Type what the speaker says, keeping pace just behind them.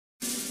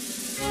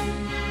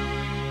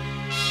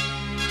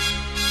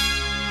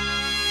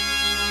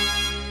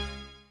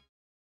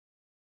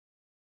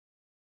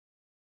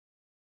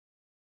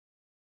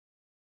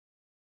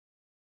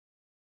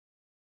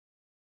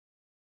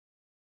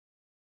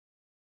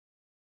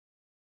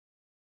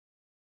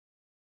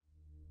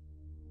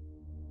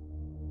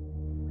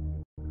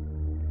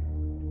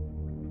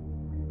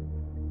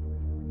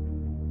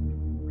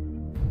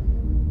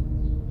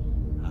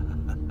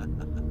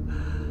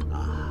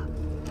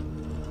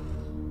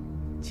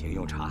请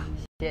用茶。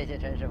谢谢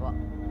陈师傅。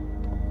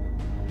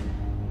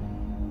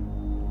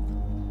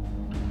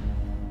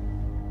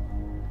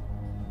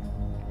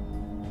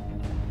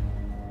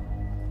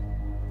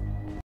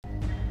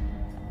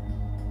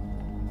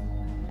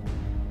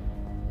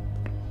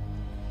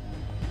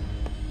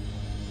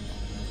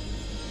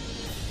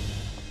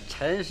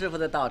陈师傅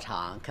的道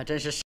场可真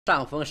是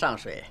上风上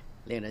水，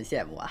令人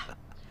羡慕啊！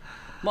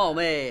冒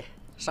昧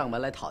上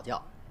门来讨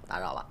教，打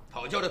扰了。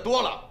讨教的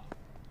多了，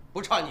不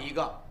差你一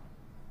个。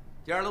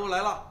第二路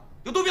来了，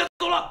就都别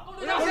走了。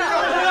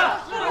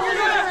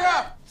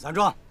三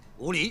庄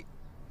无礼，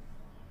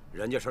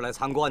人家是来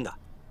参观的。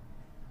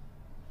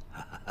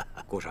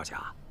顾少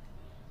侠，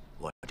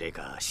我这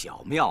个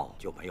小庙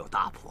就没有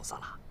大菩萨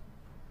了，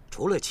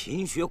除了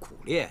勤学苦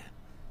练，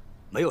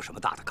没有什么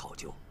大的考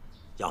究。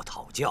要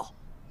讨教，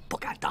不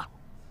敢当。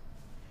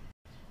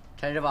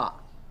陈师傅，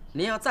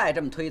您要再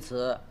这么推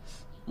辞，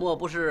莫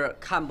不是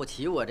看不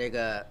起我这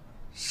个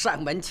上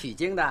门取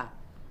经的？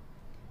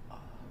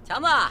强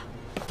子，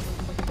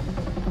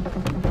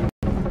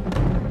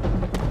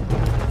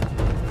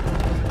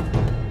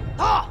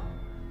到。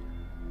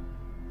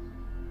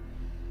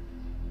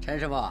陈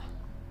师傅，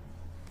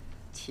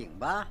请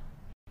吧。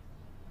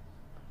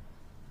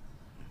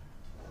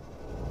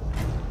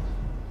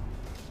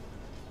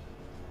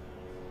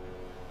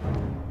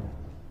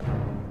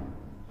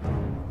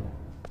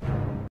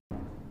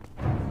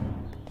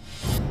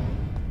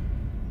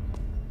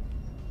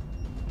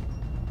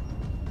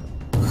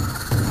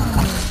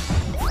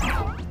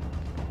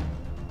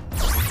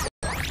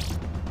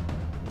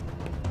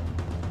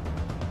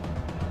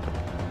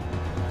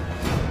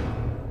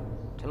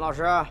陈老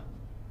师，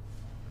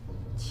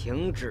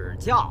请指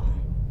教。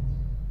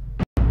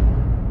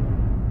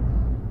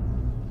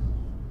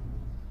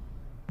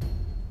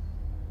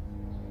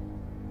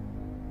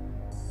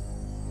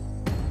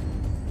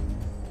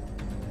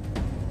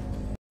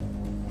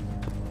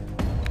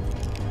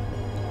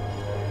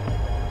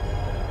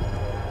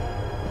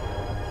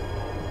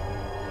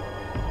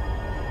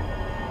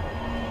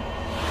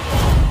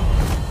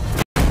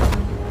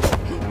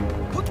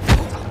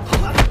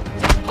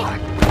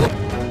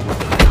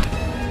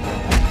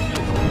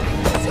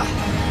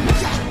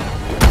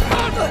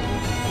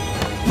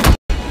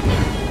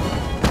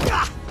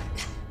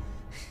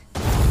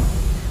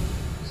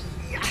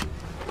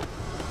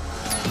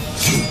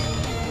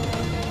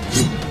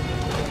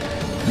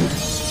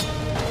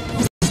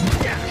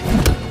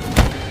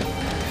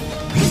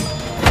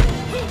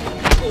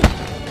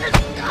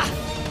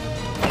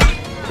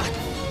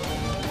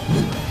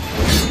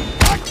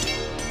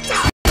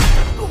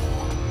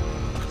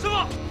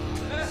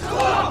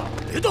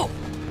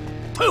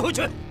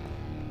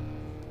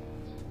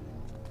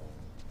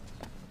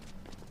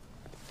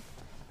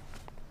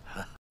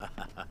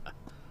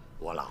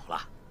我老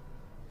了，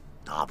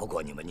打不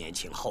过你们年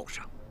轻后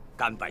生，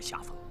甘拜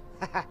下风。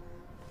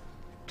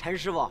陈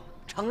师傅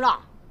承让。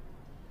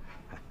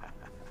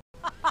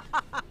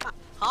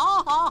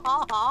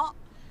好，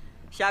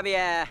下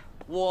面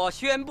我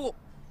宣布，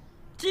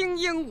精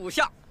英武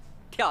校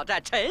挑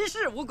战陈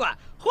氏武馆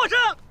获胜。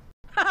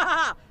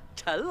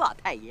陈老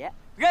太爷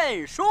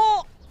认输。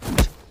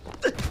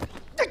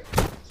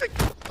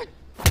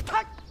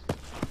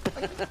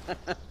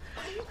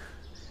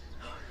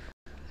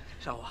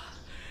少武，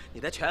你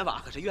的拳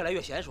法可是越来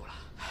越娴熟了。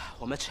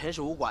我们陈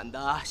氏武馆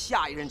的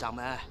下一任掌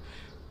门，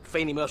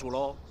非你莫属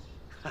喽。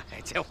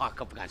这话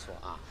可不敢说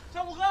啊。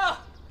尚武哥，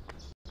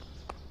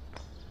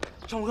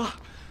尚武哥，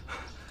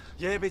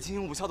爷爷被精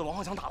英武校的王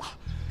浩强打了。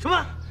什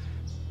么？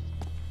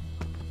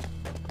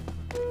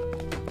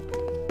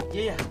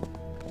爷爷，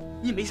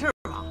你没事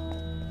吧？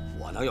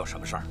我能有什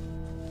么事儿？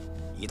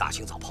一大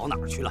清早跑哪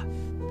儿去了？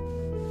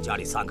家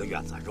里3个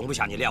院子，容不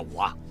下你练武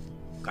啊！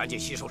赶紧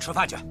洗手吃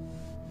饭去。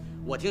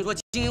我听说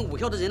精英武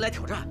校的人来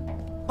挑战，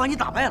把你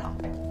打败了。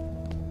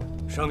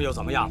胜又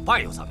怎么样？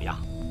败又怎么样？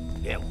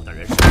练武的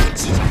人是有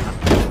技巧的。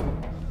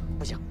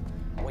不行，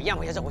我咽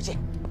不下这口气，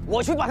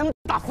我去把他们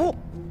打服。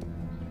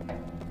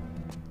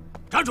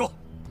站住！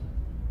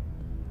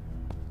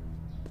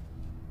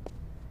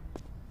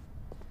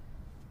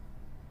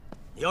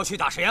你要去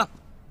打谁啊？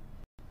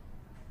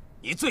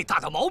你最大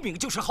的毛病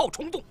就是好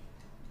冲动。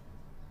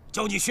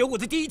教你学武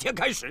的第一天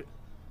开始，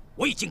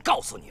我已经告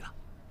诉你了，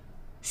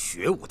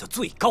学武的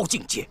最高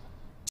境界，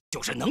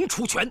就是能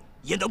出拳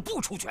也能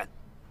不出拳。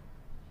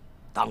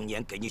当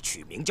年给你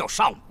取名叫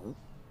尚武，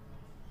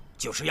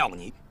就是要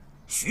你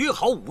学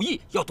好武艺，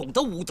要懂得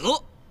武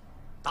德，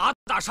打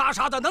打杀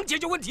杀的能解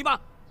决问题吗？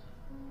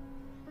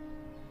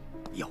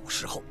有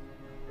时候，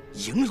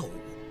赢了武，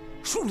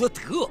输了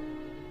德。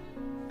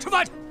吃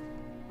饭去。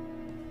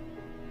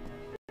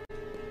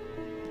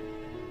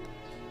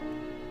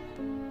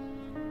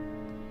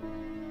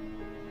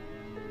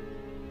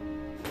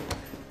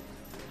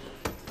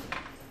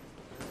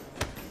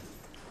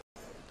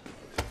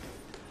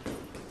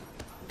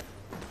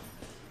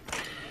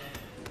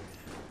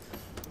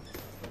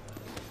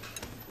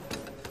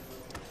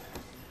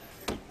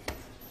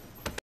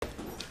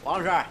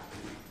王老师，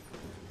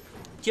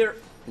今儿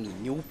你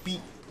牛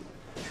逼！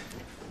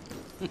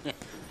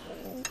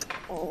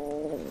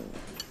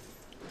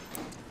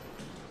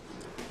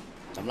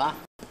怎么了？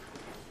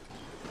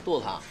肚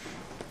子疼？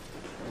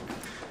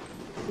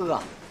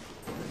哥，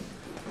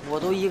我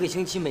都1个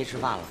星期没吃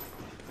饭了。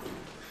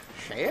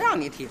谁让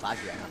你体罚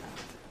学生的？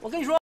我跟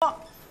你说，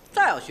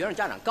再有学生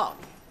家长告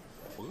你，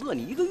我饿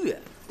你1个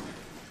月。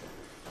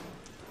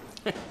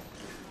哼。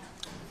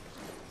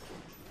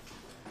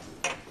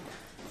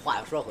话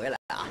又说回来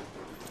啊，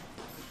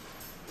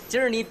今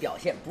儿你表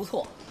现不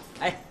错，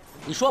哎，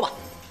你说吧，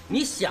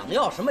你想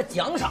要什么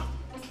奖赏？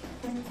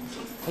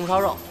红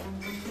烧肉。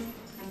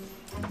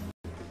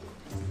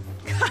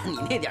看你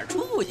那点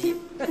出息，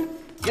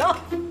行，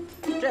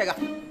这个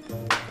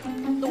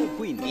都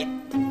归你。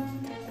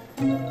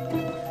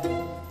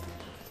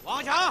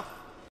王强，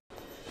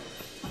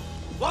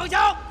王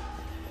强，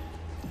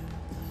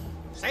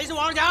谁是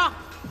王强？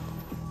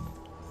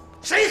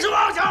谁是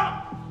王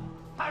强？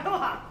喊什么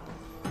喊？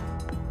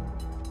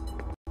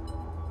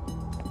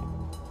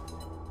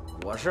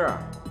我是。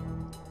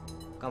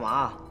干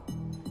嘛？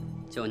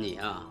就你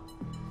啊，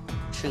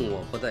趁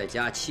我不在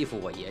家欺负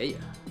我爷爷，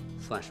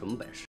算什么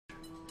本事？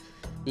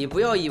你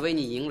不要以为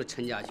你赢了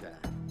陈家拳，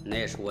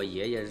那是我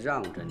爷爷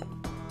让着你。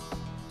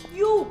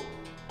哟，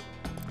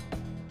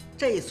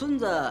这孙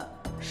子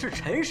是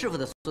陈师傅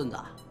的孙子。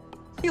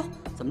哎呦，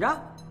怎么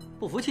着？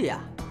不服气呀？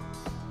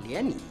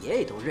连你爷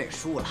爷都认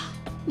输了，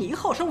你一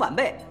后生晚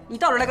辈，你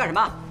到这儿来干什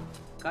么？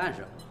干什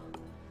么？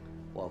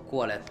我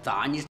过来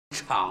砸你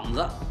场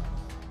子。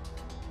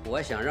我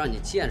想让你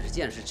见识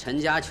见识陈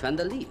家拳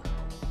的厉害。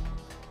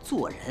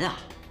做人啊，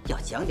要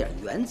讲点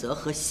原则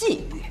和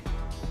信誉。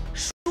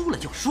输了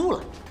就输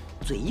了，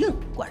嘴硬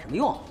管什么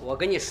用？我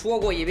跟你说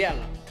过1遍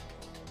了，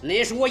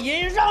那是我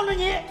爷爷让着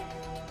你。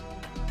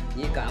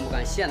你敢不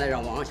敢现在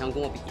让王强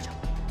跟我比一场？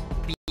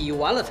比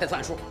完了才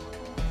算数。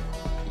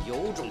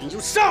有种你就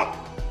上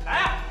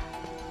来！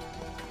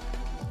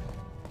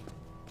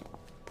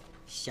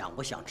想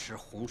不想吃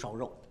红烧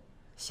肉？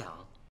想。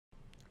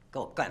给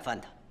我干翻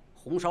它！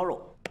红烧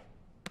肉，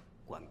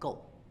管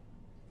够。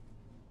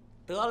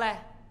得嘞，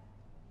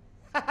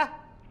哈哈。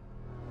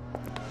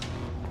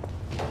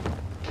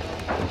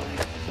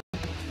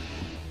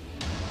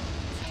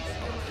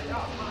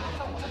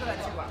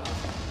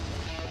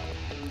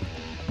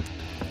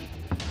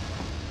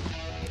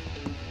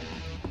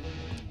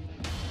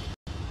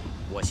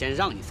我先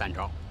让你3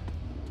招，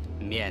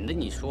免得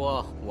你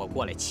说我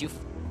过来欺负。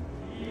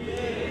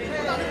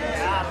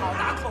好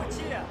大口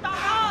气！打！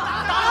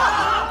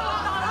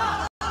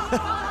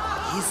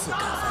一次干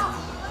翻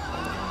你！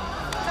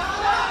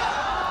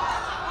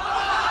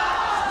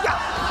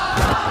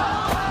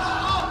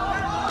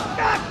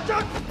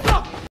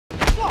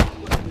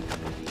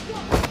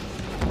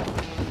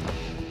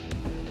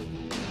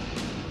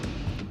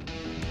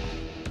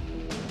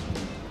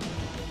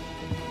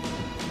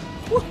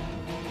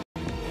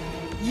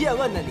叶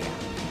问呢你？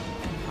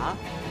啊？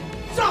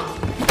上！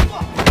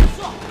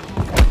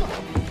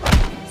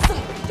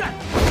战！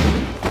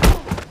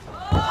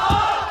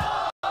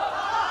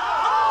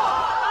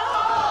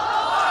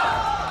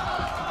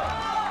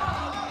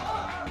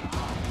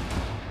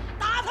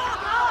打他！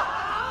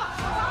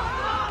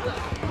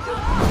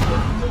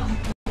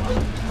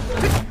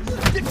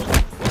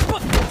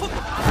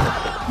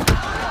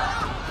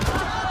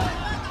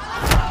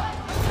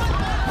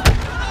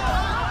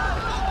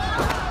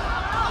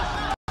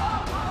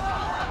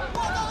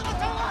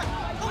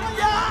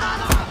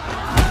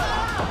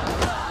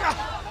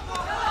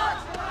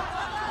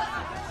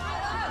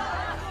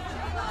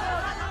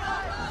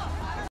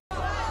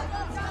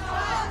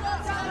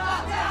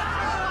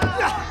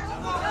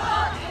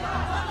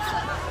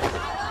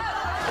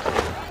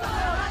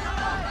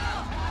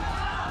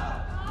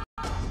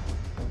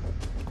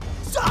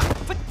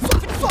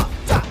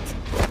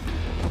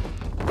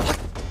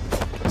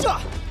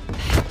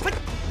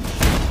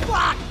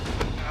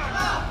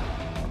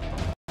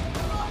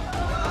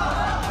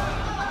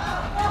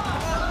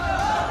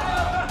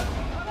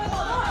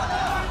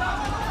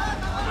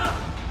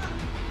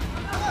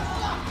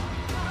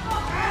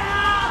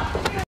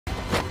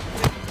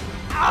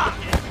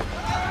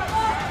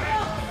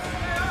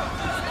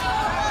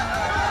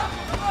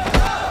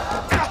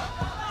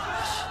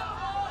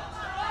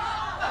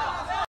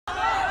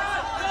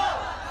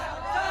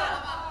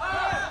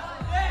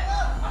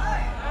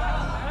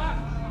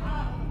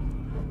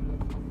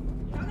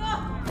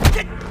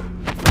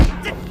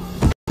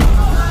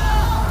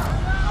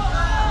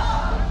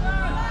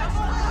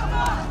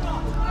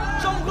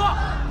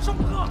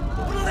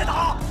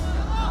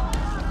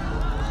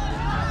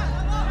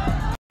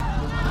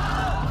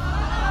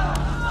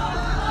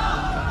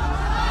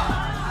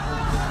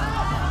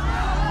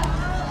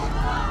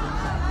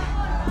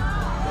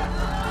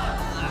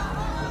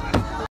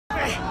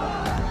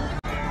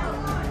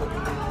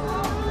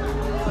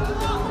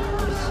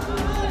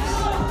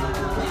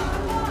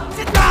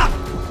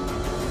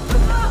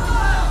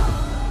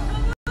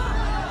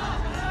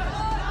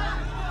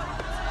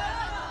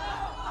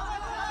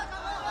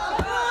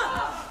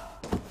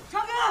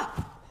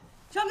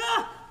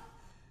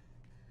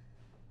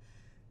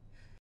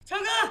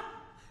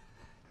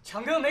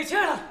强哥没气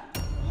了！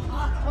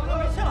啊，强哥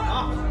没气了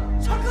啊！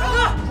强哥，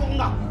装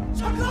的！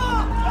强哥，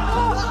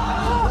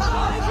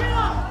没气了！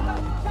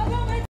强哥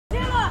没气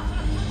了！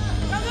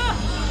强哥，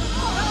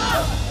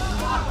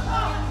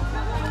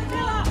没气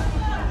了！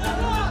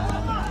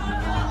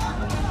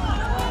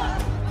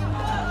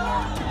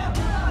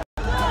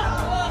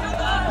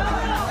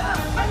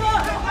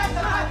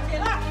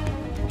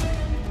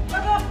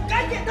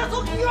赶紧的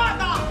送医院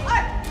呐！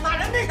哎，打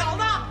人那小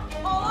子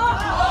好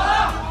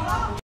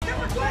了，给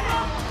我追呀！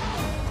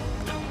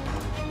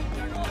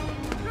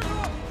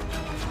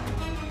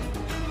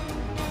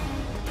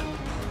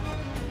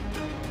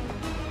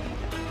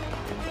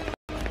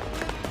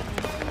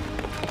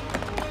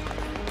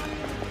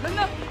人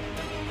呢？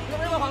有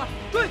没有跑了？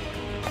对。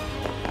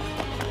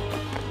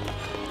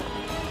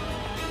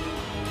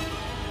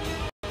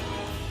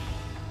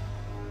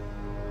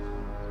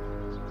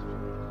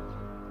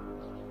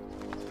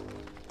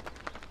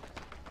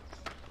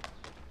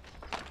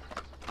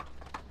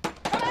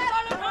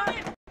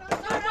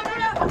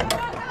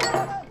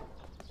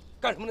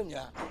干什么呢你？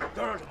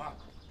嚷嚷什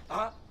么？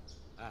啊？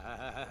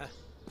哎！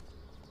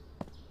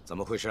怎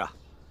么回事啊？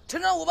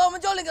陈上武把我们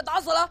教练给打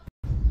死了。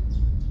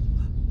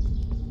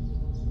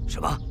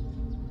什么？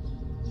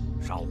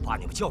上午把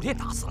你们教练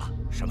打死了？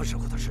什么时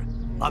候的事？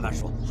慢慢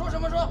说。说什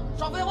么说？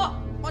少废话！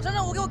把陈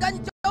上武给我赶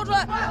紧交出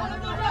来！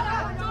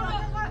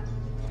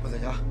不在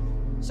家。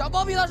想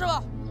包庇他是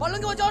吧？把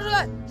人给我交出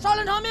来！杀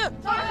人偿命！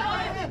杀人偿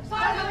命！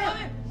杀人偿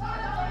命！杀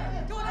人偿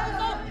命！给我带走！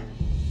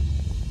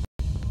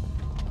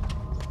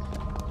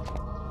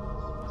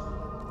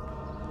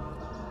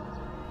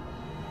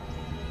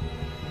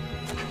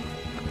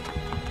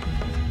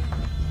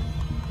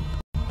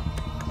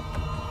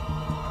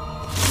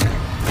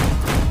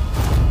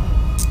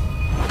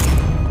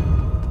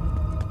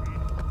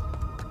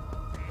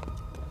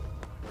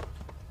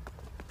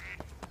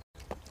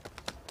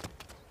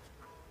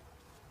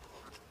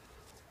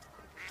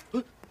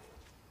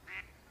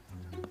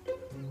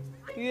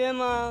约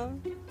吗？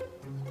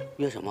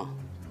约什么？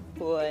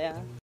我呀，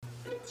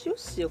就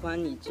喜欢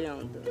你这样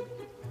的。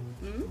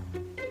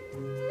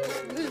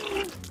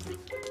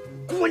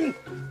滚，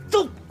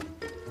走！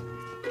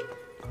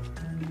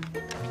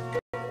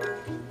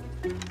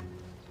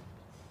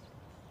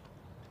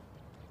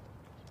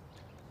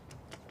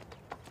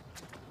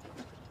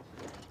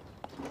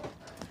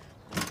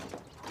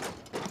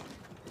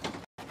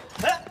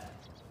哎，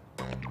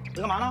你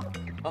干嘛呢？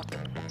啊，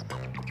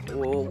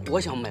我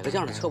想买个这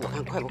样的车，我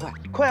看快不快？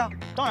快啊，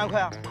当然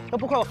快啊！要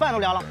不快我饭都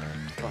凉了。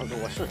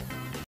我试试。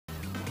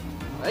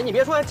哎，你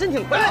别说，还真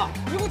挺快啊！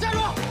你给我站住！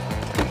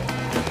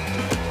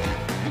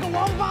你个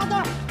王八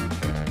蛋！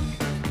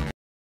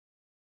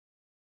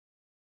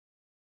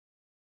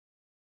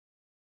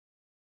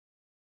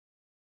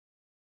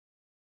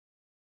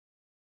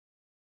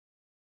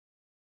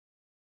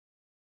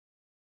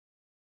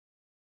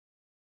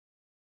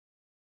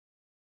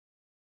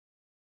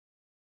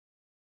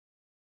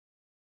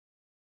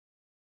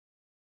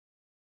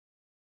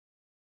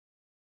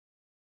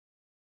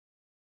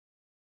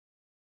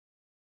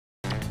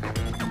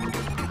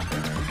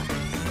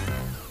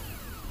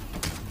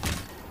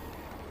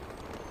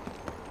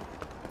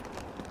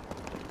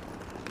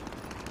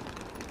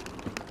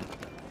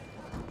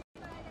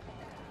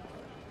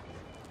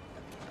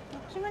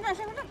身份证，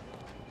身份证。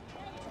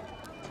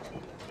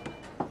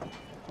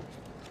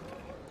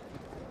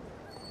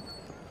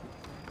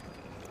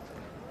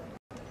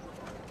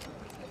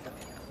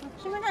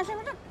身份证，身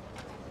份证。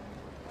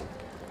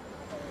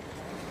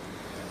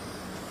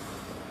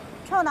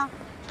票呢？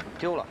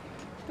丢了。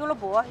丢了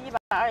补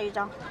，120一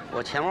张。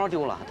我钱包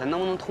丢了，咱能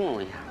不能通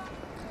融一下？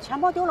钱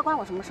包丢了关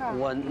我什么事儿？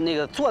我那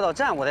个坐到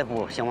站我再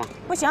补，行吗？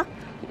不行。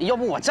要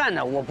不我站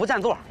着，我不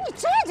占座。你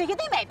站着也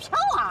得买票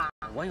啊！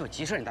我有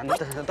急事，咱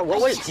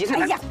我有急事。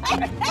哎呀，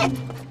哎，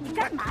你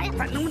干嘛呀？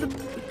咱能不能？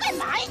干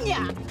嘛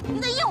呀你？你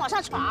再硬往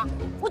上闯，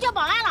我叫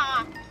保安了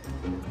啊！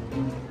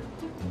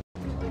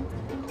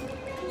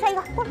下一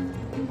个过来，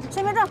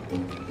身份证，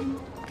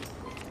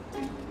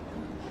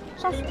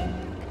上去。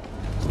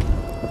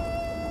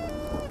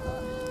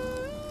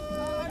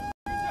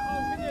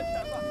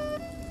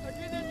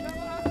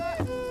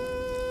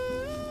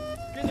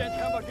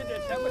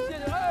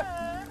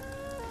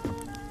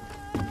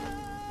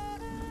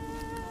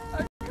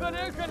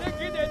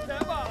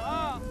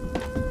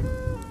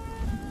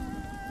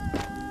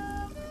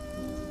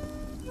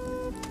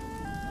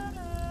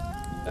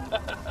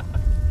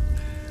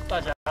大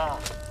侠，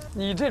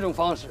你这种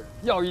方式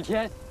要1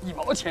天1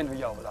毛钱都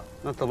要不到。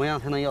那怎么样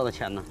才能要到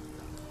钱呢？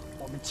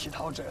我们乞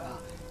讨者啊，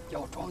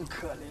要装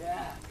可怜，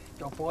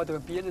要博得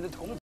别人的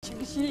同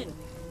情心。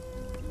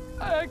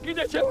哎，给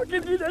点钱吧，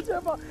给点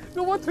钱吧，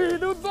我腿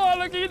都断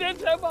了，给点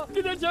钱吧，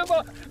给点钱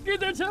吧，给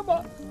点钱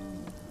吧。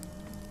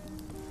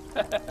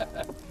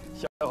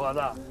小伙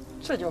子，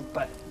这叫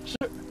本事。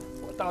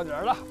我到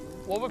点了，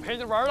我不陪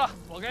着玩了，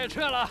我该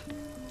撤了。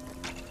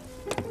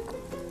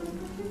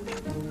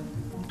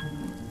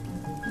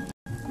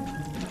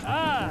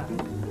哎，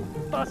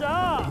大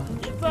侠，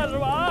你在这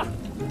吧？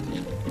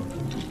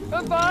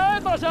拜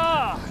拜，大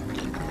侠。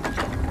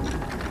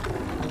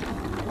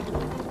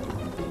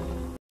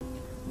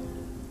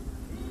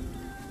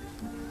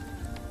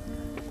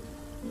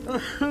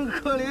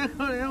可怜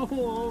可怜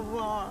我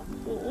吧，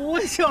我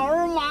小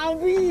儿麻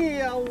痹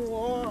呀，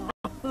我。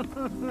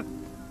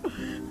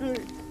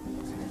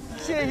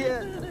谢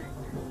谢，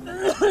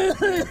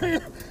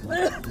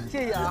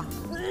谢谢啊。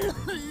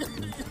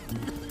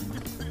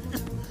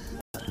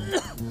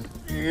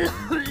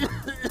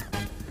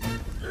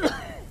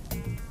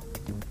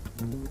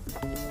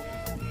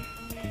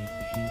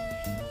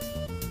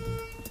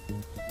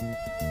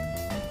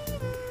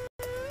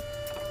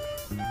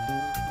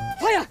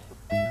放下！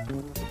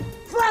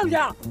放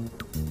下！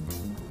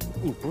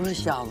你不是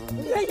瞎子？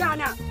你才瞎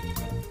呢！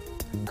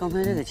刚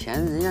才这个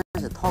钱人家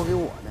是掏给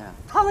我的。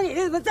掏给你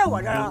的怎么在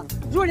我这儿啊？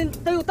如果你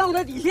得有道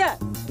德底线，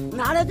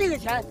拿来这个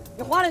钱，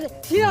你花的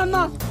心安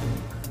吗？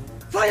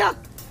放下！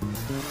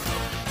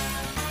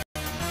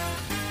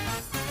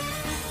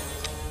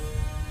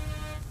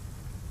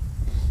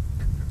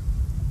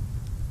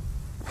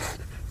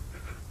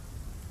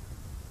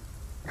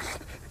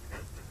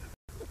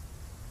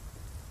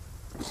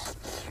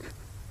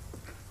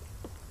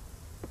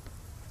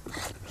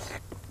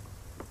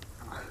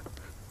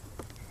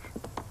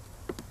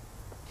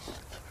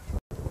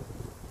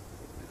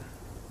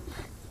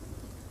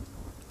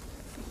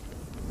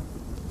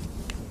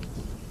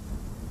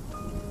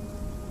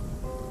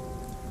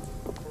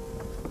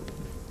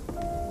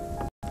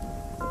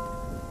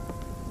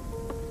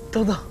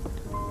等等，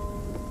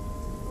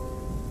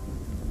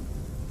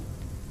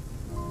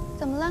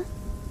怎么了？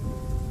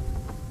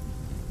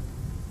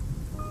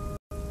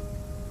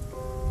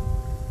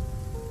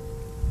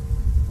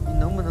你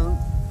能不能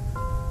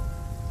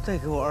再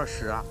给我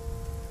20啊？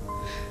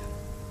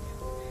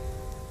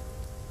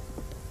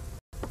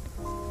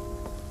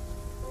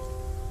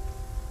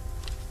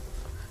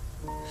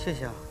谢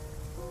谢啊。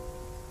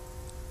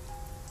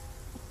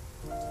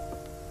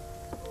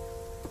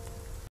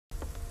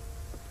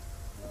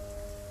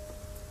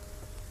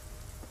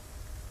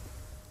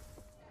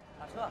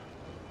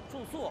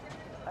住宿，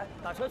哎，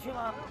打车去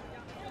吗？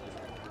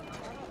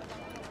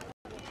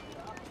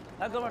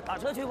哎，哥们儿，打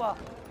车去不？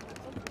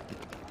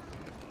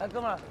哎，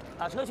哥们儿，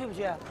打车去不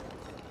去？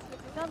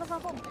让他放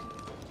后门。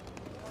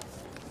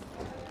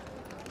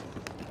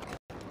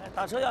哎，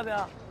打车要不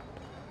要？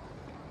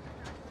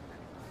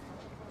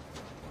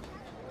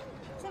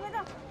身份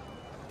证，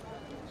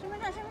身份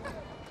证，身份证。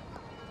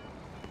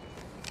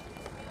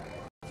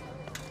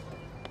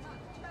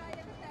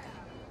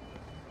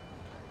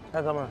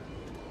哎，哥们儿，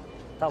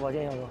大保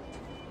健要不？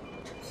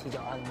洗脚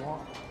按摩。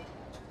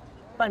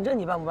办证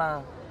你办不办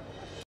啊？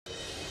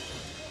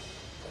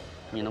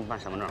你能办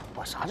什么证？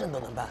我啥证都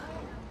能办。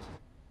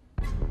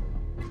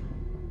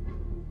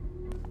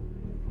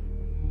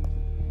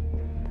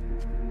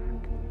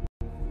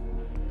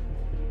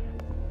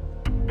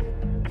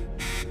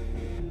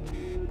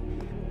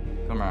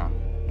哥们儿，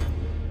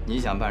你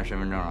想办身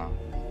份证啊？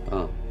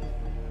嗯。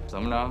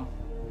怎么着？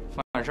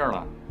犯事儿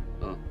了？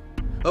嗯。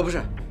不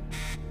是，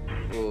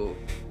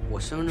我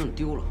身份证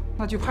丢了。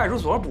那去派出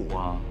所补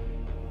啊。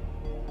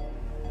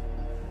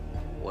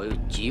我有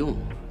急用，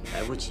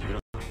来不及了。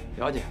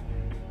了解，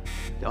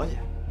了解。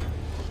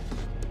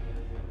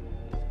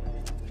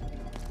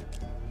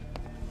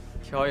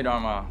挑一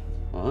张吗？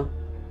啊。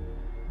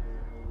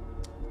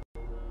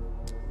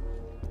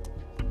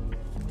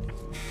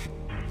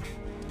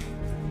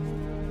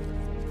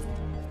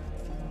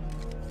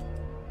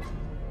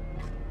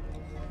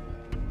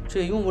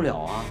这也用不了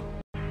啊，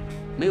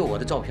没有我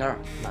的照片。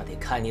那得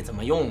看你怎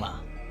么用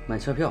了。买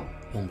车票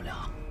用不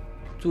了，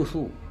住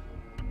宿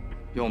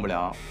用不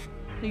了。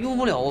那用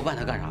不了，我办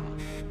它干啥？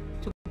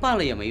就办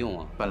了也没用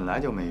啊。本来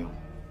就没用，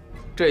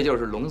这就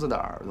是聋子的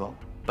耳朵，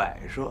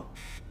摆设。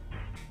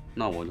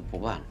那我就不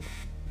办了。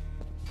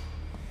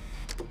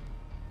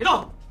别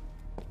动！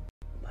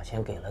把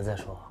钱给了再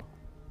说。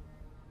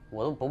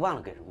我都不办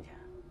了，给什么钱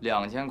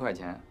？2000块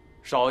钱，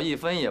少1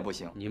分也不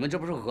行。你们这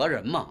不是讹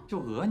人吗？就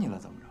讹你了，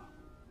怎么着？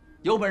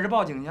有本事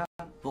报警去！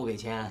不给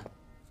钱，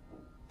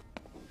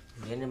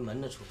连这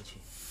门都出不去。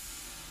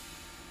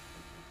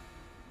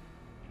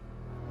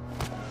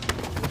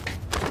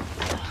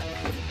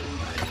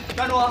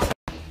站住！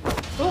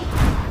走！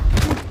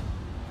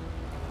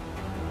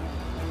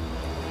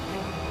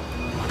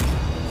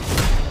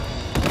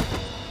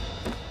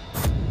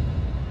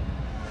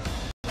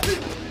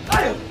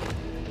哎！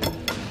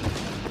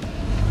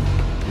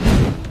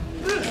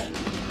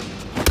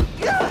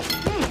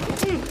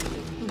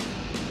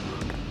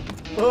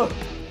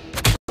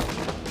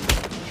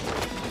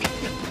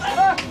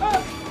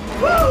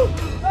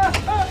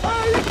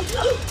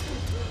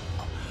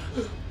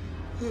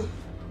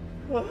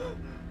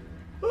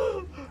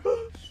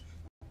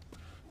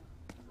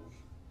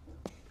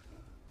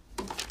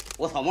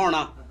我草帽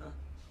呢？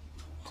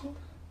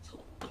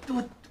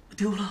我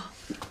丢了。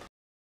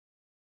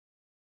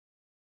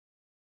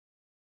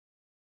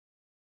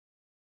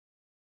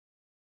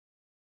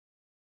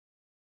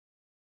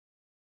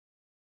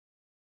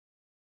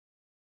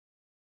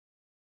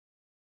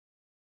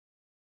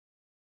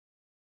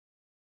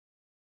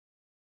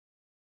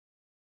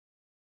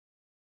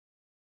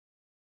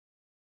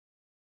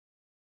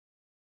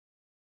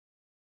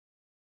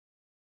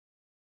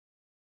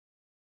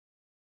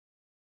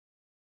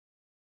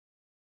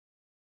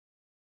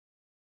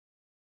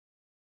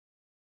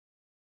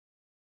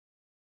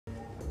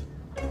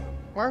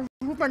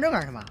出办证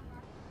干什么？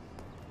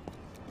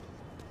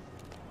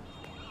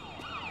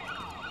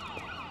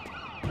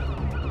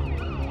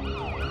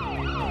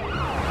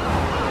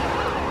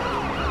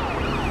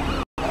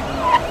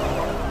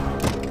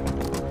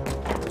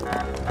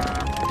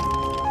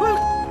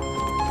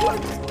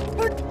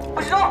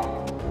把手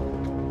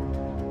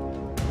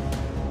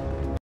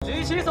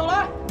举起手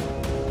来，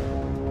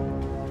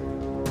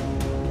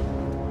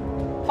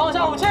放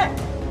下武器，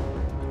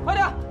快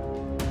点！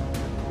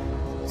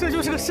这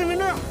就是个身份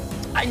证。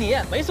哎，你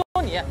没说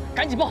你，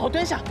赶紧抱好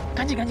蹲下，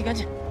赶紧！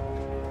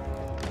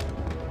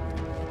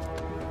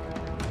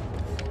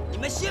你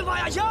们先放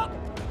下枪，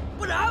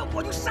不然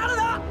我就杀了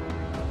他！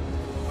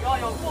不要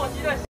有过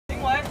激的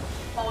行为，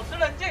保持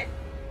冷静。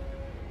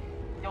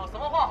有什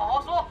么话好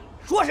好说。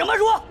说什么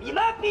说？你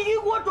们必须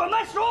给我转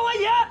卖10万块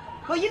钱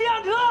和1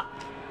辆车，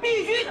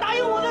必须答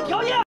应我的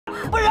条件，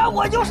不然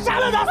我就杀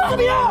了他4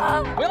名！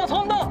不要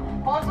冲动，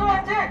保持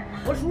冷静。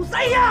我数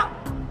3下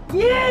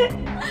，1、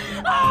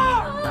2。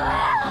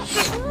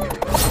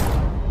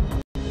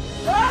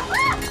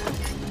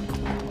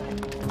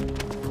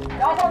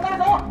押上带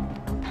走。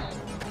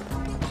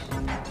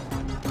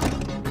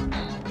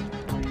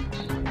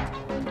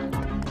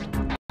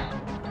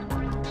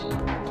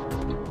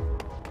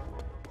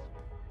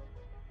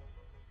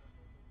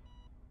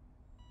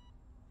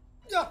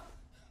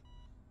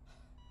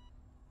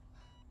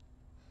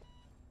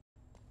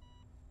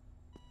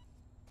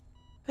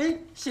哎，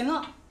醒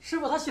了，师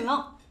傅他醒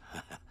了。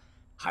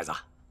孩子，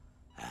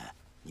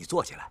你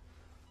坐起来，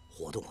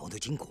活动活动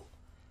筋骨，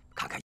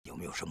看看有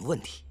没有什么问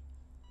题。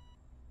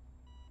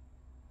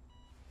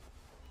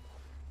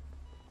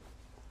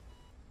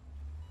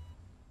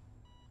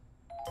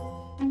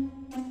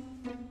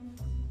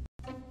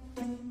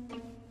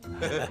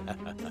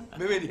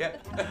没问题，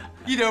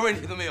一点问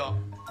题都没有。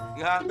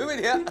你看，没问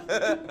题。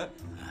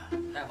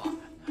大夫，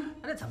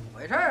他这怎么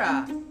回事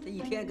啊？这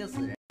一天跟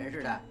死人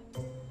似的。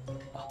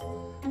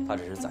他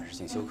只是暂时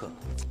性休克，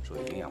属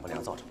于营养不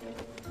良造成的。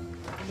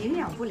营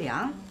养不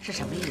良是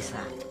什么意思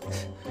啊？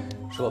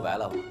说白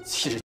了，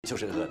其实就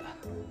是饿的。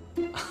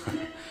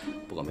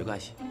不过没关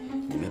系，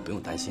你们不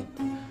用担心，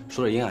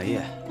输了营养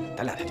液，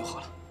待2天就好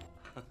了。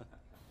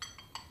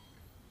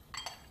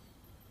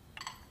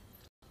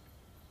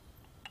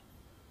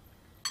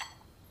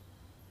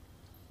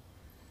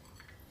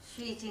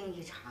虚惊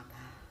一场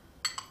啊！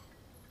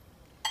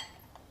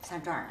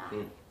三壮啊，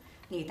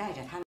你带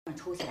着他们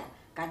出去，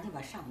赶紧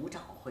把上午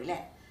找回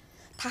来，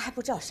他还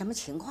不知道什么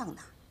情况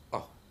呢。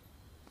哦，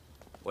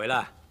回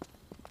来，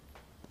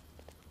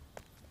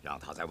让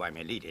他在外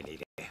面历练历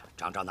练，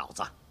长长脑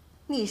子。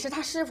你是他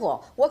师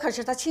傅，我可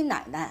是他亲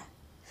奶奶。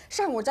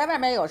上午在外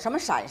面有什么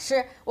闪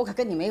失，我可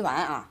跟你没完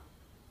啊！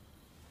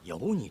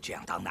有你这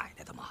样当奶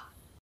奶的吗？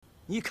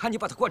你看你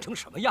把他惯成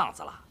什么样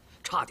子了，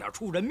差点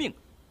出人命。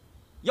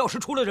要是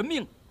出了人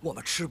命，我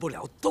们吃不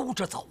了兜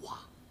着走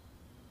啊！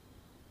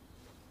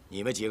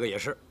你们几个也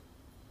是，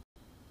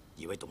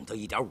以为懂得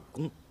一点武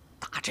功，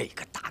打这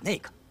个打那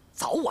个，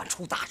早晚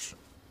出大事。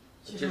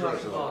谢谢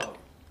师傅。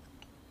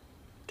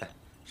哎，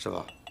师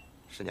傅，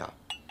师娘，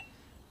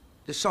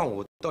这上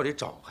午到底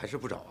找还是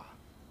不找啊？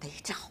得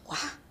找啊！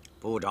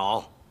不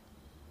找。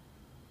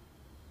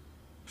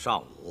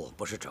上午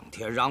不是整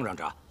天嚷嚷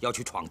着要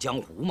去闯江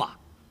湖吗？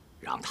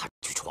让他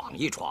去闯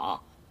一闯。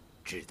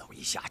知道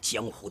一下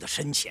江湖的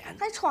深浅，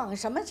还闯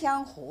什么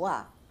江湖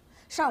啊？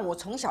上午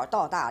从小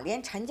到大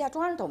连陈家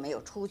庄都没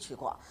有出去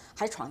过，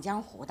还闯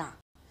江湖的？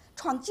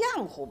闯江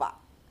湖吧。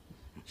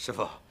师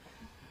傅，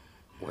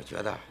我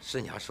觉得师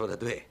娘说的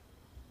对。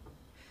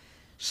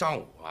上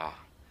午啊，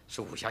是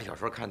武侠小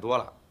说看多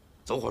了，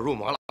走火入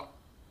魔了。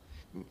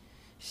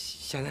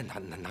现在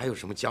哪有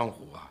什么江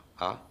湖啊？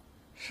啊？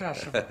是啊，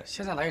师傅，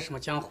现在哪有什么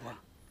江湖啊？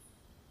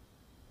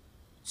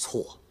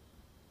错。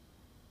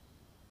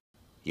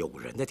有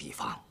人的地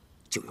方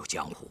就有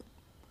江湖，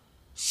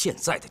现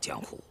在的江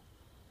湖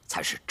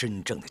才是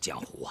真正的江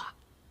湖啊！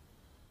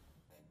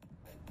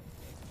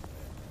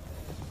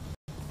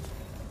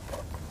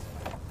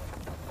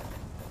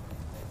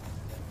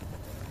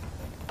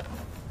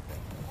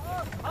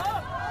各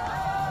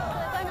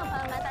位观众朋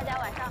友们，大家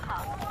晚上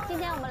好！今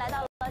天我们来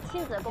到了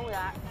亲子公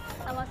园。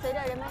那么，随着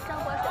人们生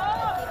活水平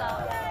的提高，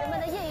人们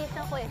的业余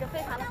生活也是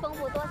非常的丰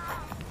富多彩。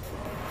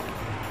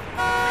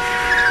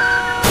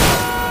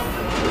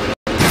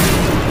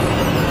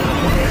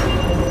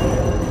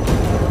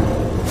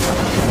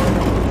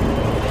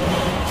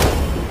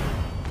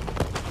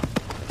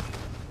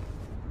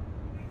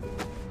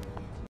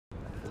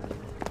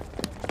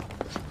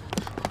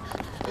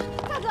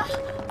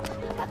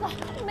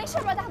没事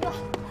吧，大哥？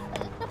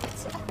快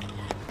起来！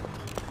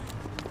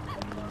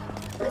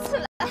快起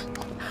来！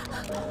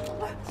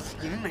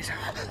你们没事。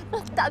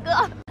大哥，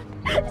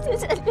谢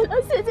谢你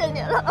了，谢谢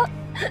你了。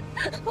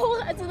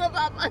我孩子的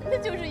爸爸，他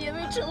就是因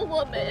为车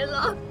祸没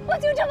了，我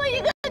就这么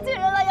一个亲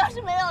人了。要是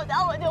没有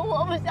他，我就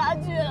活不下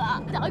去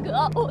了。大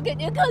哥，我给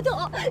您磕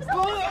头，谢谢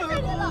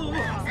你了，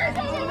谢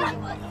谢你了，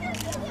谢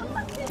谢你了，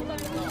谢谢你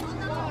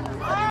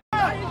了。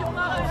英雄们，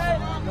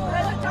来，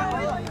站稳，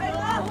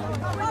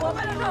我们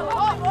的战袍，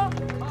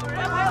好人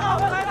排到，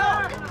排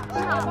到。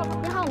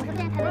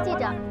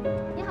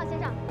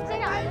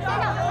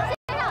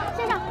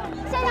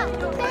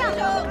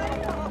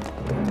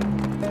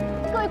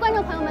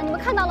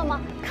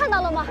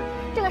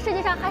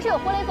是有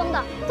活雷锋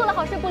的，做了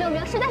好事不留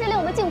名，实在是令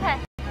我们敬佩。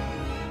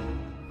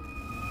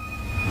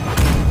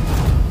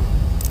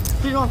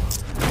别撞我！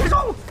别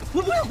撞我！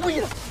我不是故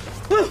意的。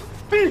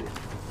别！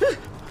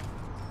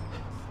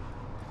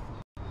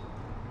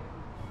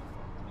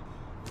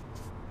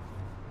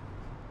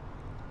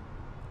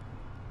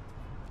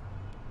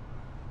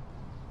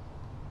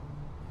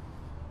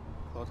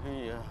老天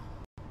爷，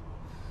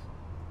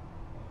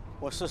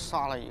我是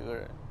杀了一个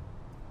人，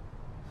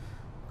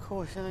可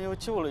我现在又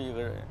救了一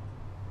个人。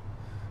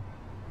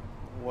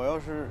我要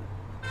是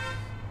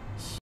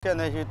现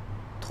在去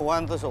投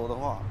案自首的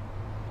话，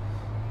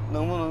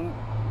能不能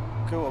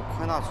给我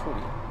宽大处理？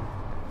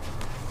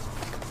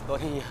老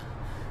天爷，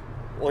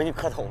我给你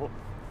磕头了。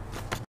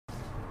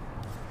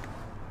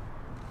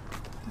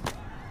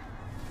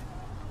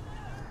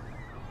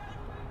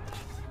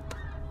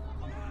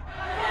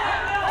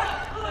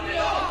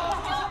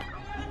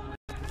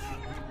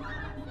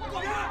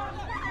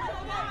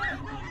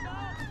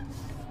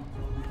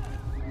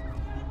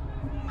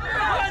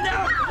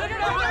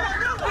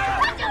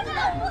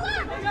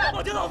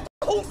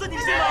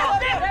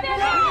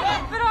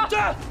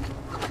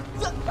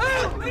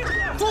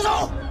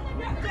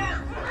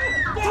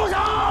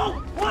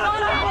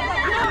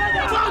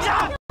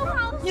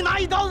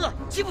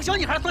欺负小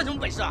女孩算什么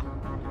本事啊？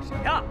谁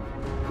呀？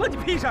关你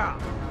屁事啊！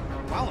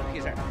管我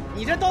屁事！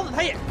你这刀子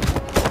他也……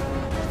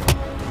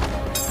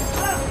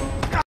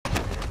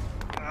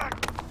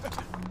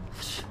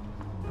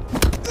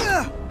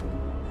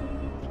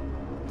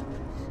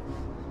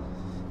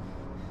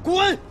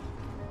滚！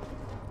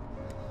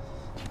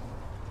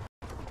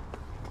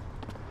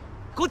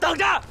给我等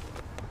着！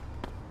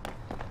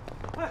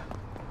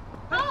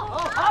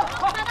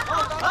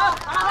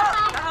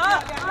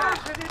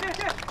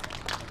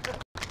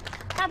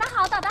打得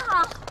好，打得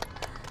好！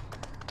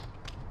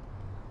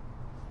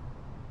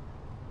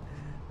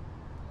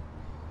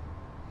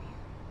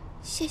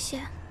谢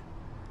谢。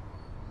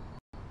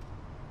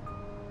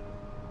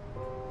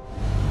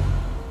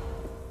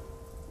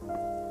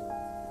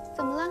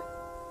怎么了？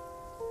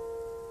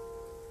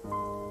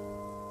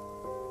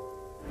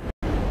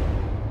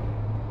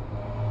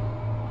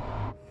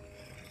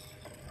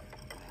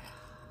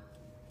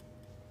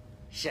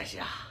谢谢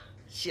啊，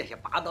谢谢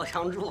拔刀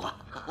相助啊！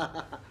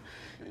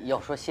要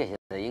说谢谢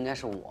的应该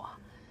是我，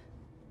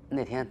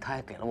那天他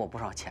还给了我不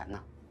少钱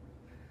呢。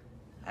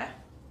哎，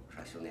我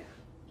说兄弟，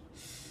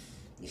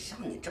你像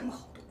你这么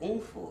好的功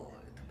夫，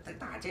怎么在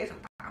大街上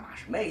打马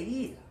是卖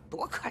艺呢？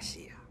多可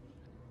惜呀！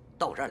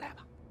到我这儿来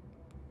吧，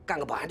干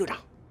个保安队长。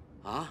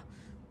啊？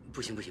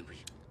不行不行不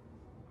行！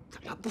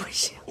怎么不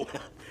行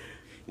啊？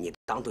你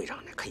当队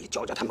长呢，可以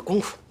教教他们功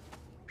夫，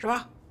是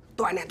吧？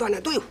锻炼锻炼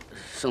队伍。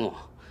盛总，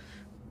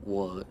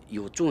我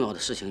有重要的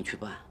事情去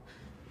办，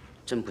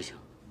真不行。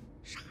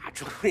啥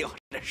重要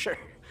的事儿？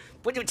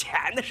不就钱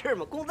的事儿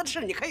吗？工资的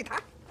事你可以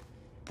谈。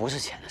不是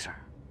钱的事儿。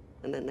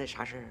那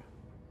啥事儿啊？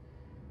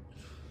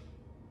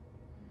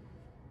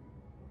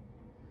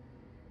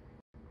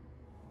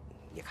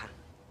你看，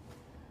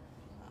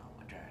啊，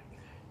我这儿你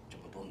看这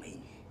么多美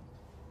女，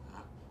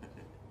啊，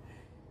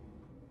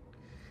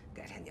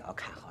改天你要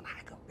看好哪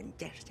一个，我给你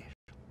见识见识。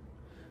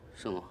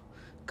盛总，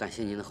感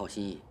谢您的好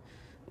心意，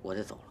我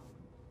得走了。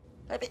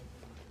哎别，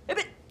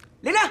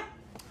玲玲，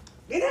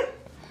玲玲。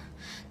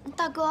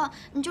大哥，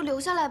你就留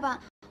下来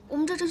吧，我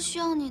们这正需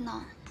要你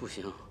呢。不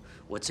行，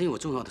我真有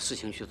重要的事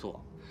情去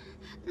做。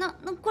那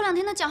过2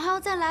天的奖还要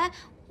再来，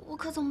我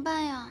可怎么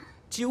办呀？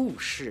就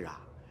是啊，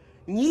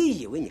你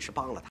以为你是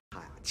帮了他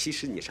呀？其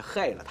实你是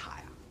害了他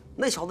呀。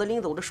那小子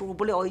临走的时候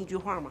不撂一句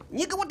话吗？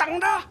你给我等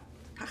着，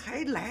他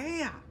还来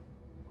呀。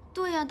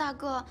对呀，大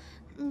哥，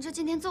你这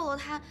今天揍了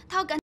他，他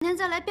要改天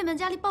再来变本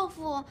加厉报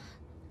复我，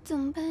怎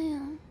么办呀？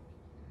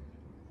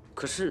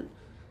可是。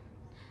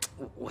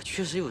我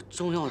确实有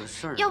重要的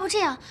事儿。要不这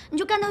样，你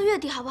就干到月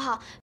底好不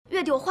好？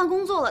月底我换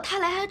工作了，他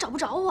来还找不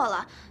着我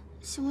了，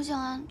行不行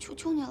啊？求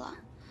求你了，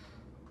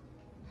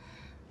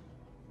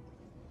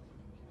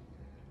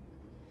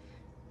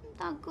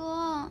大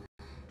哥。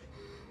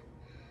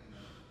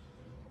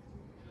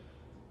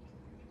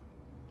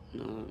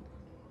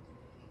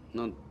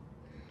那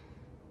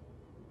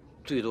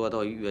最多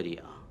到月底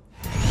啊。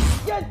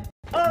1、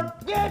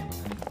2、1，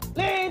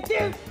立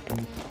定，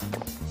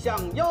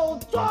向右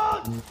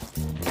转。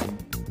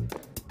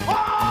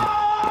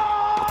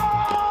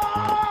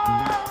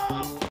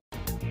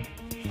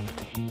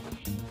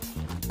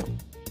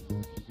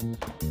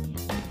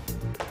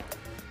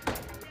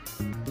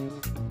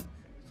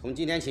从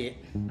今天起，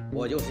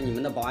我就是你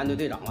们的保安队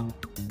队长了，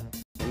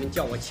你们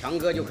叫我强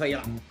哥就可以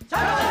了。强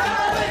哥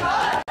队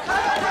长，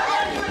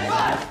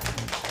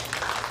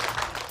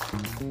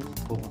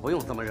不用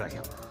这么热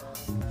情，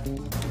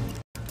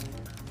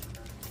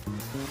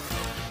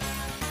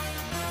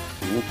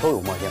你们都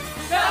有默契。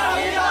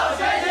向一道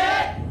学习，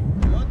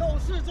格斗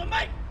士准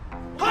备，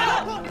好。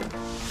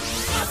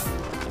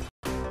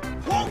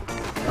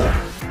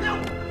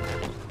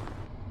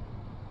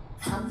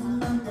苍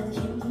茫的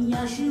天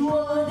涯是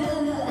我的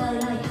爱，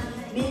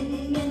绵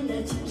绵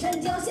的青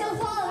山脚下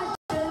花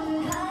正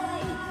开，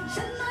什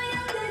么样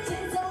的节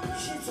奏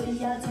是最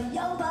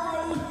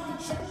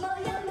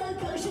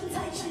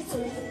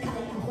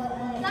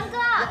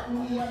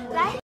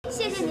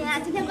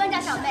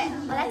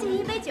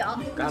酒。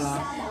干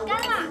了。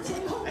干了。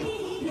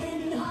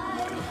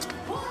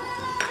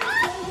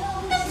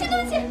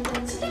对不起，对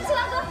不起，对不起，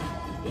狼哥。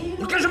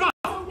你干什么？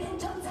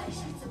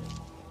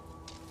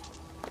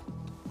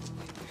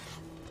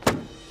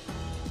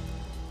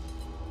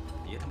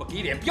别他妈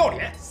给脸不要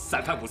脸，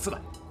三番五次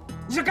的，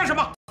你想干什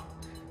么？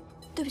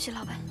对不起，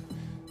老板，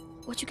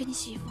我去给你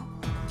洗衣服。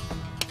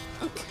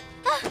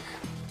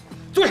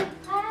对。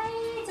哎，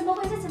怎么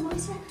回事？怎么回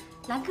事？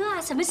狼哥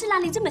啊，什么事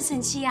让你这么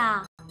生气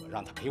啊？我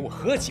让他陪我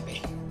喝几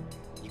杯，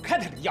你看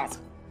他这个样子，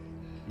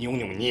扭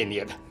扭捏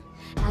捏的。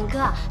狼哥，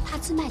他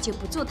只卖酒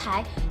不坐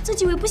台，这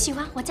几位不喜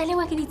欢，我再另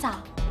外给你找。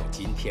我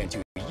今天就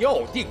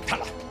要定他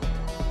了，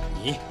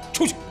你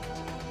出去。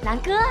狼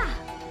哥啊！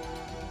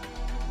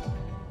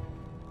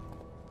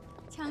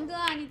强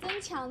哥，你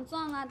真强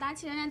壮啊，打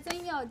起人来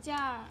真有劲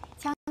儿。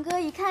强哥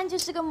一看就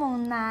是个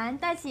猛男，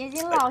戴起眼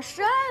镜老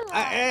帅了。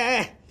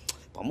哎，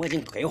把墨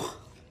镜给我。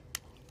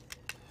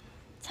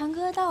强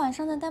哥大晚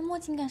上的戴墨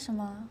镜干什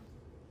么？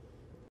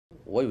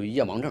我有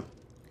夜盲症。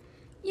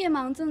夜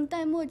盲症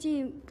戴墨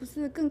镜不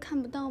是更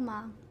看不到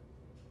吗？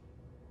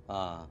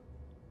啊，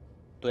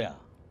对啊。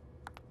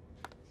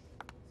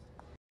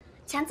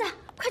强子，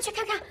快去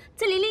看看，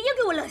这玲玲又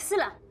给我惹事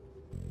了。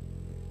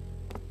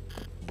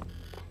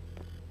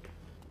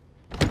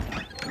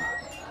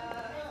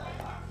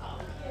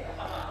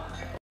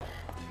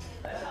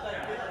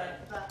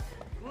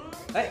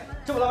哎，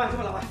这位老板，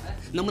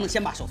能不能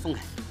先把手松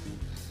开？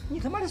你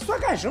他妈的算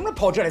干什么？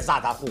跑这来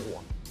咋咋呼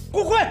呼？给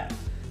我滚！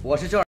我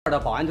是这儿的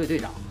保安队队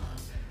长，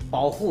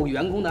保护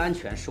员工的安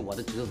全是我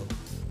的职责。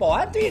保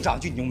安队长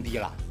就牛逼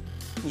了，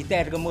你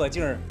戴着个墨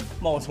镜，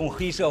冒充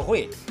黑社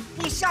会，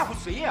你吓唬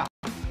谁呀？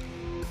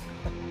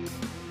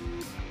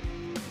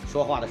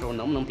说话的时候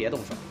能不能别动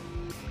手？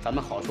咱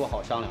们好说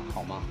好商量，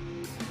好吗？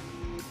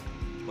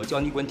我叫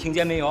你滚，听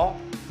见没有？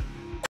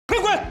快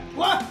滚！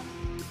滚！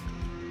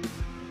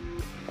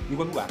你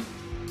滚不滚？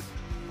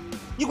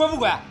你滚不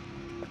滚？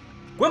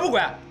滚不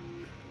滚？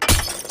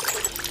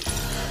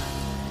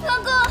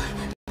狼哥，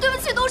对不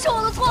起，都是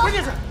我的错。关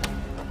键是，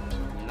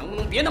你能不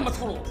能别那么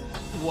粗鲁？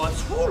我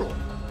粗鲁？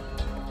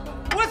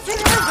我粗鲁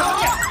什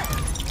么？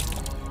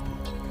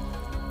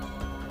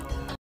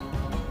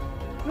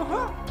哟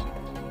呵，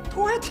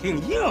头还挺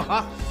硬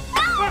哈。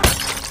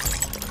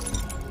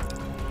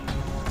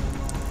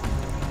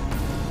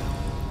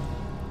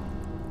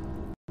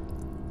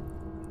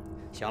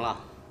行了，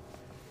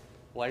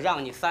我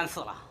让你3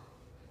次了，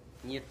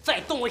你再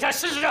动我一下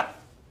试试。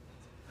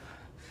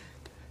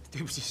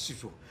对不起，师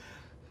叔，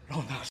让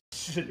我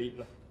失礼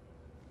了。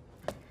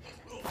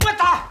我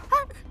打，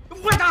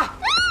我打，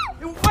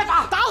我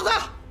打，打死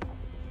他！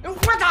我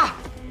打！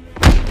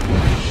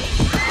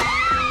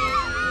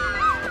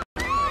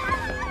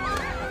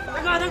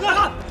大哥！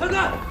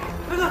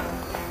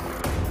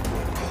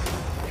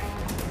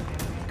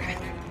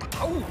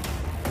打我！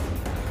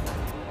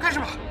干什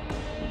么？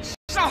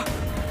上！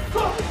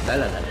来，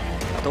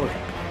都来。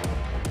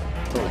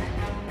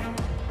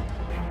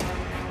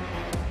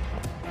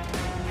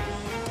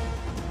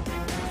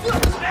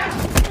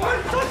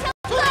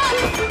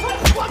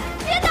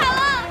别打了！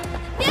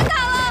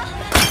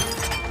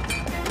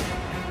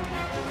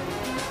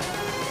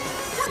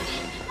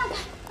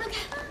让开！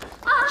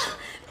啊！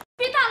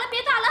别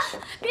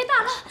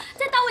打了！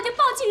再打我就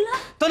报警了。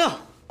等等，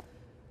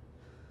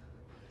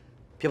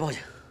别报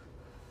警。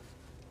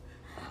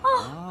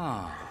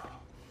啊，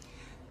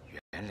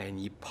原来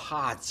你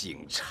怕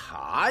警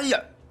察呀！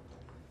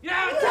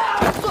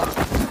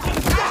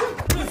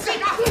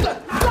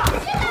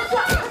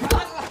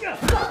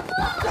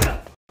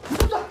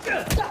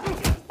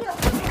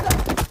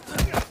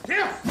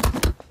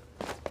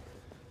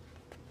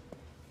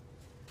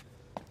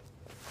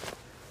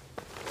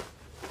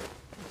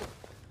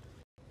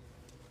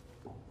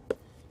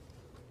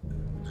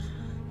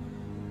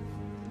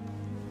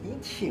你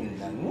挺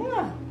能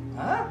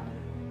啊！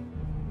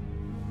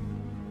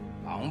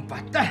王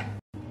八蛋，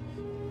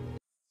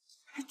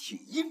还挺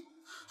硬。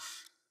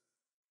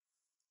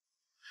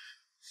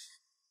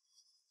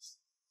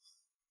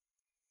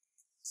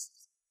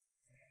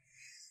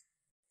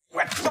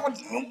我操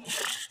你！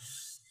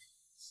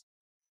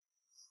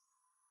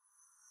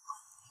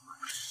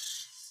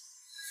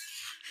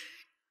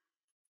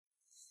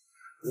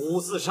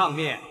五字上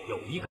面有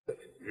一个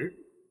止，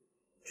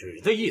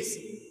止的意思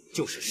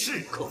就是适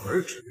可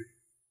而止，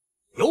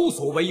有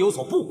所为有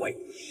所不为。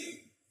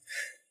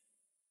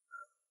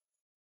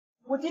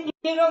我今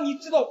天让你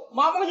知道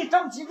马王爷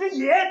长几只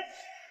眼。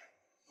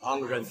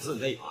当认字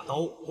那把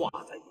刀挂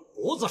在你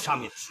脖子上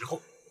面的时候，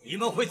你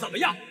们会怎么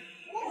样？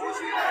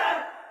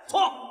错。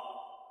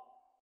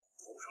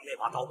头上那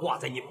把刀挂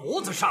在你脖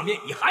子上面，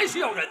你还是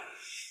要忍。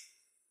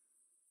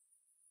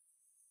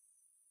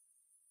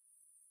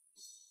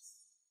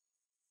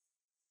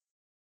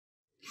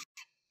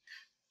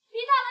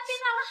别打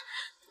了，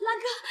狼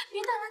哥，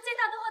别打了，再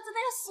打的话真的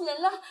要死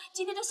人了。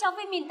今天的消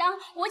费名单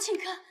我请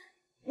客。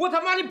我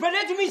他妈的本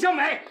来就没想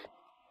买。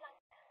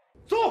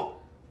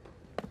走。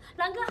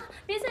狼哥，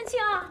别生气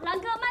啊！狼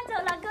哥，慢走，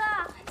狼哥，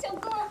小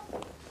哥。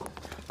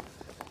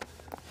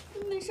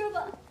没事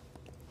吧？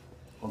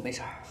我没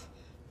事儿。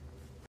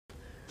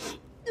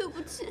对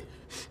不起，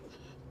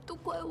都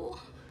怪我。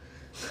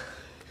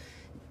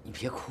你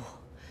别哭，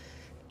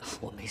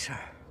我没事儿。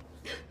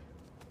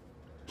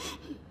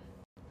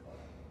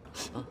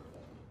啊。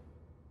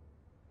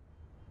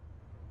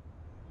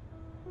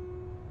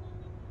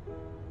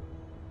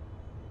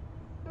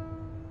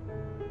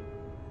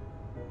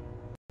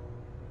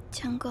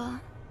强哥，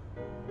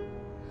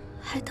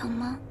还疼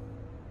吗？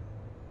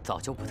早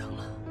就不疼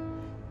了，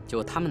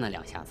就他们那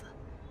2下子，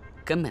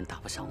根本打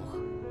不伤我。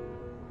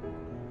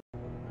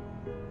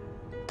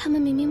他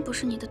们明明不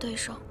是你的对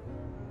手，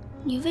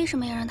你为什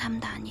么要让他们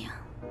打你啊？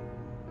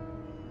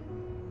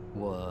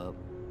我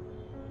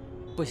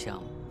不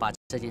想把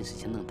这件事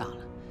情弄大了，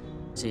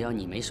只要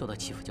你没受到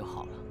欺负就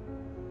好了。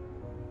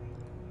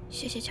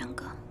谢谢强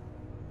哥，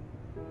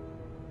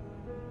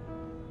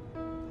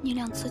你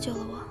2次救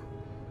了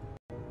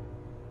我，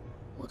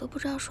我都不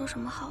知道说什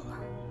么好了。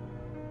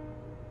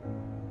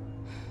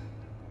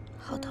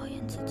好讨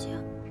厌自己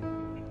啊，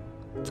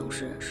总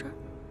是惹事儿。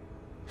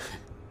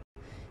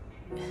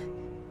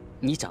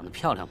你长得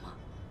漂亮吗？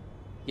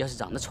要是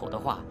长得丑的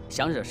话，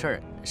想惹事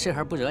儿，谁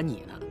还不惹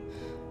你呢？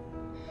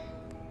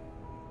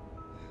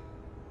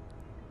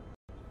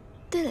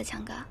对了，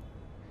强哥，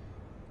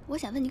我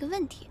想问你个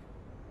问题。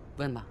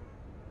问吧。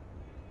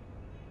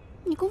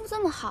你功夫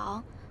这么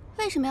好，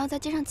为什么要在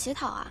街上乞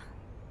讨啊？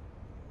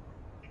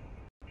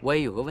我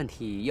也有个问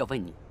题要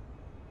问你。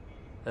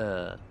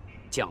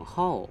蒋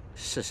浩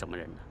是什么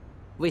人呢？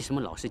为什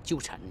么老是纠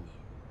缠着你？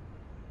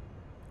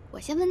我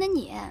先问的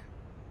你，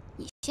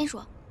你先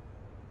说。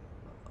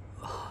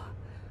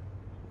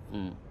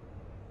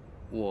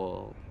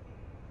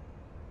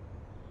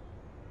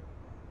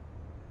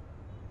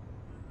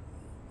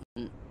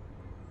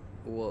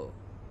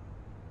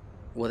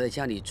我在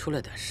家里出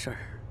了点事儿。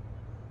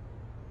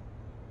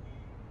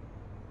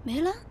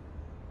没了？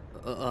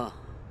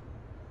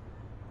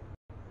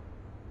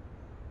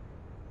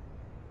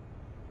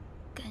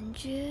感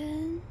觉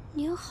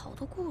你有好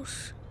多故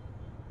事，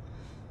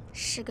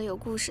是个有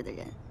故事的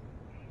人。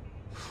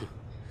哼，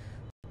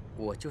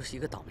我就是一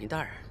个倒霉蛋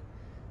儿。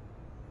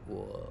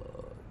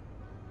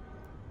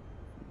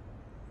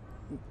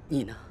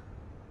你呢？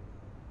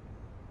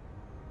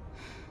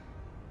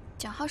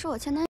蒋浩是我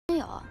前男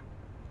友，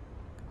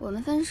我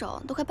们分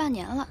手都快半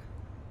年了，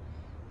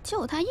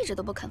就他一直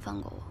都不肯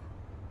放过我。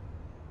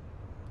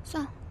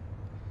算了，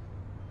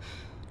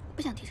我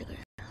不想提这个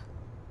人了。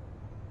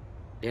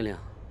玲玲，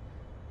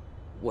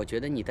我觉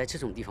得你在这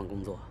种地方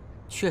工作，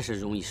确实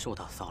容易受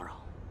到骚扰，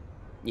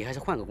你还是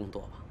换个工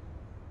作吧。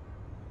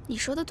你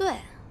说的对，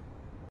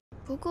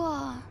不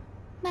过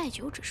卖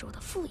酒只是我的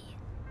副业。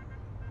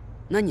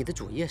那你的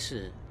主业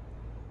是？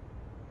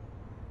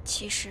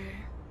其实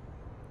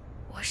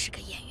我是个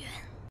演员。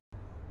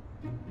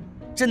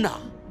真的？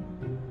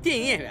电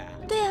影演员？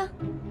对呀。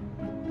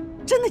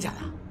真的假的？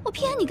我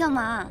骗你干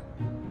嘛？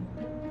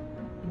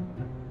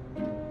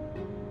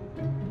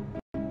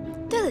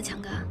对了，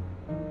强哥，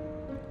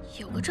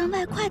有个赚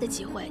外快的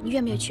机会，你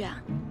愿不愿意去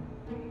啊？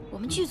我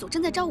们剧组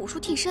正在招武术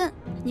替身，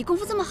你功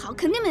夫这么好，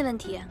肯定没问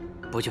题。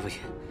不去，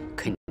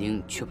肯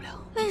定去不了。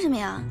为什么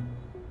呀？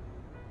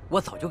我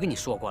早就跟你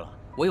说过了，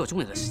我有重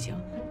要的事情，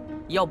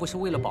要不是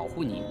为了保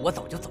护你，我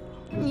早就走了。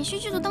你去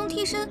剧组当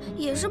替身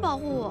也是保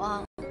护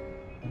我。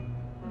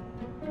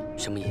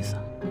什么意思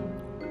啊？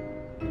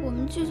我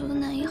们剧组的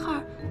男一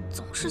号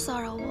总是骚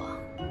扰我。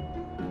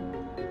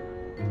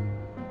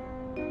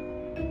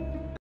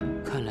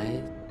看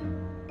来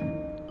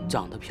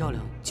长得漂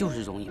亮就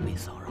是容易被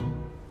骚扰。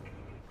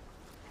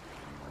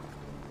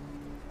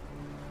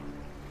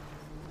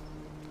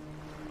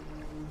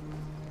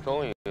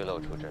终于露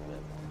出真面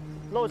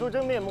目。露出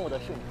真面目的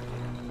是你。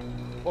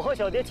我和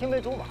小蝶青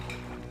梅竹马，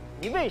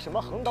你为什么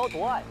横刀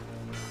夺爱？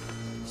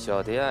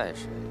小蝶爱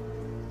谁，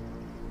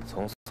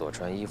从所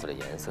穿衣服的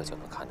颜色就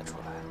能看得出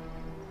来。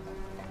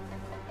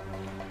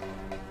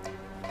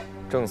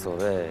正所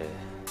谓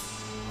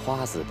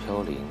花自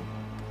飘零，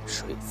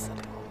水自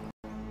流。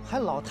还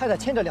老太太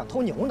牵着2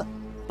头牛呢，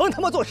甭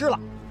他妈作诗了，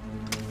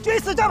决一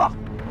死战吧！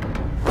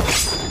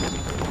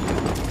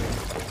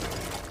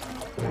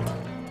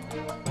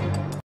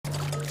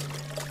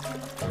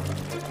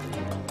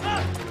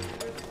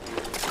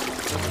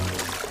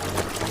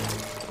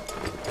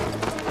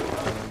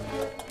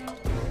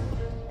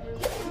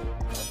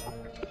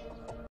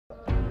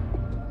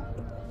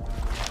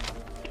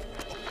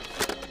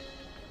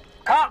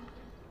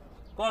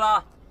过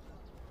了，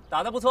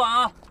打得不错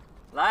啊！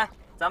来，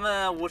咱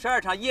们52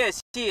场夜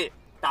戏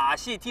打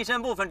戏替身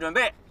部分准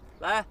备。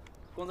来，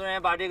工作人员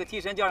把这个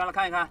替身叫上来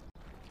看一看。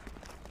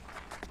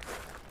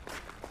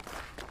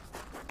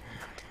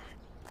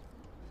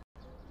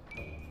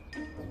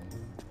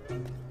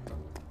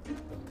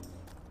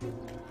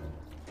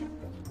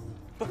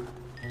不是，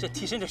这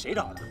替身这谁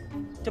找的？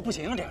这不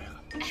行啊，这个。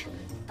哎，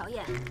导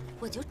演，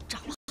我就找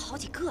了好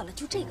几个了，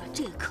就这个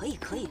可以。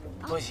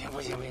啊、不行，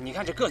你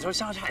看这个头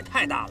相差也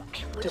太大了。哎，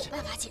我有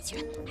办法解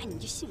决。哎，你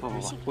就信我。不，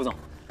顾总，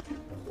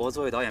我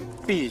作为导演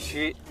必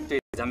须对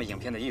咱咱们影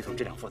片的艺术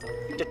质量负责，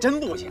这真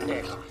不行。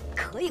这个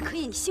可以，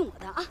你信我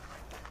的啊！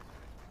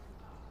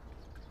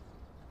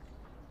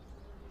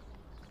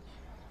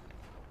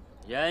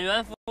演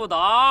员副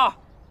导，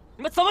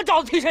你们怎么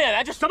找的替身演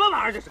员？这什么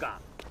玩意儿？这是个？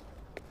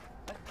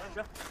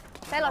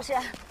白老师，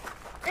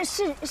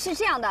是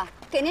这样的，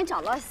给您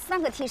找了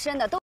3个替身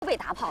的，都被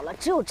打跑了，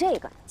只有这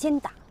个肩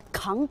打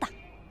扛打，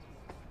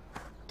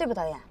对不，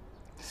导演？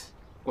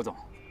顾总，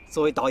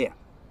作为导演，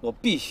我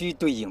必须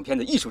对影片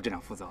的艺术质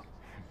量负责。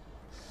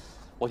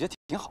我觉得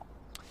挺好。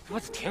我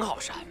挺好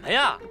什么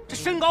呀？这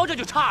身高这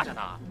就差着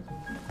呢。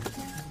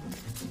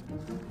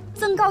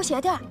增高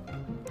鞋垫。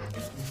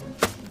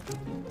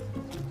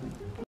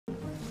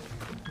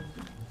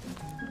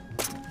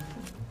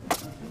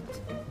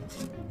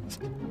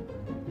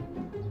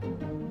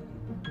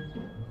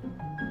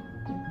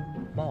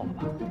冒了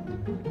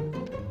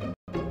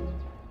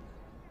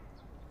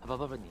吧？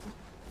不，你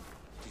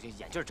这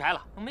眼镜摘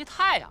了，没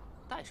太阳，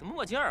戴什么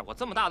墨镜？我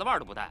这么大的腕儿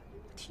都不戴，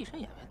替身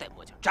演员戴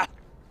墨镜，摘。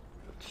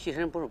替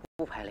身不是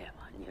不排练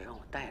吗？你让我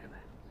戴着呗。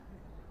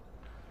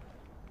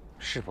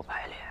是不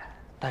排练，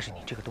但是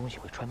你这个东西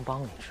会穿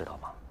帮，你知道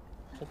吗？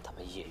真他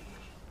妈业余。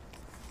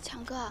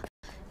强哥，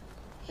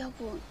要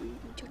不你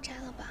就摘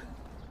了吧。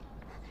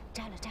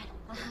摘了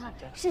啊！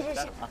是，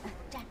摘了。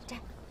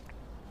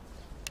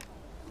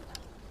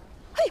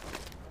嘿，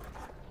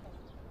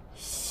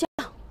像，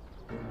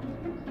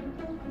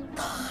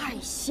太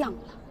像了。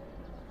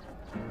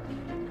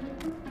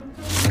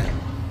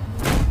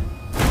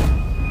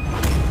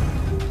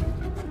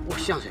我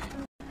像谁？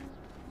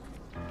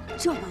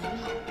这眉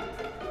毛，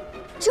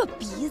这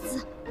鼻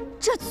子，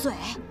这嘴，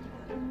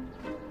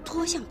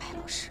多像白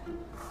老师。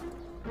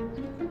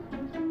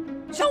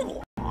像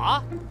我？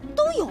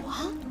都有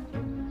啊。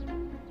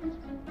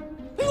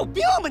有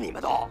病吧你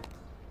们都！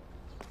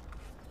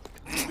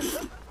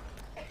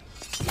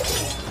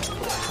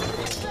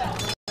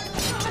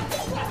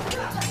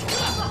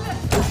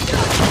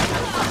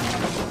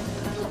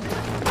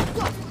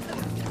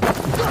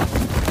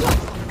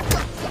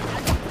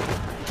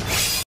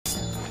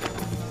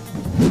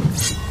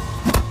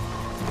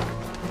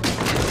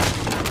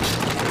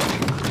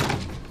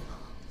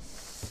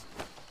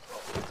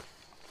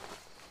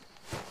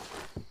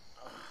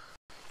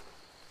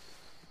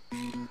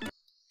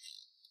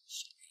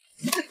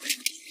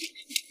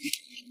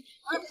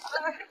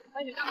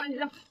喊血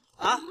浆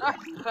啊！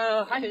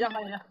喊血浆！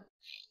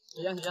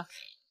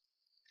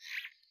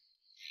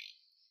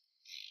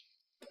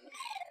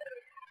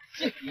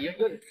这你有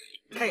点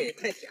太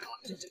甜了，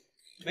这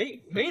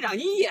没让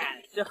你咽，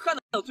这喝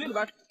到嘴里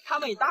边，他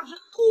万一打是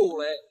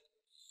吐嘞。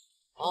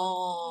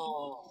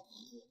哦。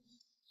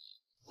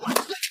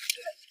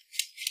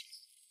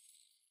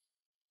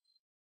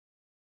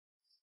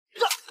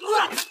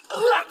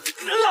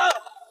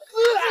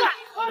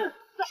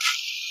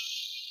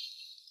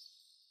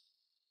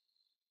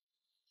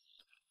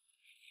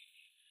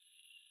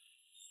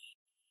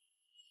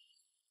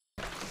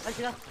还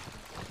行，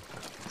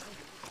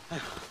哎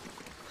呀，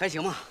还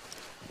行吧。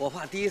我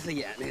怕第一次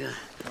演那个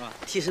是吧，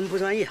替身不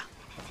专业。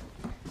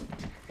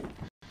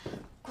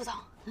顾总，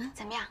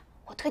怎么样？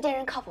我推荐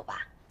人靠谱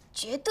吧？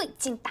绝对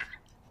精打。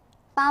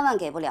8万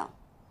给不了，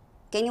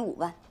给你5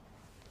万。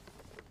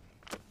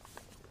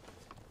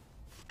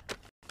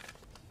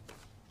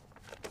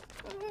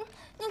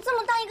你这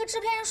么大一个制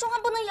片人，说话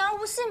不能言而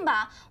无信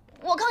吧？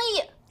我抗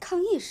议！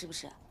抗议是不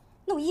是？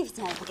那我1分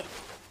钱也不给。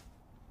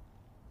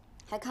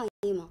还抗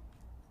议吗？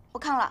我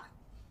抗了。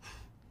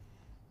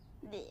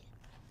你。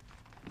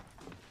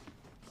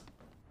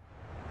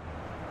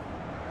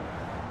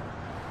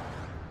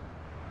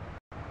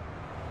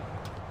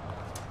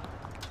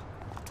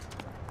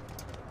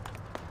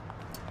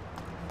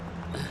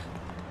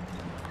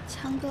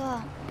强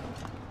哥，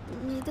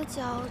你的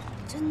脚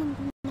真的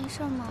没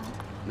事吗？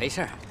没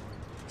事儿，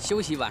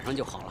休息晚上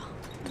就好了。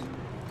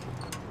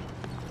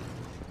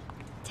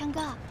强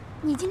哥，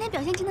你今天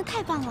表现真的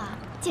太棒了，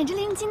简直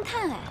令人惊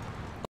叹哎！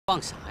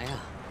棒啥呀？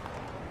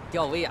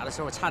吊威亚的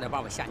时候差点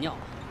把我吓尿了。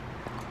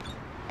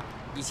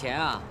以前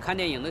啊，看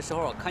电影的时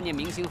候看见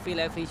明星飞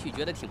来飞去，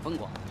觉得挺风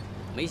光，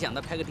没想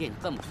到拍个电影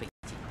这么费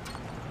劲。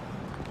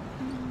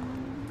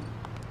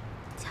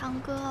强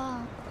哥，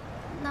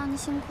那你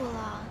辛苦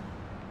了。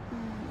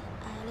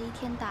挨了一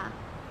天打，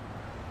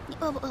你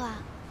饿不饿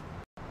啊？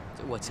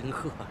我真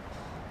饿。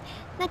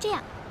那这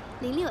样，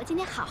玲玲，我今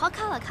天好好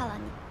犒劳犒劳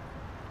你。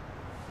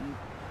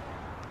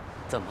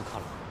怎么犒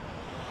劳？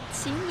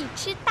请你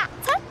吃大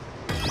餐。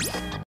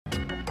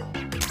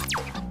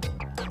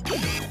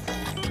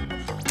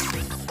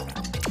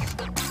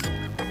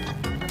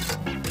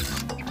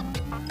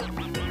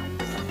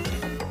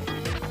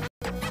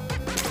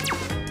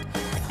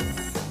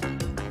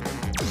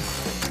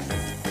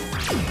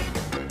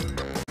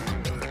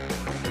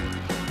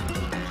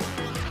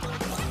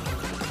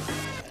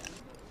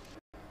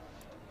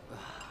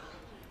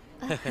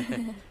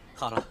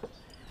好了，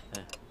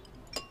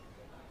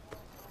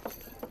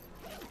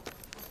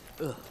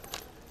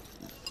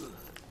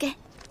给。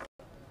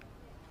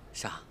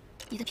啥？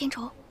你的片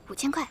酬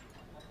5000块。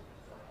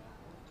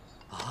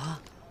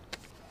啊？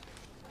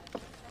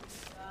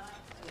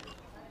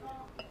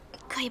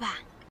可以吧？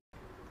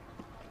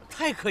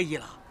太可以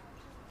了，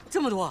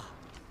这么多。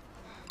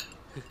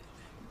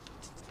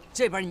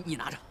这边你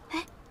拿着。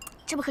哎，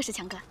这不合适，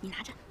强哥，你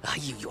拿着。哎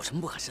呦，有什么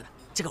不合适的？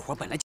这个活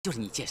本来就是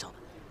你介绍的。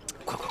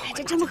快！哎，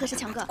这真不合适，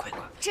强哥。快！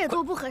这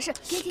多不合适！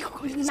给，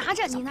你拿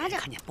着，你拿着。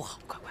看见不好，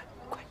快！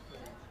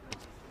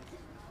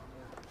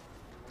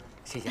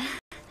谢谢。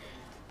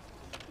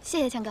谢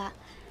谢强哥。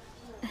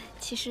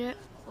其实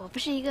我不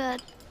是一个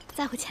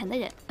在乎钱的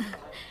人。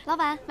老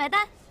板，买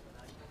单。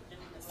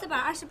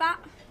428。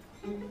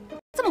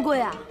这么贵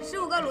啊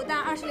！15个卤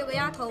蛋，26个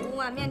鸭头，5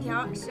碗面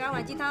条，12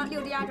碗鸡汤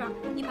，6只鸭爪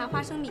，1盘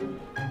花生米。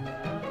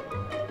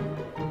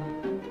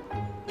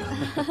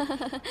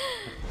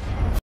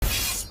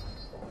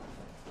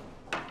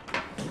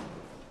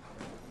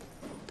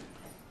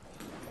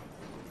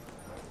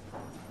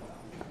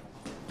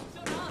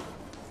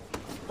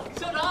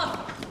校长，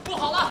不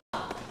好了！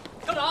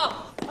校长，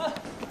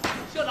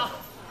校长，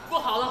不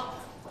好了！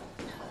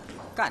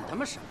干他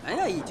妈什么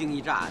呀？一惊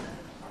一乍的，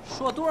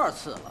说多少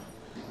次了？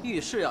遇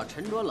事要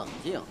沉着冷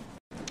静，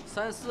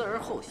三思而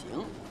后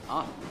行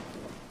啊！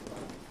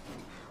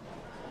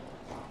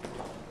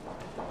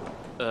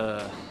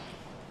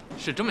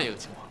是这么一个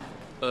情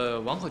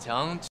况，王鹤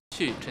强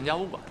去陈家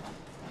武馆了。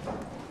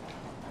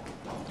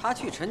他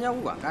去陈家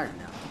武馆干什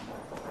么呀？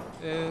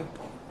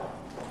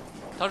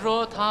他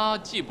说他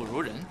技不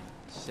如人，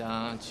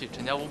想去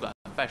陈家武馆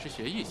拜师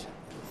学艺去。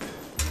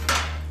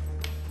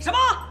什么？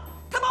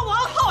他妈王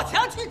浩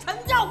强去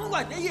陈家武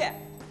馆学艺？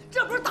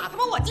这不是打他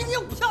妈我京津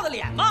武校的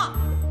脸吗？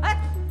哎，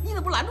你怎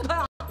么不拦住他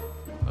呀？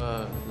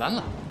拦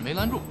了，没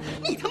拦住。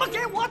你他妈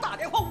给我打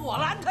电话，我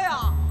拦他呀？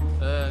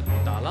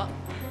打了，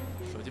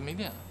手机没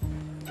电了。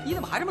你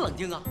怎么还这么冷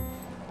静啊？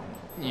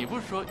你不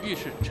是说遇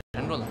事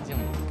沉着冷静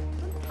吗？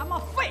他妈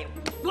废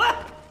物，滚！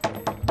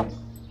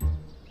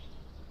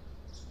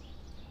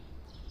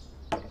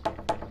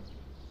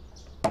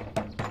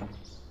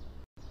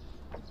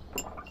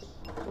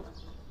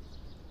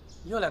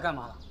你又来干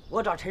嘛了？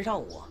我找陈尚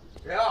武。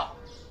谁啊？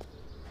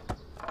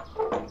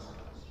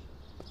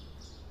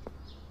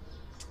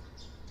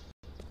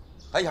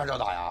还想找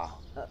打呀？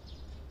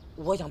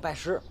我想拜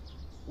师，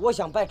我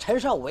想拜陈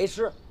尚武为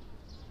师。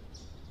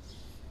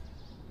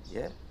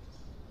耶，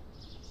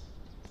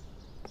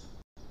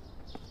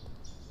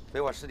被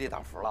我师弟打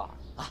服了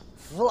啊！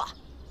服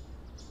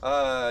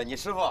了。你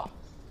师傅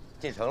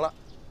进城了。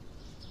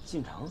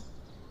进城？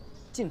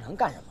进城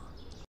干什么？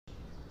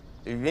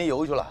云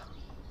游去了。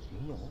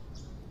云游？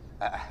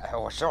哎，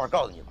我实话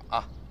告诉你吧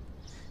啊，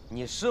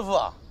你师傅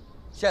啊，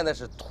现在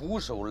是徒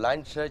手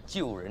拦车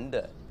救人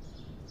的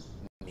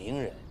名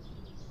人。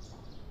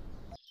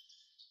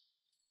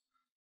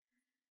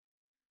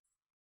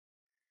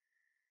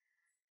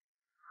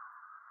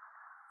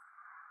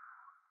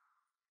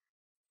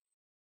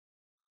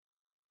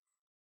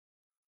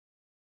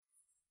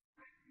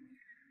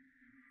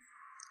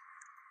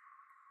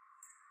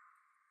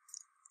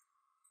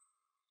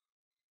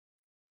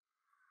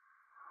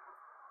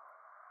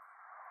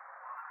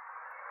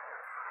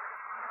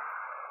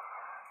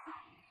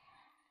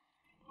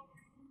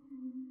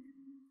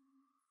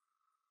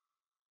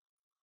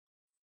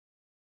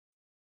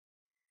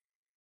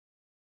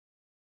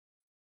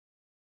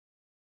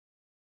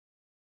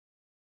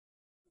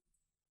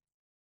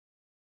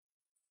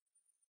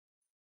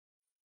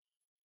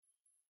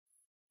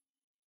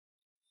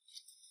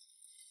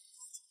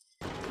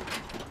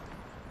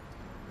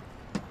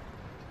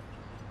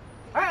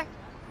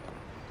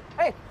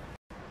哎，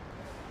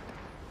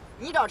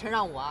你找陈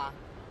尚武啊？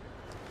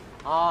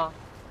啊，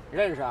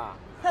认识啊？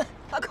哼，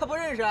他可不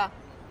认识，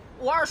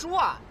我二叔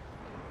啊。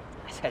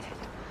去，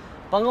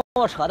甭跟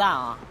我扯淡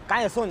啊！赶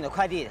紧送你的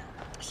快递去。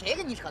谁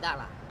跟你扯淡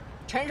了？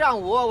陈尚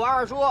武，我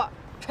二叔，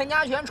陈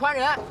家拳传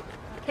人，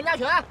陈家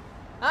拳，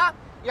啊，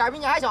眼比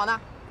你还小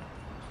呢。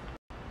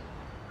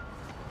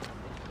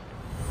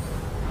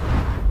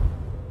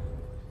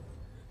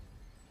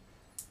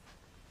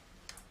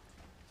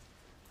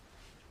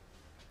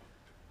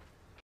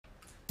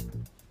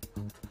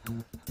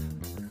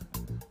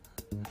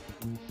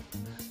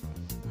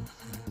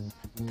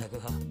大哥，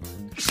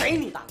谁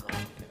你大哥？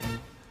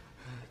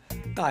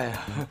大爷，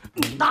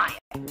你大爷！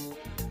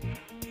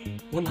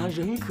我拿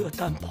人格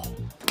担保。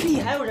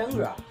你还有人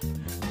格？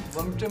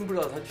我们真不知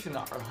道他去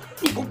哪儿了。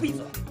你给我闭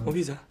嘴！我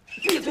闭嘴！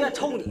闭嘴！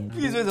抽你！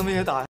闭嘴怎么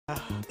也打呀？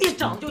你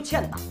长就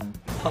欠打。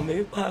他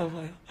没办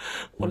法呀，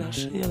我俩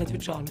失业了就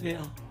长这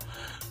样。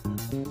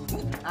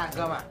哎，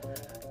哥们儿，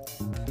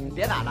你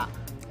别打了，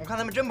我看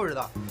他们真不知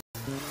道，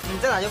你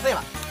再打就废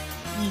了。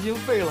已经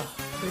废了。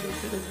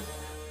对。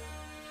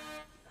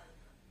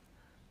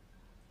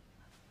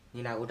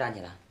你俩给我站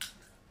起来！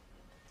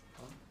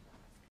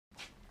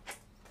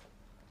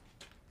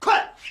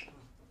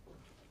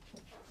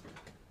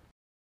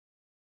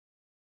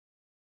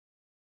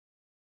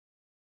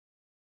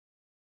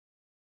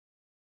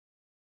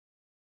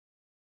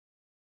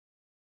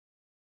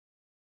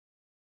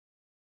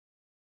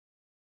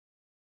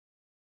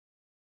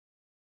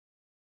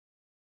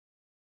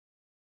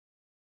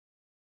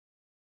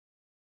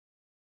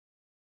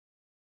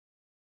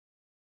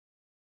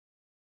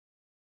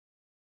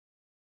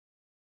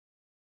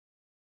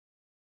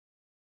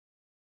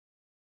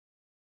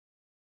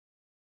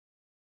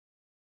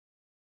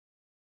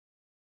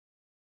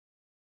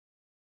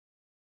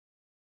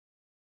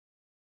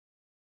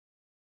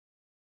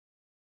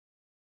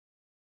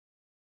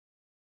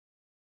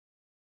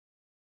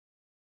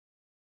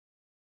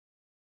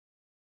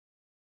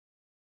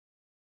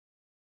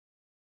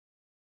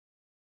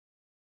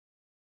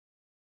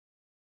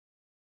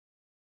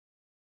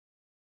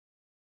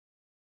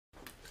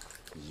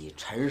以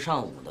陈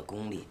尚武的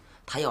功力，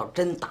他要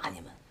真打你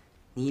们，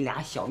你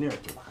俩小命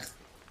就完了。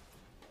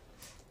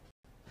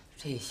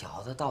这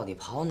小子到底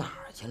跑哪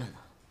儿去了呢？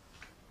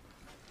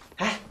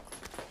哎，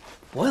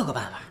我有个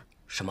办法。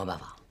什么办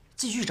法？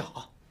继续找。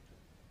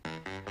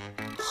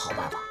好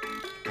办法，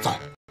走。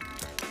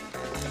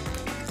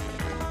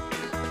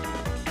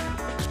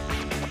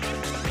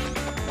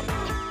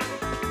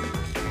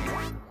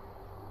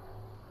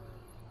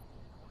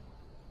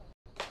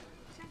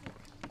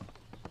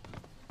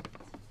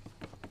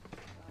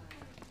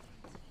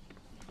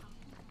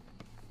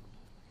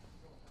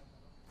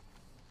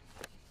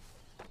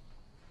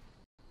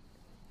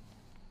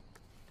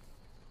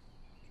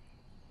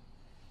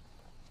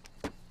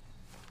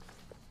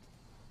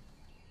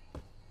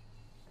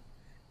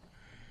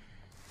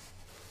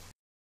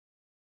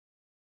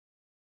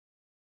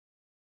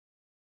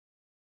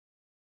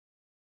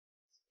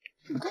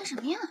你干什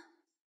么呀？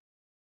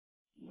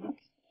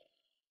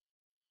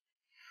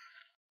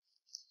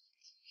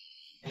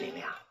玲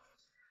玲，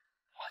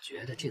我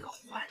觉得这个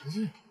环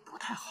境不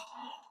太好。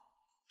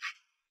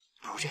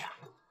不如这样，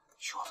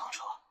去我房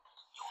车，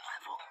有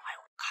暖风，还有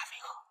咖啡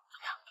喝，怎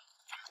么样？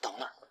咱们到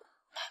那儿，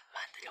慢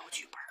慢的聊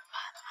剧本，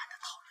慢慢的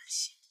讨论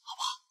戏，好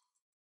不好？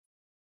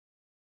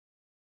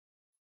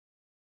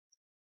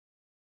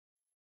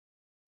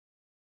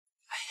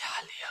哎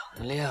呀，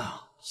玲玲，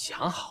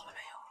想好了没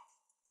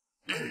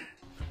有？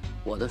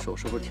我的手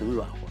是不是挺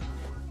软和的？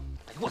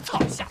哎呦我操！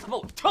下他妈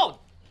我跳你！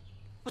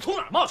我从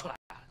哪儿冒出来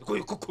的？滚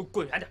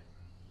远点！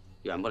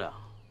远不了。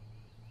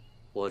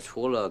我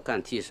除了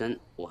干替身，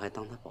我还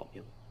当他保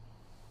镖。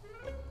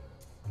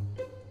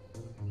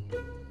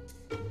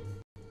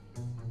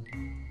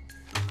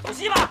走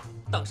戏吧！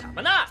等什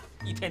么呢？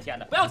一天天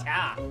的，不要钱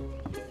啊！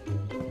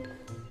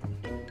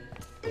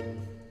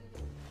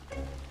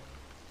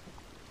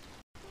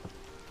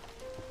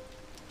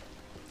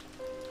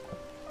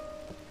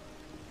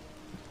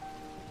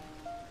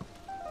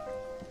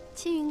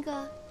青云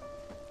哥。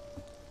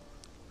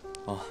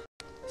哦，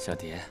小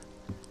蝶，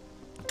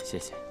谢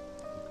谢。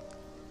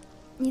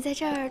你在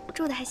这儿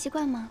住的还习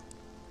惯吗？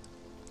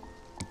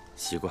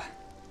习惯，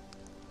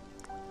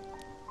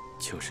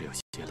就是有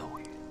些漏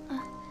雨。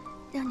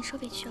让你受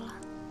委屈了。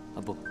啊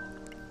不，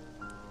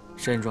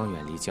山庄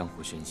远离江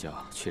湖喧嚣，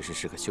确实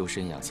是个修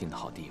身养性的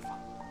好地方。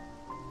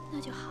那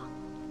就好，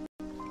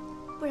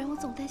不然我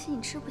总担心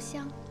你吃不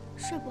香、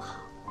睡不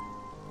好、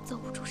走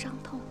不出伤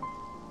痛。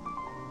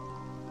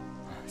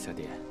小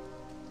蝶，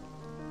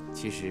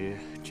其实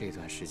这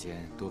段时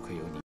间多亏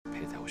有你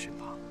陪在我身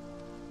旁，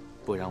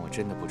不然我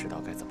真的不知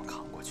道该怎么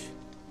扛过去。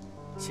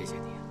谢谢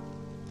你。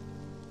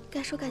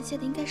该说感谢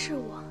的应该是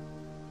我，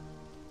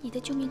你的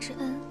救命之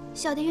恩，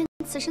小蝶愿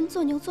此生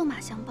做牛做马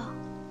相报。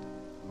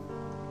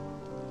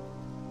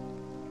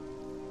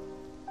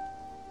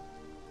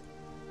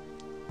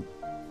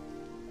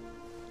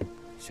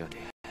小蝶，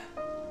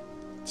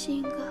青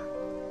云哥。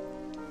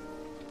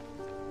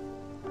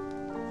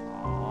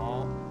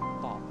好，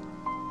抱。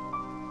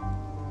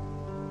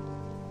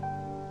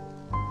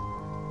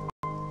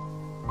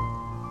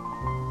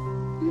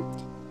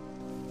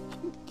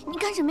你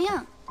干什么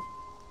呀？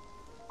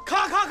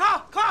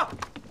咔！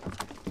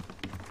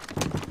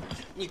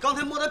你刚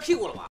才摸他屁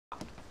股了吧？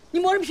你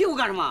摸人屁股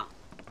干什么？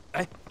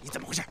哎，你怎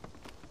么回事？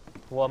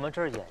我们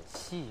这儿演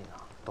戏呢，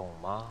懂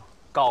吗？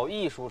搞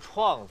艺术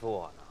创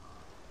作呢。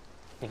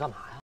你干嘛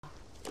呀？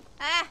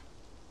哎，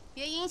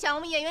别影响我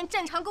们演员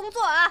正常工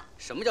作啊！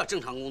什么叫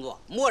正常工作？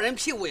摸人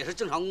屁股也是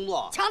正常工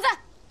作。强子，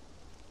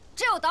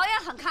只有导演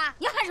喊咔，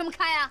你喊什么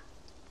咔呀？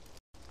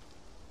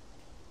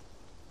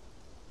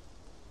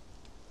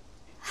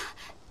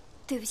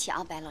对不起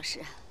啊，白老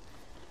师。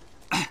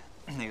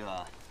那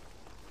个，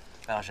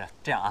白老师，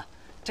这样啊，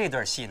这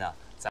段戏呢，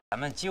咱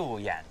们就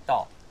演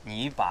到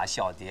你把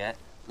小蝶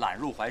揽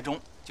入怀中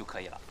就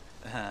可以了。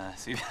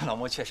随便老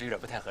莫确实有点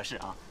不太合适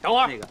啊。等会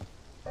儿。那个，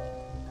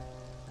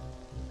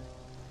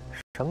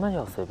什么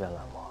叫随便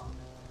乱摸？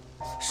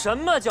什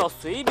么叫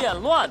随便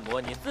乱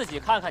摸？你自己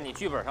看看你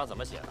剧本上怎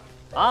么写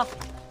的啊？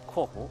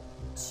括弧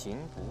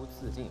情不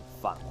自禁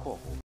反括弧，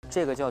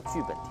这个叫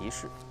剧本提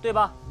示，对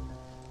吧？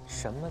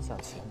什么叫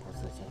情不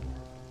自禁？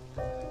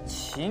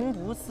情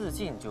不自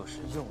禁就是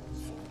用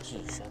情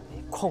至深，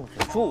没控制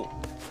住。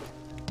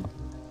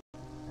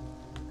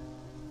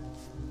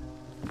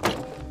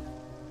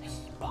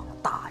一帮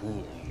大业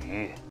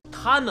余，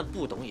他们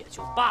不懂也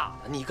就罢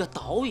了，你个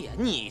导演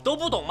你都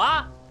不懂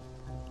吗？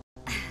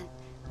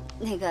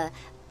那个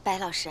白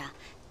老师啊，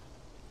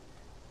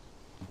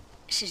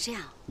是这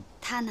样，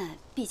她呢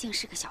毕竟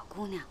是个小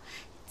姑娘，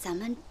咱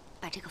们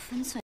把这个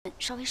分寸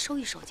稍微收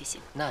一收就行。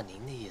那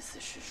您的意思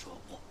是说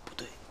我不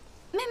对？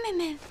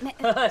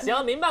没。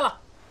行，明白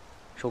了。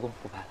收工，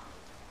不拍了。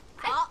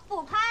好，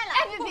不拍了。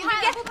哎，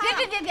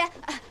别！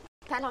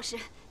白老师，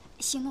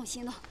息怒，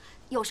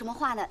有什么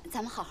话呢，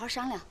咱们好好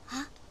商量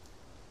啊。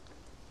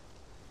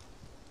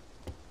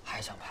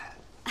还想拍？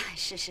哎，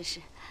是。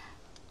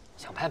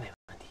想拍没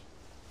问题。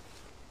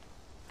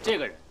这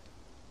个人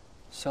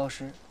消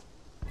失，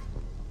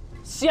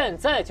现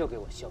在就给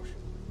我消失。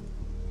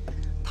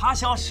他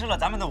消失了，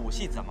咱们的武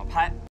戏怎么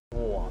拍？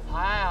拍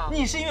啊！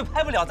你是因为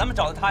拍不了，咱们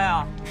找的他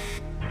呀。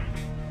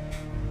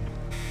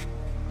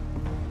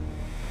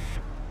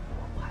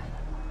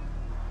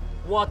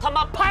我他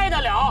妈拍得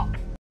了！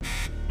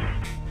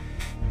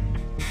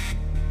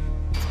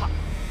操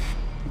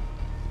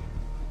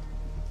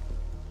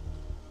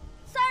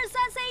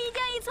！33C 一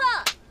间一侧。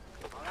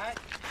好来，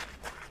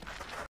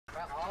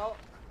摆好，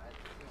来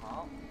听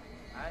好，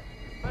来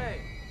预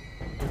备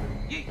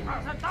，1、2、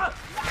3，打！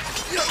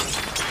停！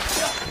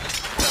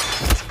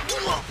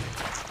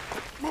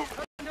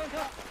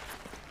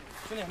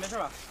兄弟没事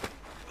吧？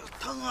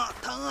疼啊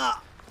疼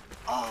啊！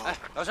啊！哎，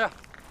老师，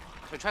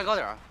腿踹高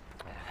点啊！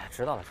哎，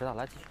知道了，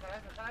来继续。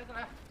再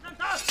来，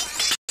打！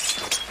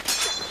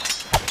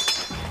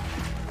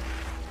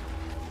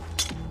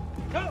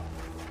停！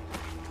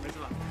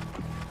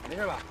没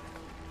事吧？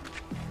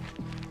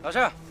老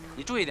师，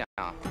你注意点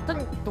啊！这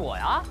你躲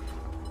呀！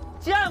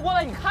见过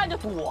了你看就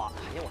躲！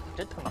哎呀，我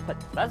真他妈笨！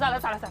来，再来！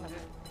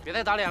别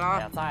再打脸了啊！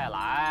哎呀，再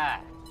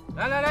来！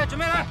来，准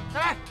备来，再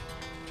来！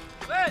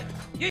准备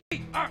，1、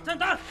2、3，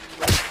打！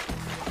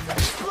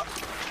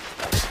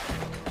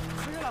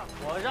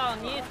我让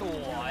你躲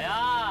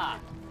呀！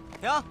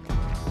停！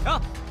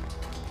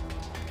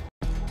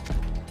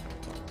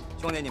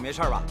兄弟，你没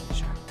事吧？没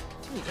事。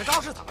你这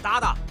招是怎么搭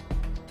的？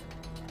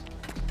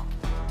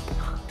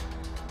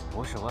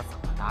不是我怎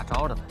么搭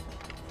招的问题，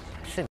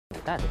是你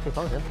带的这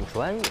帮人不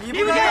专业。你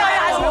不专业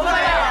还是不专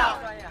业啊？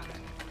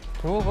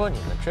如果你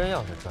们真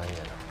要是专业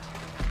的话，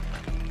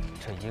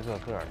这一个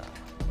个的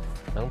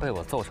能被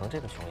我揍成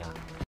这个熊样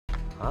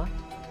啊？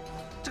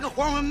这个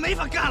活我们没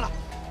法干了，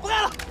不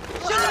干了，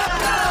兄弟们，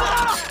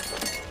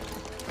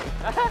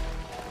不干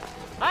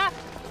了！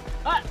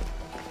哎，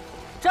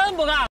真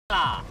不干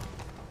了？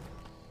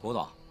古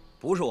总，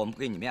不是我们不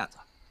给你面子，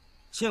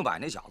姓柏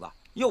那小子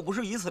又不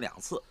是1次2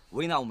次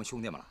为难我们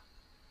兄弟们了。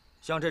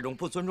像这种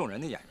不尊重人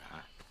的演员，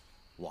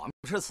我们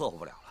是伺候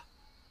不了了。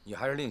你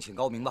还是另请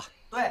高明吧。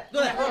对，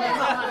味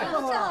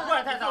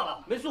儿太大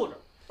了，没素质，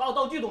把我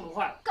道具都弄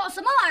坏了。搞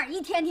什么玩意儿？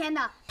一天天的，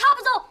他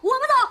不走，我不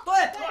走。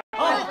对，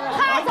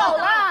他走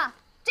了，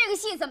这个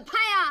戏怎么拍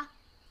呀？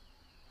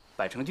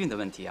柏成俊的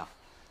问题啊，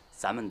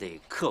咱们得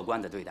客观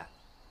的对待。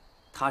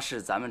他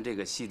是咱们这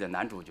个戏的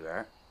男主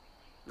角，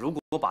如果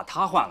把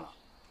他换了，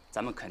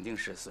咱们肯定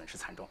是损失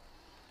惨重。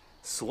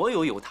所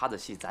有他的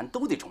戏，咱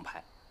都得重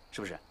拍，是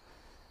不是？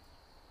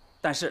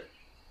但是，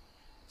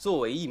作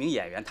为一名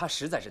演员，他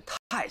实在是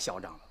太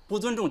嚣张了，不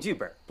尊重剧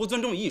本，不尊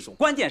重艺术，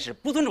关键是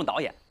不尊重导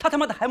演。他他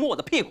妈的还摸我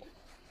的屁股，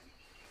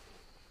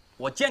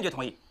我坚决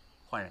同意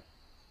换人。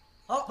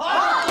好。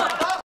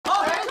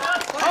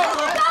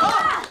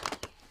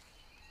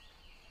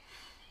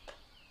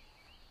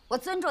我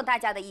尊重大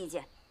家的意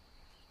见。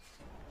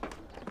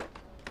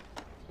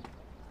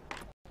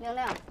玲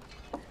玲，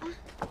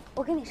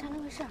我跟你商量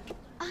个事儿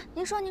啊，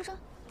您说。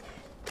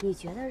你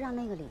觉得让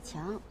那个李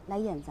强来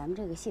演咱们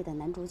这个戏的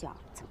男主角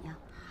怎么样？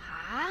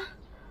啊？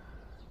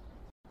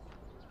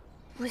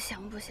不行。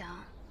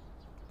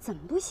怎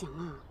么不行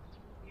啊？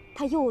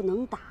他又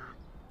能打，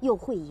又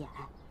会演。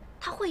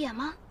他会演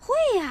吗？会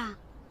呀，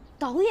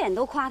导演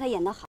都夸他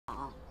演得好。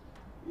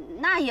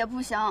那也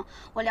不行，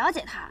我了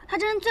解他，他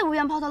这人最不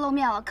愿抛头露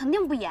面了，肯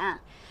定不演。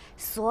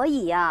所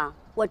以呀，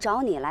我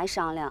找你来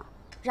商量，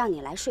让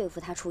你来说服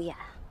他出演。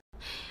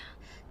哎呀，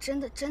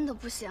真的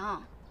不行。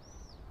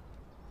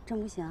真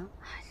不行？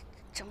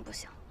真不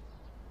行。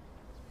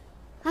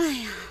哎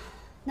呀，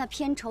那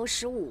片酬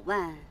15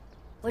万，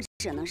我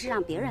只能是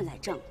让别人来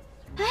挣。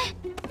哎，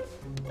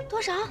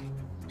多少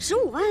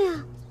？15万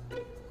呀！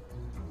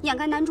演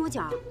个男主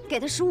角，给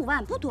他15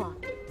万，不多。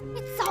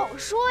你早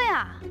说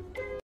呀！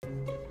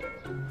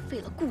为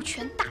了顾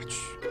全大局，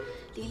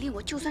玲玲，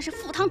我就算是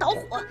赴汤蹈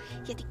火，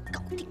也得搞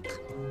定他。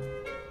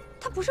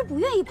他不是不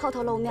愿意抛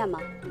头露面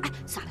吗？哎，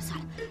算了，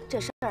这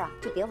事儿啊，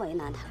就别为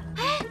难他了。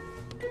哎，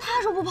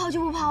他说不抛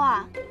就不抛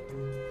啊，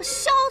我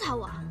削他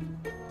我！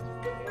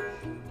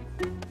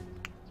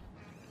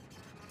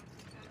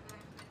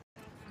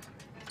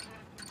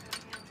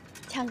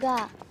强哥，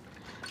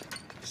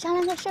商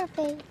量个事儿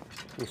呗。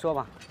你说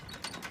吧。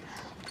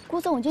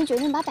顾总已经决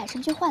定把柏成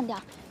俊换掉，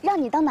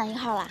让你当男1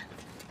号了。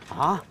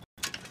啊？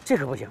这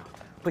可不行，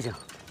不行。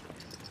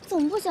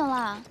怎么不行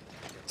了？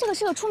这可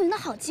是个出名的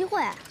好机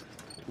会。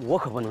我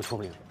可不能出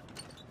名。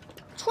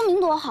出名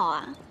多好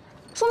啊！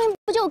出名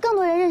不就有更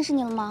多人认识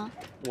你了吗？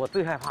我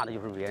最害怕的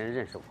就是别人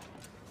认识我。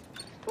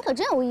你可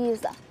真有意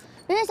思，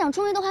人家想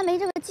出名都还没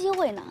这个机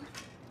会呢。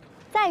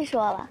再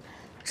说了，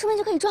出名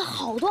就可以赚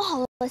好多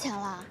钱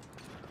了。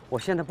我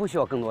现在不需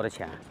要更多的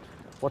钱，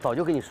我早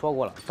就跟你说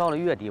过了，到了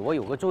月底我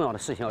有个重要的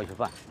事情要去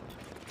办。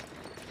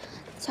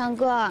强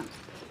哥，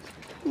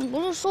你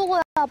不是说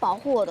过要保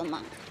护我的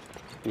吗？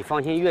你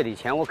放心，月底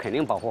前我肯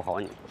定保护好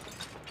你。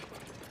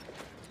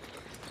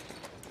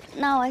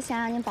那我想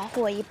让你保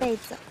护我一辈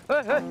子。啊！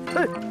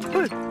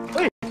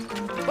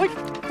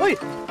哎呀！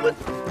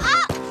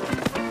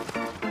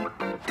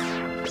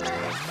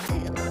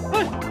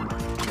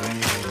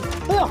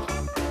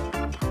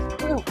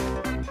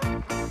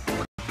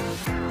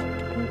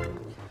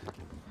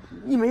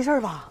你没事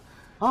吧？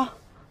啊？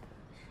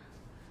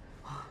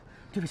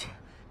对不起，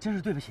真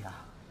是对不起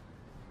啊。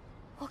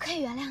我可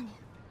以原谅你，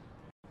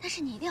但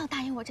是你一定要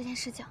答应我这件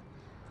事情。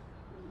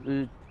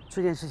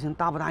这件事情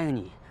答不答应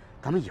你，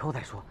咱们以后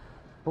再说。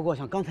不过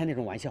像刚才那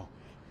种玩笑，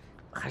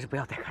还是不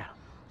要再开了。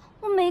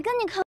我没跟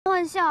你开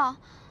玩笑，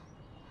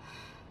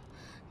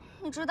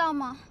你知道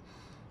吗？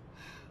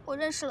我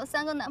认识了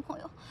3个男朋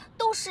友，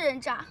都是人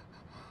渣。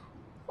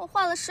我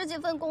换了10几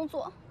份工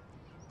作，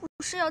不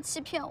是要欺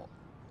骗我，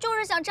就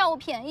是想占我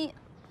便宜。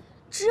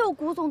只有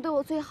古总对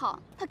我最好，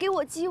他给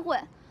我机会。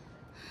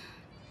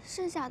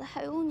剩下的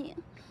还有你，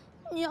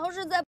你要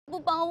是再不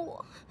帮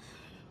我，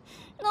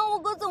那我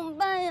可怎么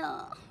办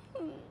呀？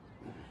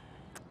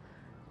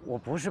我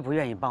不是不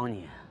愿意帮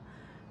你，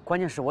关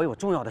键是我有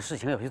重要的事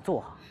情要去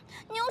做。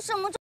你有什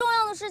么重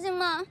要的事情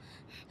吗？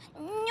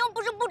你又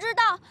不是不知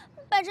道，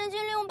百辰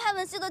君利用拍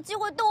吻戏的机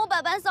会对我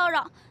百般骚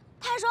扰，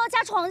他还说要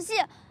加床戏，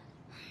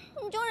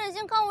你就忍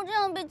心看我这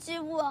样被欺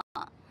负啊？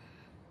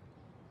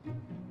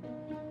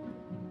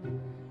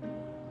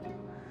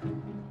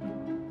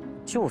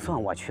就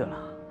算我去了，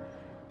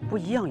不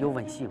一样有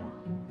吻戏吗？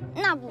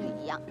那不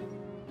一样，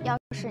要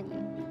是你，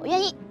我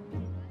愿意。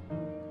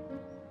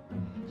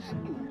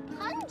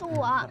看着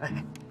我，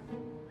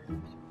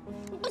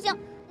不行，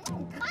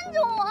你看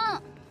着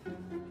我。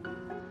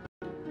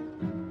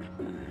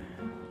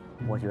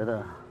我觉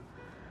得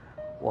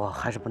我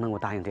还是不能够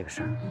答应这个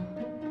事儿。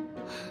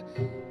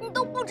你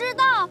都不知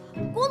道，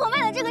古总为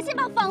了这个戏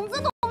把房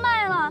子都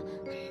卖了。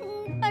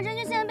百辰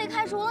君现在被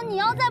开除了，你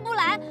要再不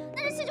来，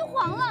那这戏就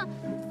黄了。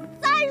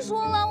再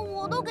说了，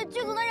我都给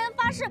剧组的人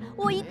发誓，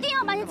我一定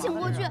要把你请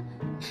过去。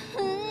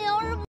你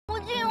要是不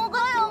去，我可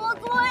有个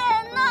作业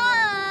呢。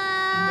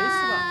没事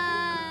吧？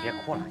别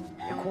哭了，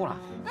别哭了。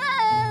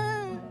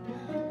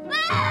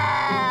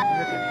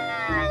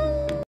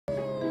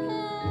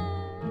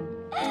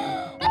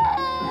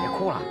别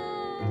哭了。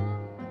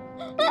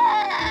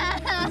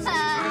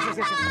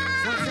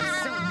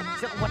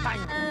行，我答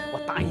应你，我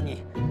答应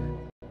你。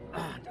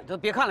都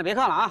别看了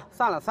啊！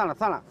散了。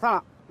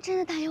真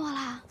的答应我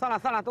了？散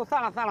了，都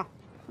散了。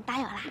你答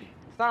应我啦？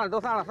散了，都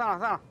散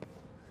了。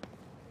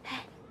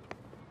哎，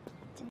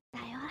真的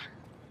答应我啦？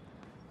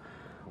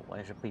我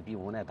也是被逼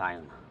无奈答应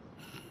的。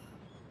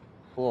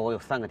不过我有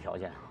3个条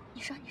件。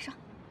你说。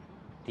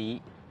第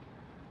一，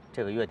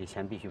这个月底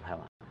前必须拍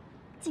完。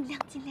尽量。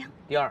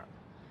第二，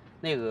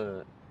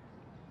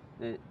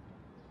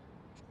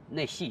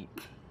那戏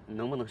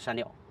能不能删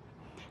掉？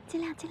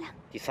尽量。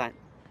第三，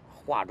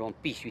化妆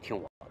必须听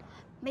我的。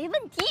没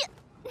问题。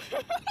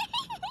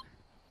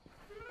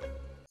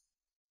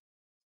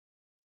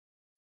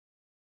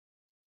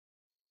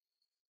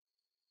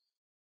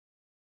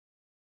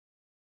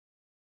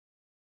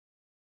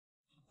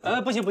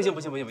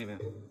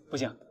不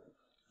行，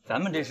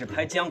咱们这是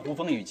拍《江湖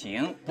风雨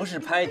情》，不是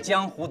拍《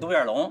江湖独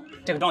眼龙》，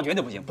这个妆绝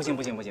对不行，不行。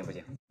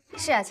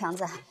是啊，强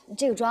子，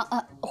这个妆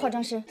化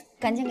妆师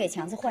赶紧给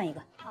强子换一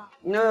个。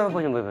那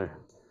不行，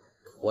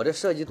我这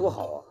设计多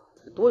好啊，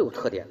多有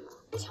特点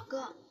呢。强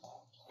哥，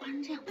你化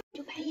成这样不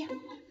就白眼了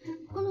吗？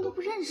观众都不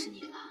认识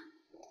你了。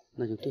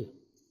那就对。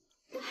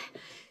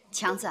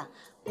强子，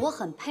我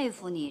很佩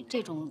服你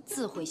这种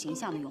自毁形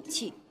象的勇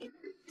气。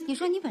你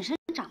说你本身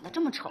长得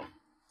这么丑。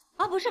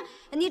啊，不是，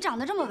你长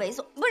得这么猥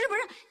琐，不是，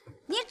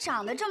你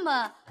长得这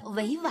么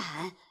委婉，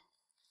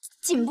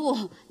进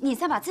步，你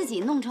再把自己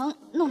弄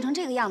成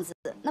这个样子，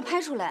那拍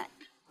出来，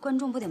观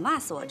众不得骂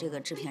死我这个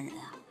制片人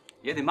啊？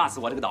也得骂死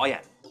我这个导演。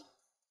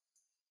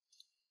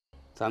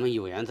咱们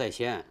有言在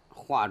先，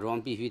化妆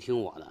必须听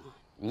我的，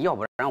你要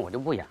不然我就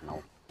不演了。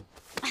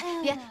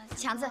哎，别，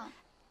强子，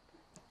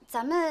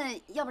咱们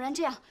要不然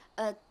这样，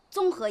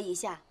综合一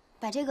下，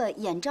把这个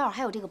眼罩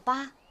还有这个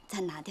疤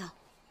咱拿掉。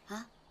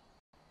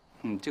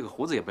这个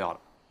胡子也不要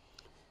了。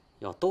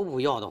要都不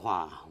要的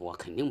话，我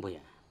肯定不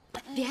演。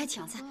别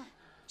强子，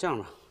这样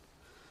吧，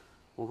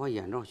我把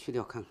眼罩去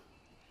掉看看。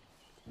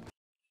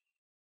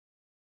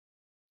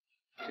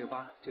这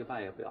个疤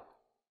也不要。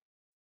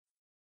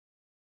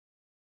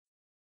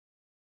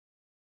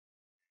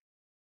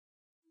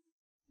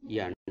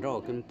眼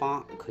罩跟疤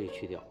可以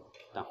去掉，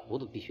但胡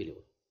子必须留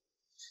着。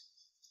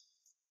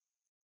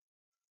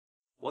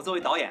我作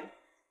为导演，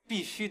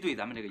必须对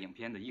咱们这个影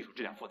片的艺术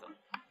质量负责。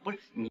不是，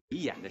你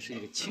演的是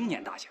一个青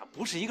年大侠，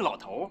不是一个老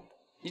头，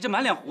你这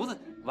满脸胡子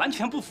完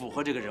全不符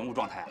合这个人物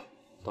状态啊！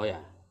导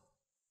演，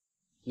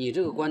你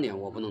这个观点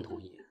我不能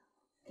同意。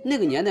那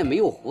个年代没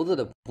有胡子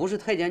的，不是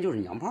太监就是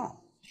娘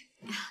炮。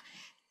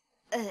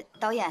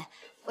导演，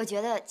我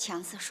觉得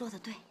强子说的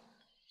对。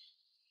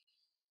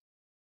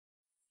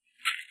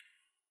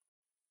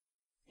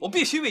我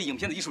必须为影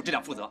片的艺术质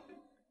量负责。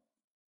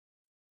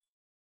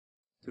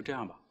就这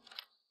样吧。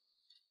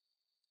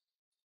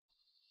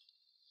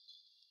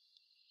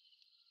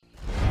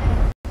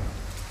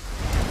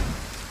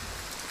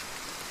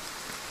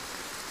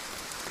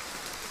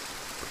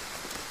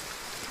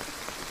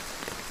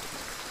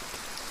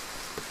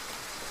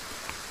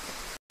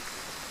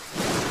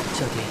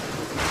小蝶，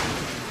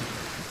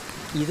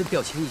你的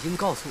表情已经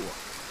告诉我，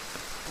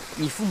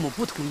你父母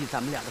不同意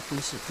咱们俩的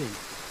婚事，对吗？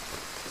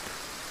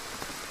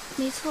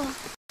没错，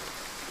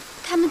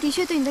他们的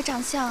确对你的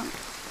长相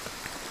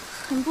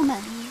很不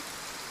满意。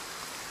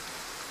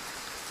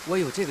我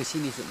有这个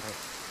心理准备。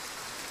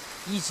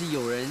一直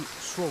有人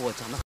说我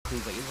长得很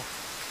委婉，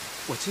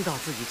我知道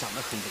自己长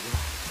得很委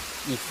婉。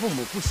你父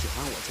母不喜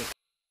欢我这个。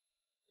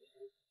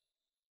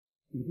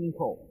你今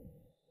后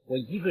我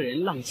一个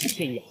人浪迹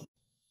天涯。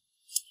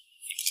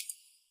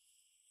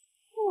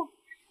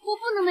我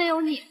不能没有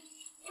你，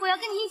我要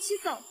跟你一起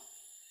走，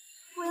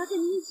我要跟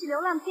你一起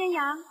流浪天涯，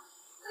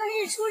看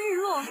日出日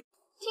落，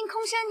听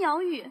空山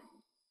鸟语。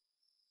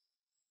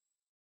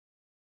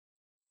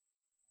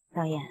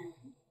导演，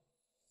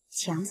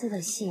强子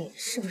的戏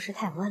是不是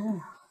太温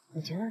了？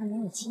我觉得他没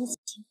有激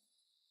情。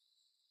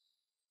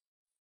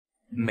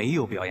没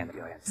有表演的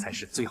表演才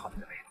是最好的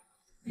表演。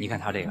你看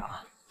他这个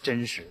啊，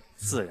真实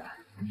自然，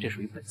这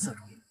属于本色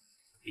出演，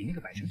比那个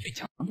百成剧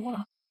强多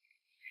了。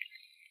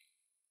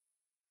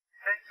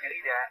深情一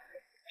点，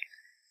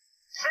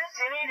深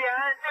情一点，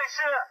对视。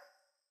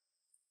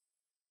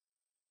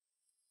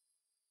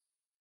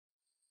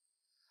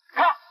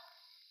看，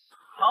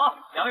好，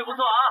两位不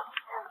错啊。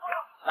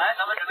来，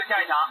咱们准备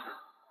下一场。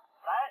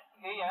来，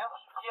给演员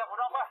卸服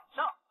装，快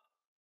上！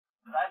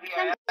来，给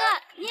演员。三哥，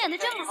你演的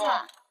真不错。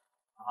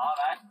好，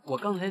来。我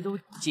刚才都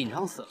紧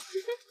张死了，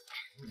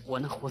我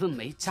那胡子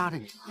没扎着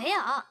你。没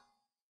有。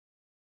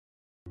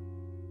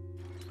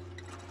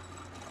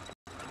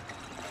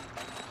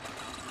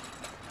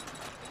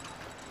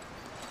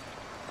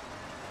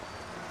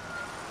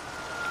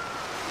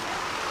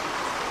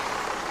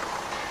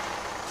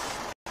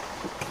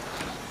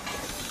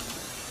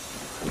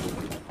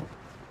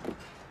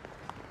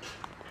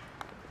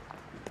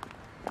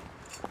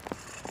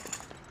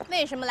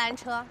为什么拦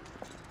车？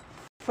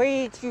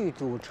非剧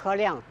组车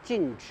辆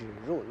禁止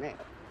入内。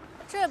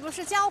这不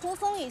是江湖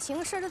风雨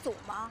情狮子组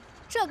吗？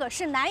这可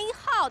是男1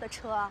号的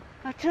车。啊，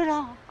知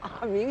道啊，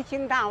明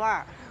星大腕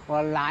儿，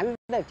我拦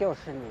的就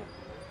是你。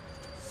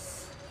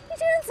你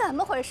这人怎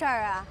么回事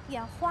啊？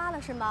眼花了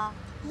是吗？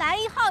男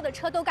1号的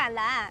车都敢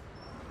拦？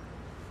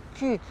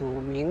剧组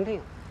明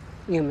令，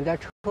你们的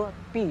车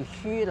必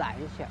须拦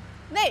下。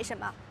为什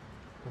么？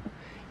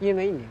因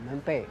为你们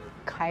被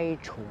开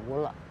除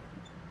了。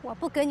我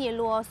不跟你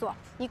啰嗦，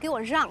你给我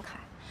让开！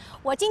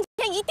我今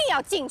天一定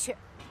要进去。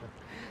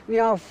你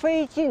要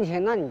非进去，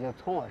那你就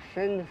从我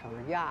身上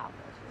压过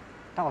去，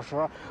到时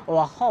候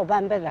我后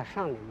半辈子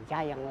上你们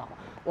家养老，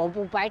我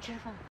不白吃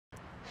饭。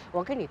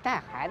我给你带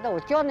孩子，我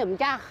教你们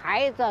家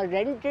孩子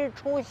人之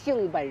初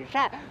性本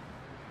善。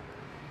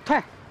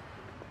退。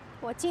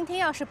我今天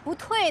要是不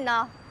退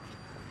呢？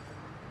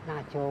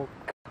那就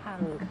看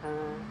看。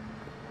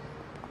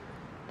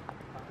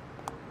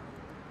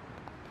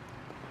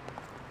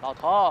老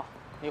头，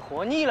你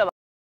活腻了吧？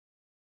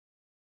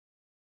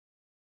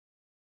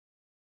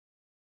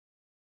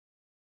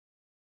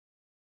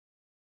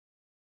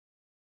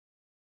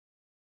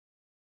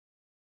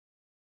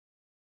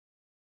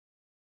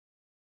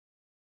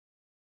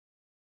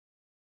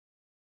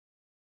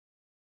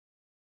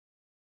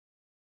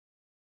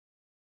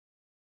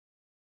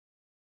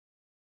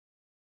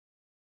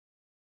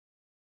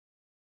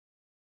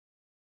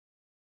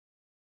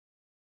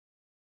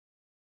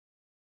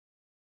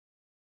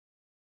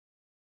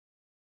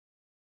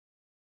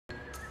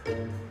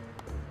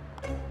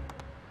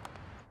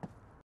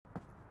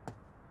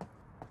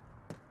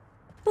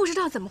不知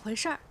道怎么回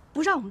事，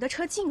不让我们的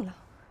车进了。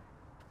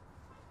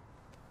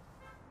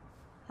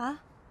啊？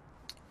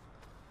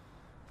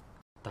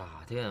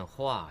打电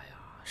话呀，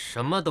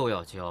什么都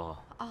要交。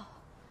哦。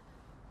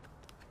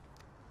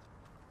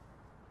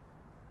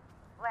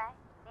喂，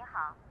你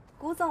好，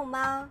古总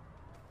吗？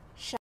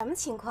什么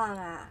情况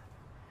啊？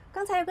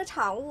刚才有个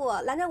场务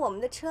拦着我们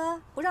的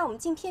车，不让我们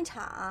进片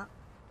场。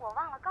我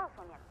忘了告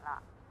诉你们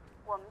了，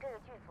我们这个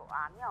剧组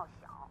啊庙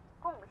小，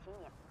供不起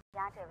你们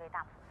家这位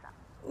大菩萨。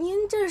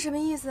您这是什么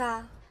意思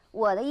啊？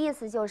我的意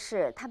思就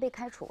是他被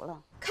开除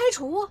了。开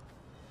除？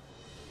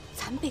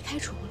咱们被开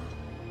除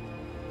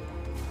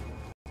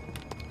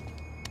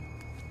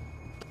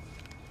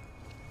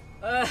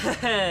了？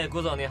哎，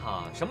古总你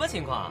好，什么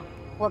情况？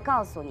我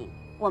告诉你，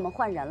我们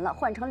换人了，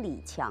换成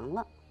李强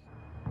了。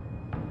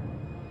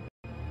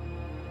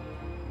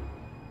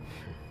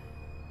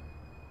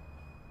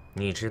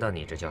你知道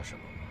你这叫什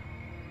么吗？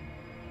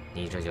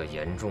你这叫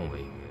严重违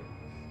约。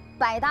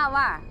百大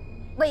腕儿，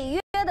违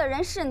约的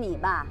人是你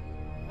吧？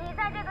你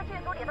在这个剧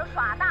组里头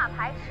耍大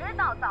牌、迟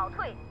到早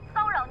退、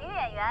骚扰女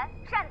演员、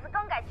擅自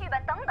更改剧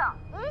本等等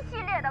一系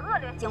列的恶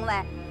劣行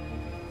为，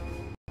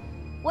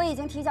我已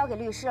经提交给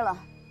律师了，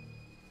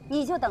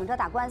你就等着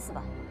打官司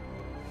吧。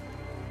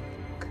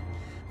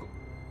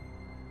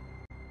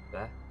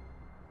喂，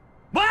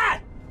喂！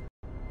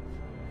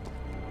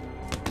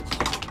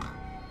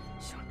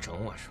想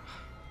整我是吧？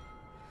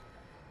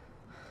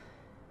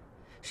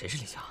谁是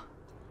李强？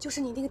就是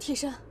你那个替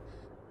身。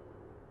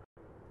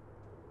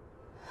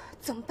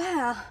怎么办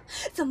啊？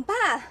怎么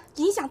办？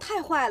影响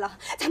太坏了，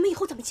咱们以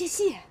后怎么接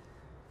戏？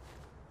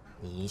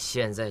你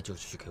现在就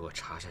去给我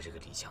查查这个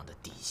李强的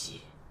底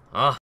细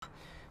啊！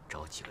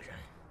找几个人，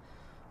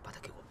把他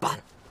给我办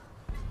了。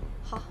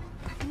好，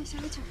赶紧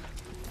下个去。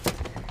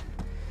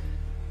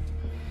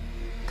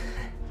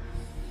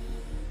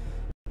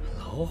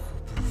虎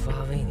不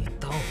发威，你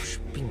当我是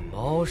病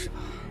猫是吧？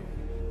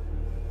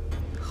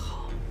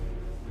好，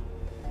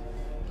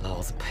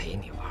老子陪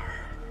你玩，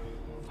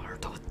玩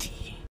到底。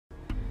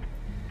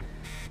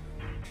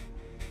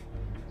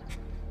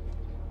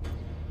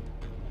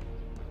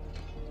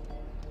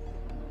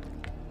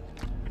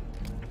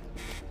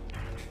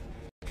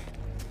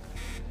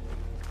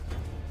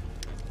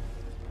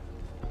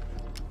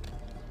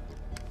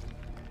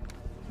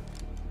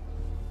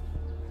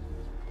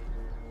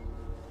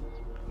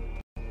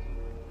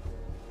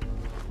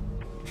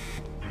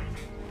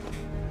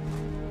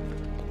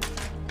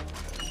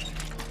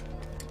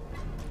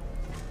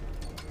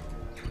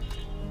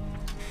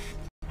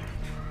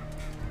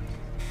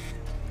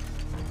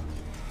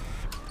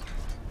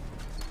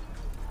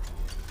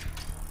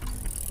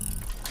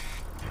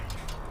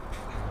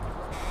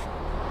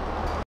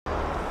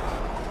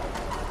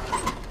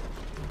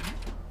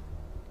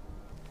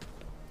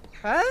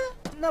哎，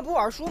那不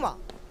二叔吗？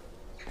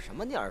什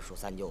么你二叔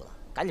三舅的？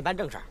赶紧办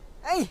正事儿！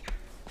哎，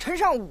陈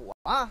尚武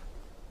啊！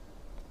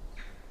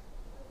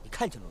你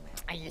看清楚没？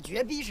哎呀，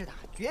绝逼是他，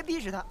绝逼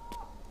是他！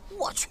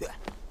我去！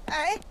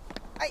哎，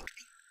哎。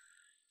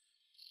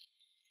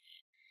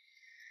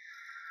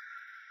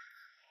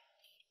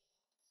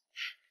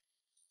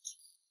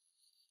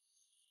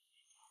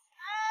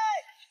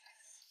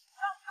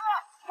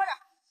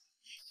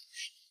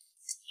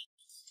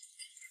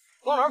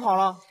往哪儿跑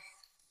了？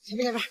前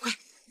面那边，快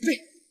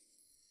追！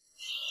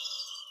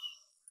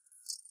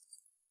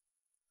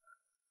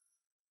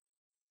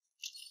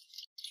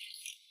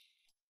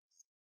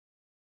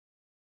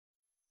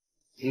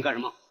你们干什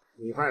么？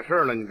你犯事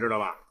了，你知道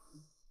吧？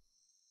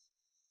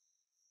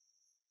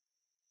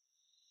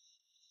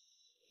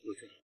不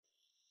是。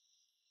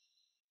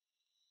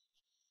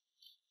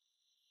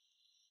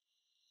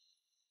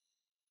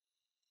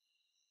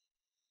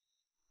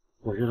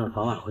我知道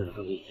早晚会有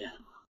这么一天。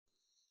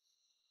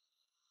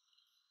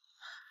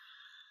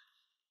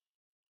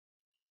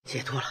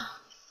解脱了，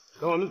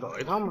跟我们走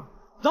一趟吧。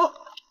走。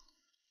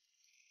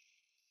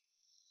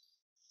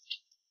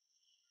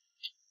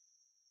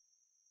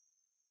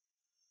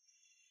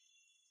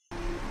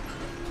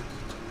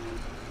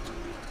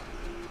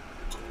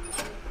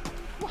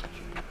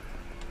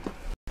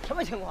什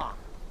么情况？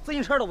自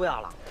行车都不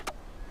要了？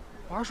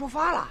我二叔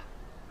发了，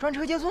专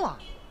车接送啊！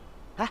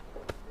哎，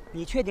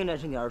你确定这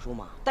是你二叔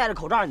吗？戴着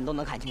口罩你都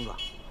能看清楚，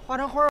化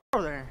成灰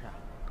肉的人是。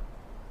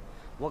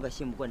我可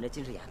信不过你这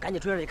近视眼，赶紧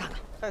追上去看看。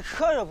这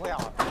车就不要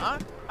了啊！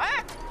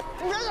哎，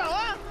你别走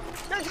啊！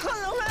这车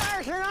能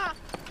卖20呢，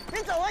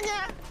你走啊你！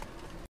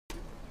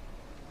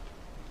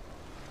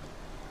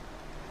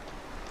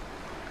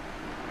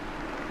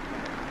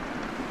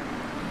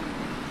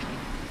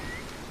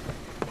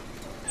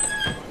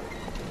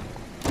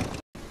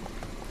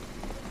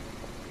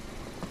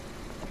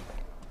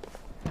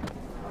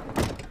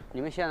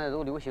你们现在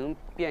都流行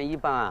便衣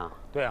办案啊？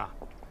对啊。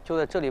就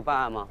在这里办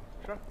案吗？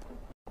是。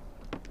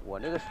我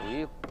这个属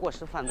于过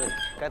失犯罪，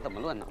该怎么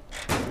论呢？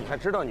你还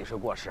知道你是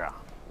过失啊？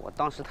我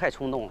当时太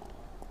冲动了。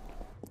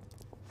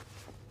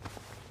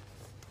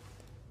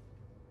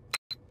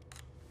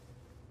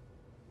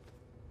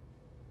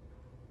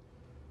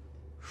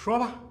说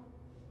吧。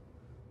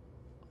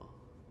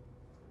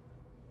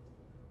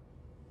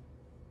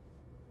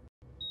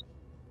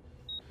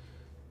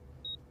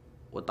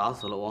我打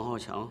死了王浩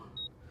强。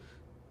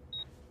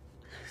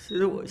其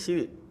实我心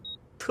里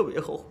特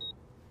别后悔。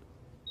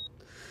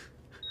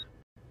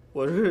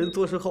我这人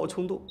做事好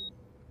冲动。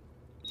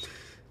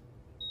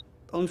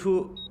当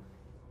初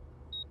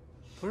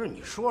不是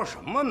你说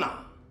什么呢？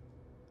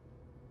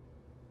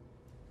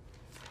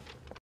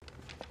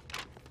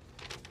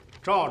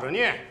照着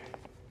念。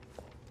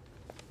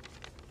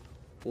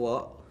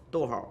我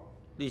逗号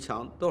李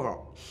强逗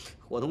号，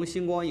伙同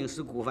星光影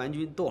视股份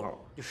君逗号。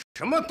你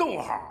什么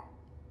逗号？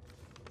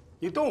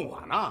你逗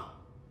我呢？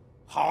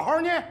好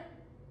好念。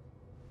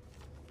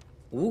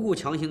无故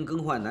强行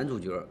更换男主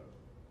角，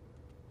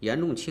严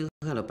重侵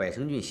害了百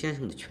胜俊先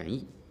生的权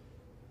益。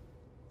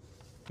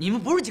你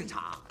们不是警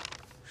察？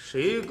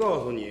谁告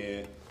诉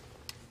你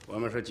我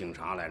们是警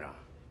察来着？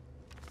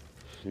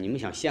你们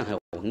想陷害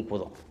我跟古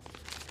总？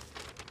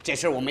这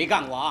事儿我没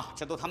干过啊，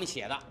这都他们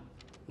写的。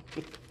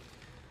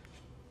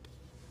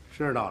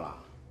知道了，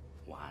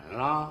晚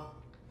了。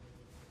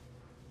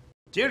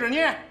接着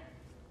念。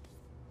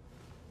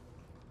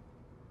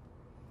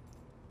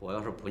我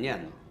要是不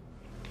念呢？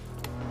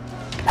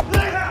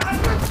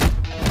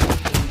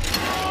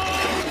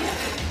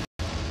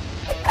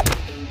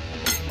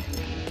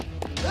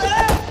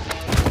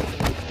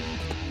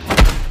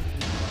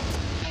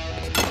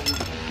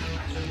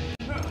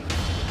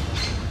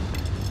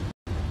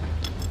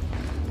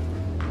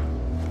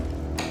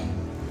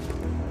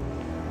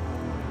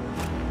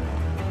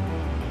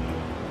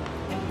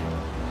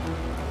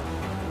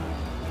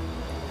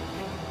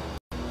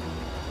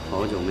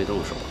好久没动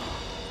手了，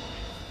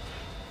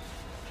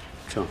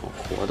正好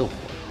活动活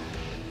动。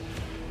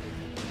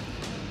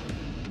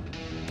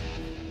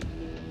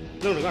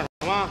愣着干什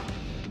么？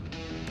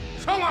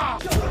上啊！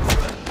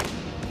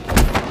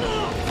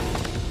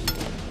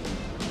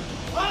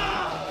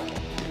啊！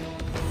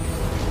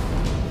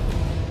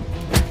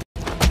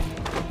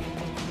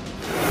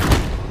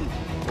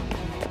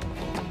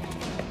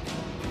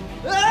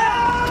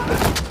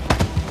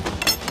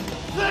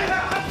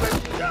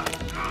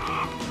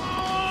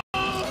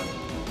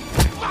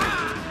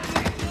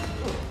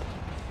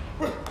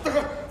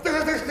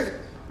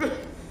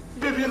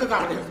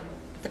打你！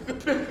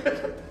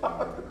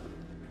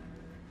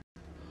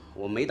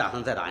我没打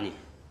算再打你。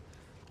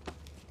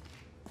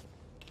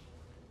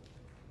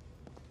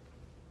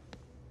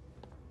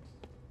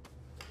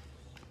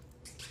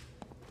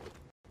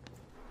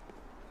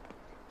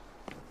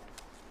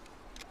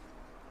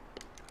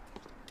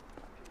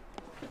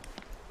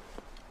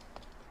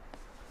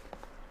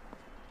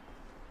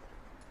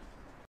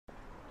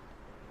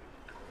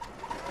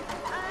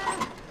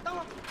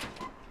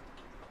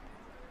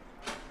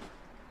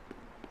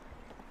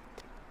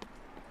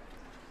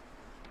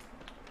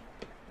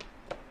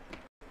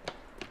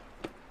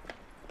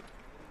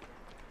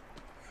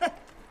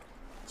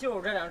就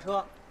是这辆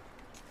车，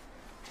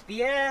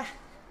别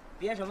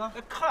什么？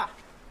看，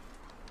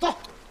走。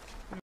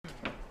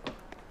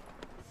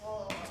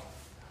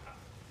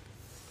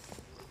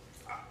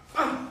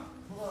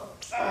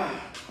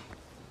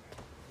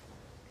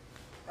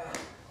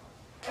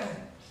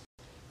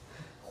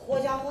活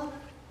家伙，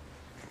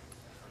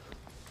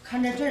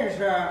看这阵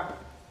势，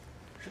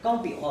是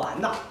刚比划完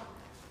的。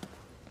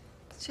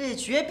这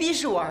绝逼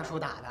是我二叔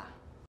打的，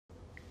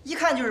一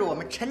看就是我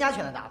们陈家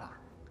拳的打法。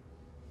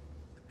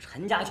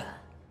陈家拳，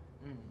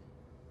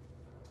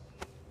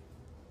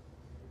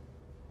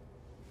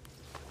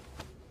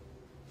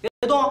别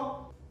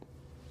动。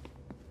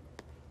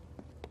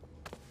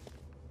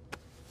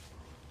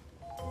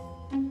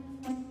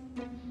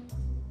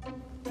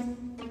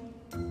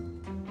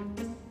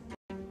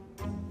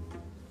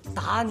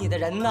打你的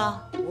人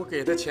呢？我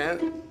给他钱，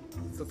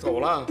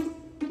走了。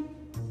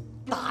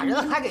打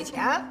人还给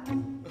钱？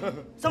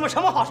怎么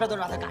什么好事都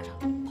让他赶上？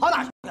跑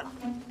哪去了？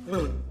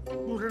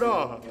不知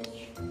道。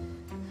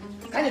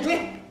赶紧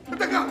追！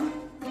大哥，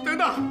等等，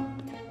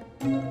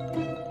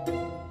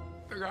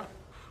大哥，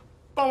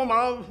帮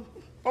忙，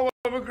把我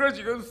们哥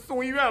几个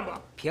送医院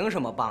吧。凭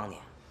什么帮你？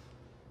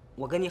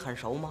我跟你很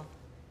熟吗？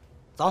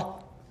走。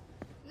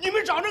你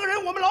们找那个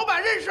人，我们老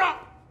板认识。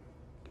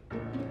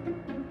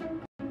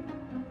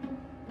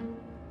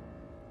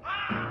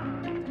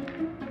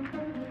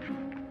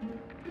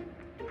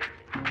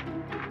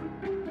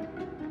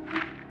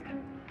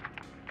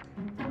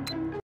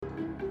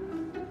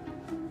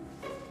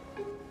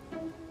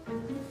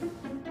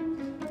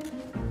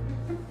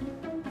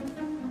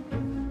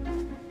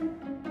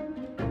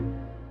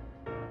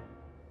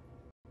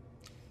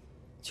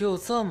就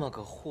这么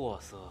个货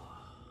色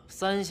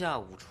，3下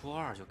5除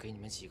2就给你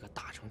们几个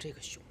打成这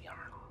个熊样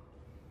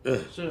了。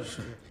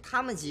是。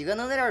他们几个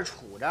能在这儿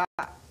杵着，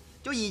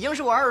就已经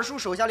是我二叔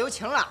手下留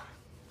情了。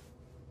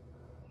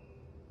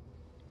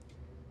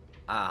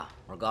啊，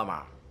我说哥们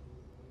儿，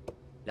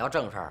聊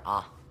正事儿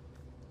啊。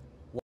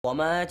我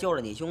们救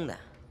了你兄弟，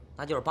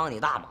那就是帮你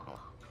大忙了。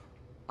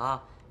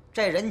啊，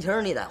这人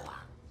情你得还。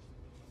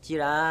既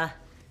然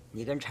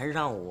你跟陈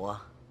尚武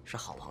是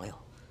好朋友，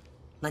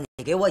那你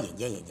给我引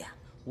荐引荐。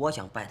我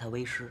想拜他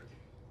为师，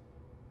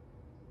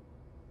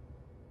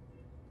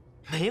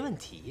没问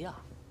题呀，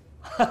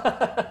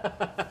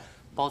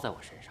包在我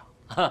身上。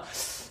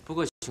不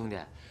过兄弟，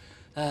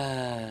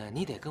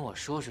你得跟我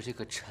说说这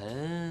个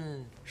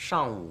陈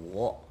尚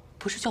武，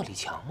不是叫李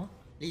强吗？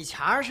李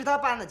强是他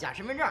办的假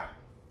身份证。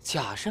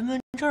假身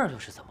份证又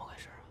是怎么回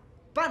事啊？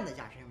办的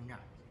假身份证，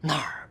哪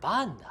儿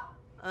办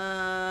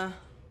的？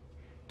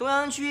东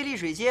阳区丽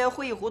水街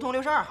会议胡同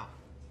62号。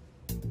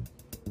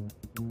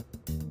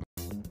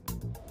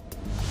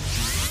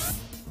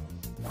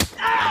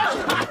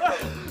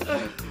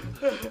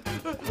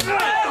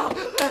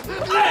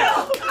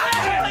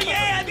爷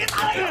爷，别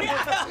打了爷爷！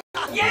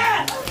爷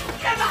爷，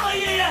别打了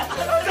爷爷！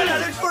这哪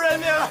就出人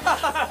命了？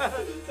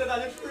这哪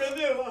就出人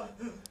命了？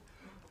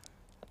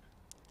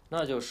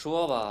那就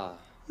说吧。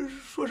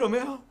说什么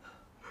呀？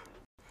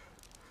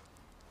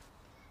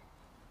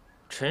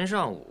陈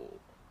尚武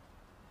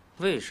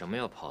为什么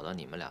要跑到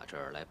你们俩这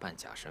儿来办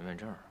假身份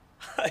证？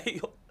哎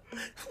呦，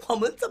我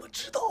们怎么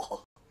知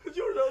道？就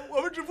是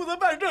我们只负责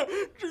办证，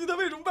至于他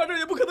为什么办证，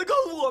也不可能告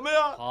诉我们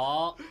呀。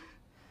好，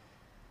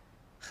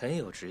很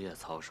有职业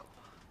操守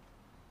吧？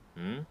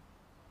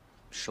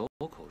守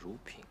口如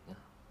瓶啊。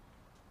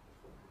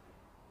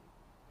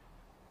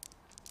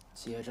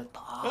接着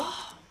打。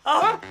哎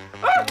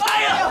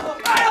呀！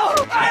哎呦！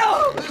哎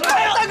呦！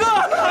大哥！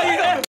哎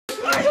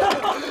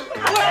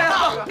呀！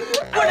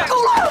我这够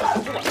了！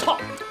我操！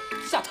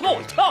吓他妈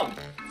我一跳！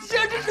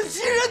简直是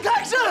欺人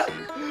太甚！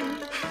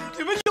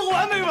你们有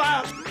完没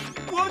完？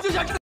我们就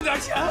想挣点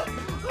钱啊！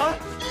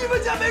一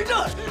分钱没挣，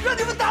让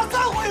你们打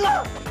3回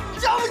了，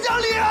讲不讲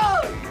理啊？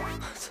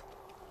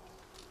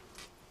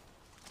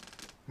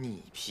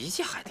你脾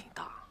气还挺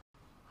大，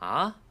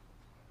啊？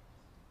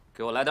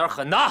给我来点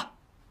狠的！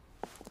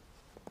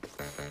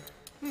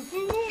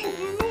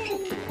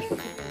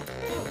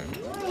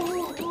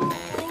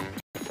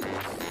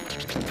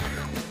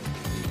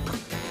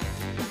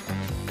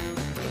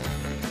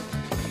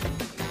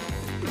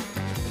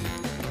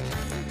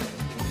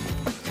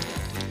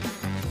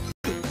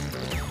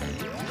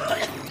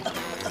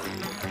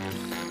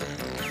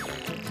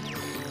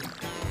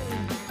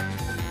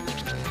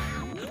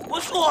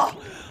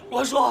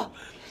我说，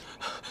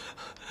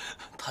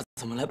他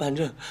怎么来办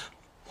证，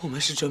我们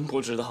是真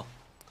不知道，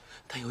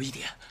但有一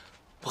点，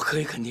我可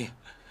以肯定，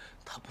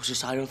他不是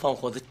杀人放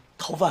火的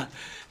逃犯，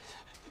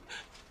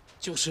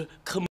就是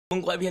坑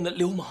蒙拐骗的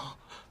流氓。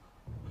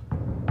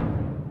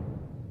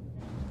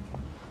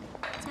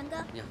强哥，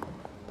你好。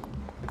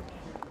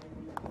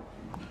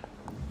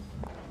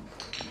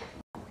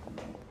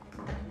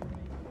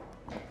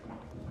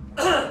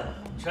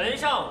陈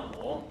尚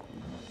武。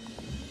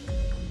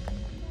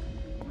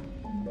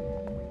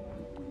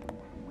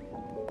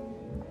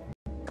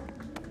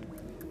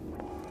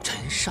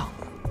 陈尚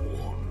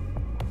武，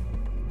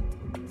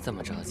这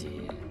么着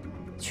急，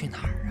去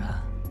哪儿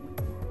啊？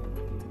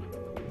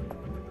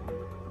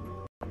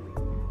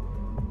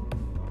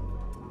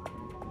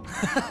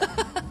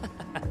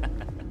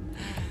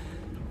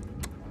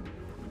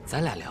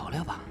咱俩聊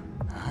聊吧，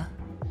啊？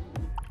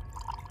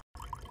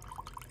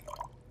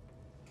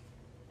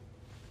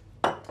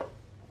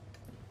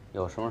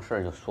有什么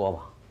事就说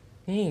吧。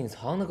你隐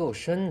藏的够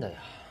深的呀。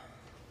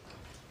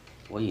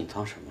我隐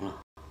藏什么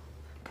了？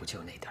 不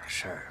就那点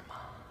事儿吗？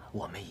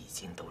我们已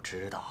经都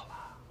知道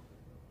了。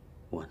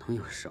我能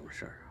有什么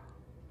事儿啊？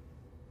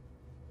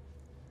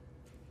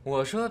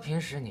我说平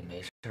时你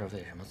没事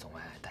为什么总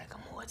爱戴个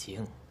墨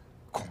镜？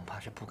恐怕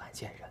是不敢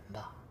见人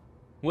吧？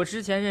我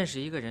之前认识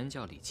一个人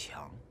叫李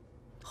强，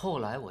后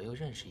来我又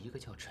认识一个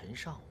叫陈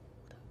尚武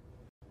的，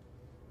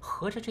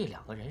合着这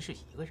2个人是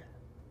一个人，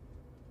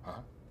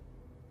啊？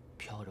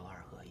飘柔2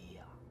合1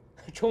啊！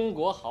中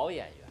国好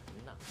演员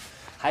呐，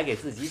还给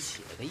自己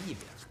起了个艺名。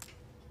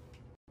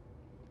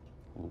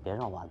 你别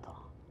绕弯子了，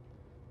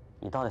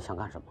你到底想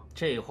干什么？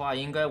这话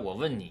应该我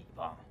问你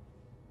吧？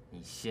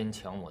你先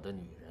抢我的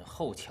女人，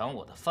后抢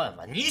我的饭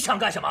碗，你想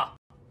干什么？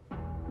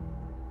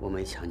我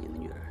没抢你的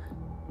女人，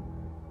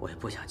我也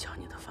不想抢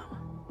你的饭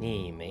碗。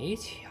你没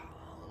抢？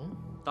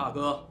大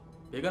哥，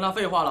别跟他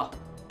废话了，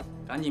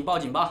赶紧报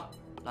警吧，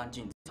让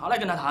警察来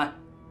跟他谈。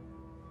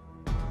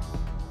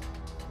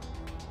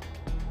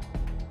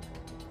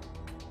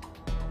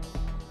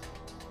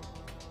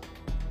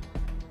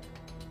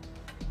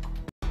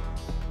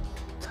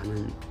 咱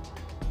们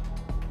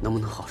能不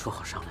能好说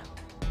好商量？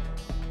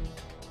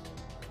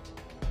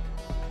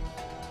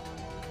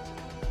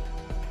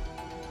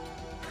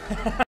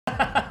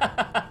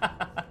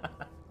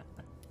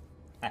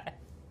哎，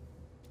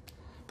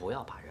不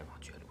要把人往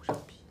绝路上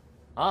逼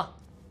啊！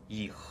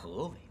以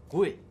和为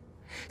贵，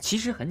其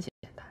实很简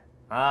单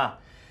啊。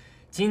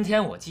今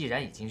天我既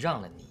然已经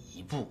让了你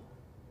一步，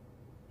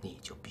你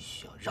就必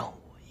须要让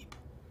我一步。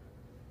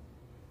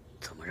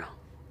怎么让？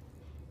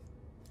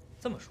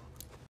这么说。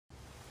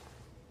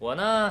 我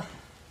呢，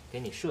给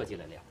你设计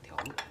了2条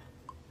路，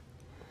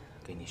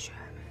给你选。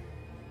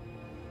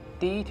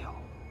第一条，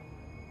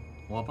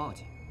我报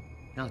警，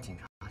让警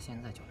察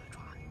现在就来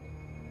抓你。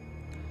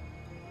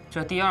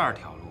这第2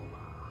条路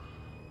嘛，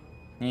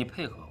你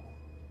配合我，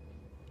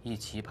一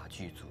起把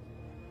剧组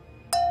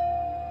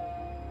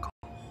搞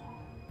黄。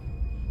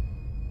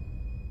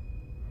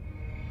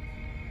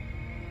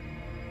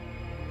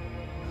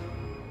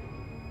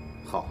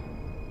好。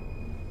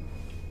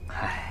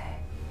唉，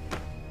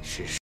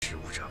是。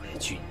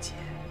 俊杰，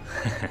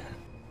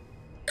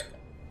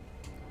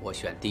我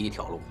选第1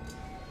条路。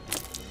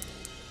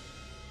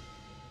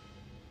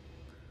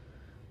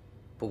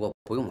不过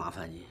不用麻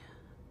烦你，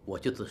我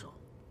就自首。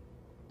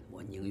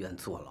我宁愿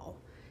坐牢，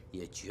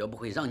也绝不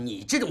会让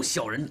你这种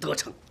小人得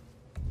逞。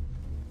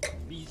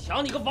李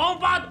强，你个王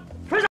八蛋！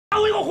陈尚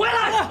武，你给我回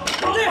来！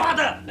王八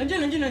蛋！冷静，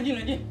冷静，冷静，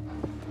冷静。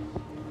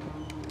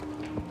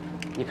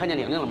你看见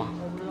玲玲了吗？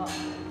我不知道。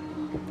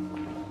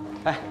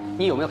哎，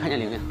你有没有看见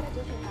玲玲？在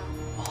接水上。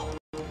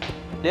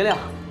 玲玲，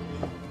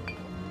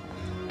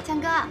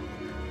强哥，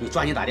你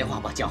抓紧打电话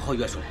把蒋浩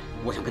约出来，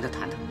我想跟他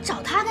谈谈。找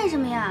他干什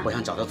么呀？我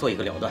想找他做一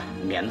个了断，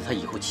免得他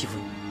以后欺负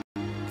你。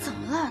怎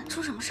么了？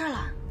出什么事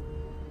了？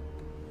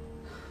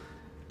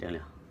玲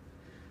玲，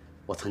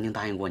我曾经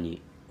答应过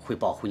你会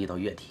保护你到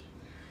月底，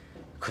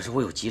可是我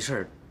有急事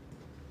儿，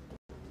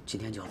今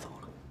天就要走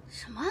了。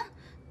什么？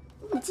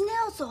你今天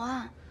要走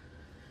啊？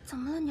怎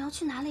么了？你要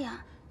去哪里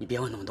啊？你别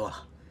问那么多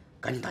了，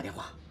赶紧打电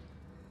话。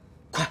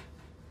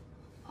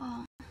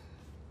 哦，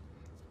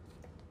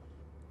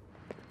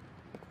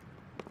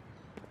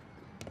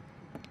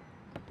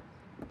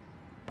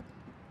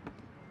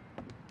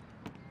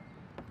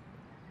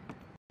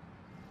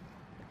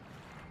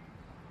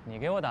你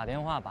给我打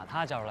电话把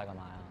他叫出来干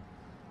嘛呀？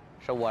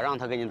是我让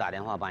他给你打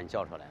电话把你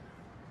叫出来的。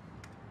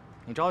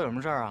你找我有什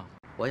么事儿啊？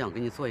我想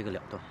跟你做一个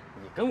了断。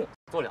你跟我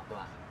做了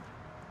断？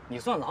你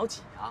算老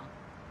几啊？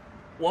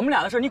我们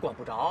俩的事你管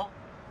不着？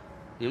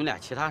你们俩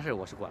其他事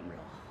我是管不着。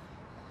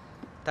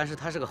 但是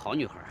她是个好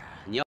女孩，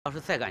你要是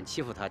再敢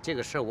欺负她，这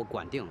个事儿我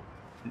管定了。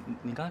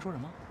你刚才说什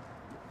么？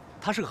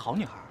她是个好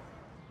女孩？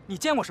你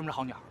见过什么是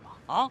好女孩吗？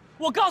啊！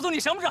我告诉你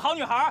什么是好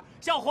女孩。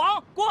小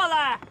黄，过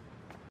来。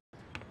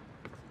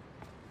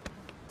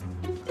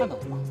看到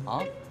了吗？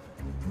啊，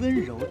温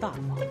柔大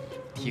方，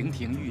亭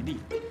亭玉立，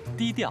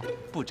低调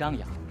不张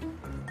扬。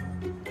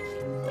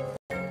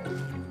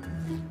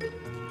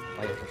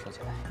把有事说起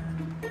来。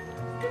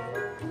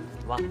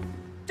怎么？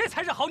这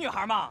才是好女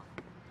孩嘛！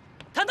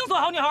她能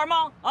算好女孩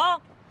吗？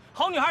啊，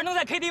好女孩能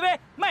在 KTV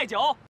卖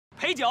酒、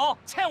陪酒，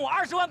欠我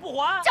20万不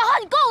还？小豪，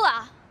你够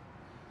了！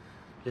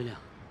玲玲，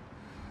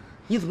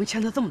你怎么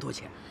欠他这么多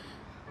钱？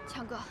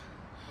强哥，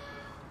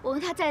我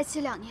跟他在一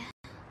起2年，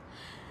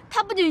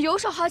他不仅游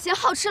手好闲、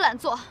好吃懒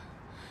做，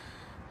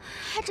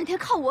还整天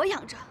靠我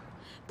养着。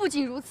不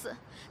仅如此，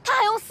他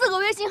还用4个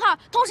微信号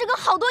同时跟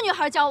好多女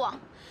孩交往。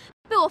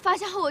被我发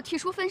现后，我提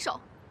出分手，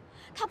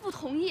他不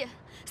同意，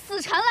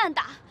死缠烂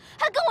打，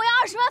还跟我要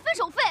20万分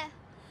手费。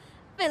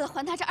为了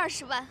还他这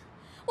20万，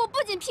我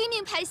不仅拼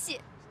命拍戏，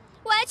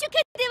我还去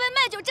KTV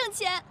卖酒挣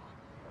钱。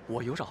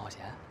我游手好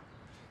闲，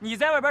你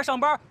在外边上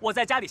班，我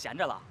在家里闲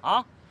着了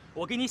啊！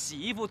我给你洗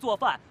衣服、做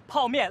饭、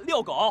泡面、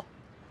遛狗。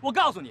我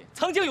告诉你，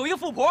曾经有一个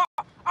富婆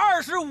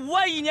，25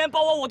万1年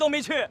包我都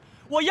没去。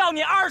我要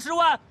你20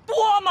万，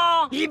多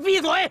吗？你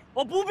闭嘴！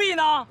我不闭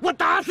呢，我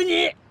打死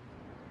你！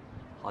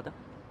好的，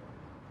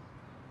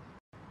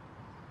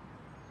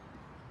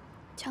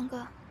强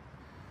哥，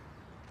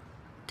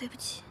对不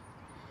起，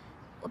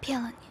我骗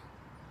了你。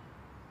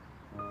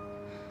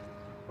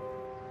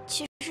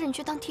其实你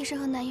去当替身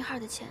和男1号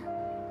的钱，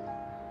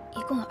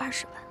一共有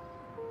20万，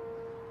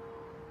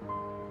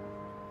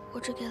我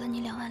只给了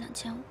你2万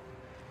2500。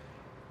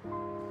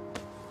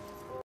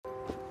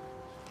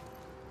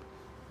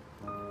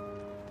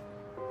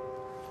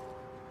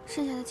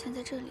剩下的钱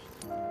在这里。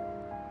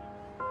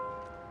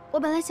我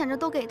本来想着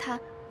都给他，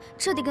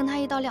彻底跟他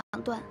一刀两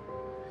断。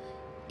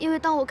因为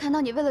当我看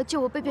到你为了救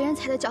我被别人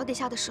踩在脚底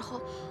下的时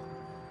候，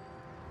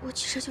我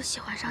其实就喜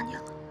欢上你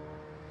了。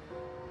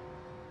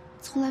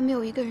从来没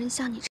有一个人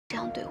像你这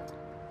样对我。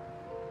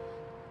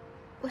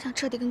我想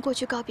彻底跟过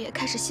去告别，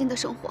开始新的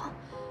生活。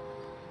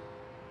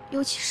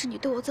尤其是你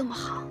对我这么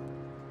好，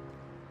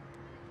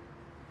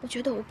我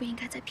觉得我不应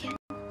该再骗你。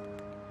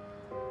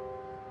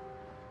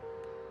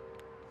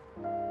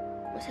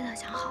我现在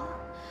想好了，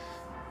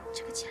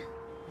这个钱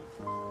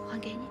还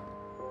给你。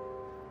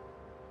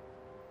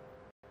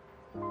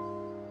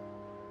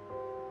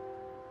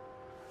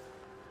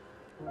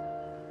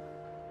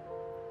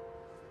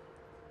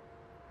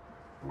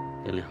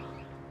玲玲，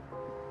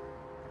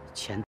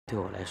钱对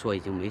我来说已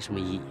经没什么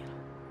意义了。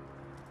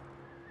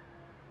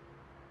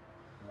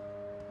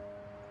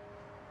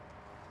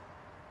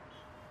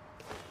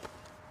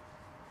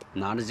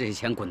拿着这些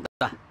钱滚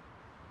蛋！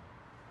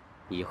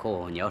以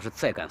后你要是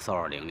再敢骚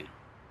扰玲玲，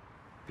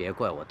别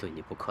怪我对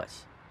你不客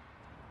气。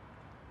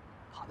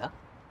好的。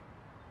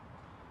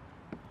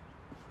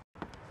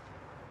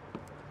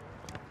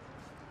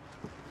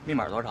密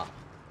码多少？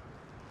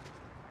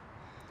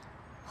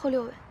后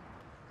6位。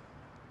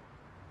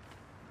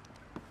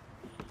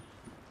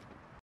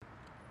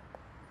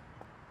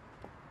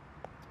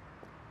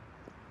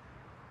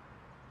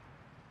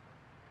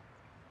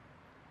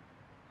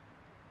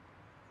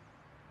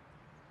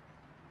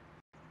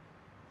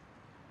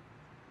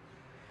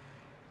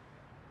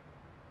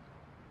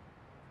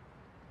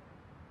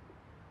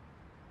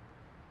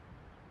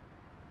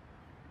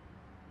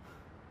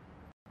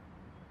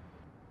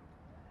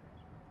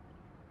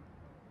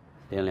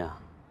玲玲，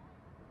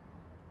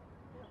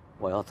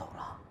我要走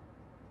了，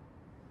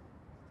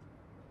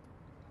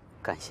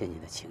感谢你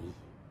的情谊。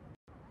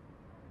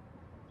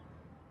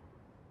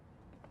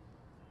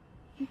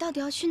你到底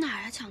要去哪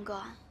儿啊，强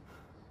哥？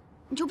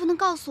你就不能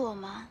告诉我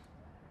吗？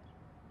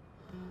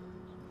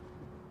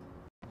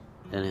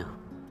玲玲，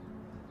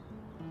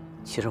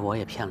其实我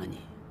也骗了你。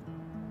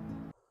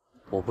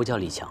我不叫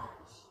李强，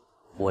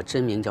我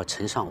真名叫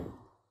陈尚武。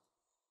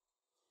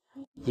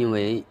因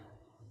为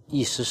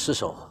一时失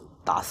手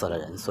打死了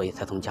人，所以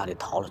才从家里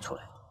逃了出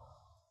来。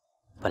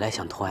本来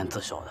想投案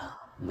自首的，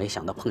没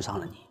想到碰上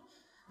了你，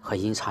还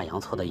阴差阳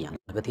错的演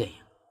了个电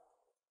影。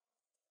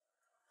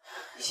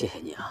谢谢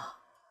你啊，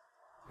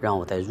让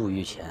我在入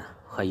狱前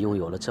还拥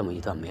有了这么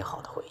一段美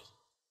好的回忆。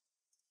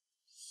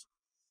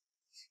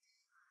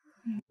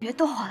你别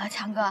逗我了，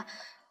强哥。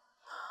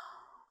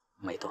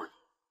没逗你。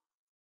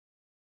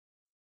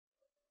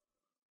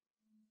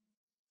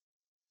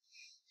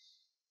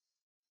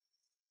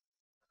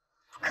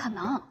不可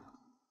能。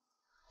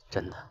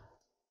真的。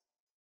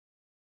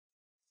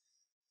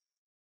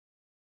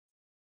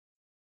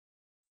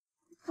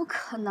不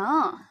可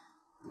能。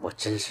我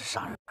真是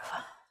杀人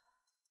犯。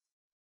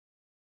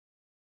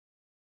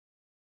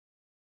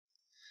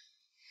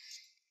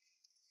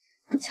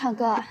强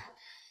哥，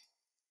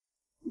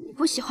你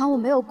不喜欢我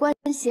没有关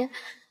系，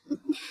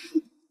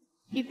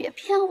你别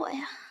骗我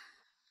呀。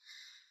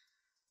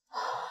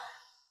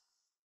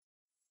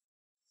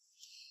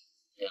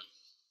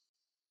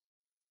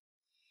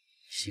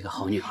是一个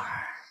好女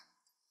孩，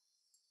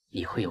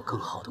你会有更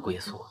好的归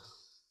宿。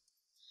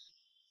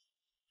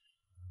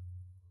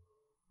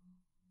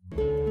再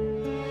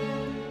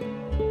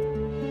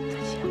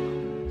见了。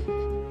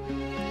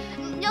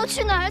你要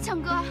去哪儿啊，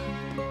强哥？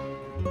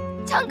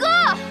强哥，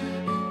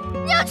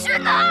你要去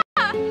哪儿？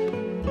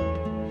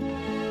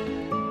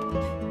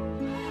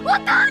我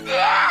等你！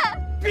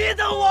别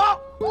等我！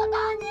我等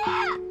你！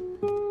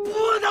不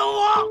等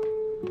我！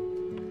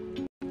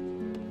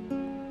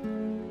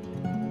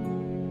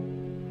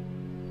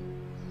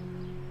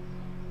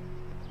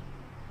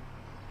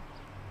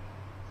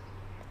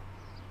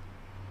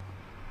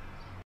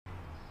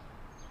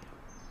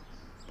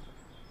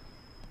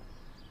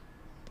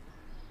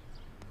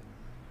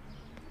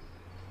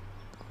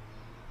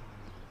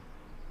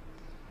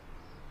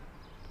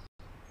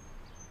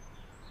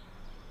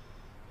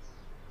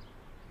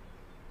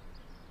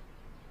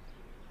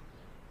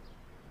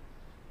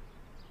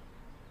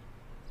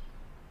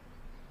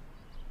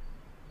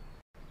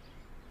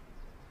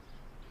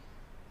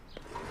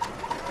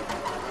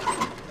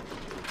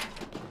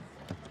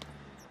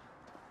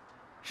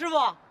师傅，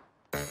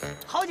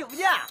好久不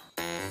见！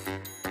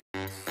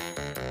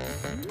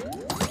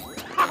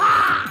哈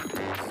哈！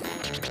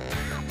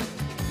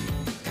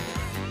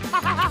哈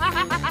哈哈哈哈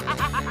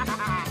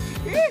哈！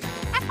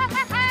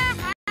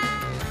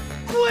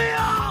对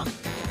呀！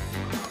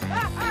哎，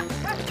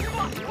师傅，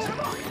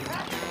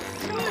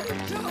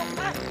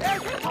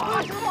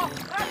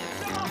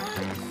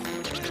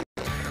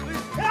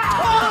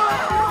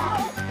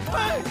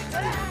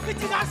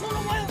警察叔叔，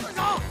我有自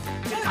首！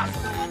警察叔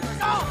叔，我自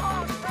首！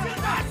警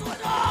察叔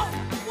叔，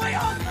我有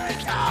自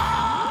首！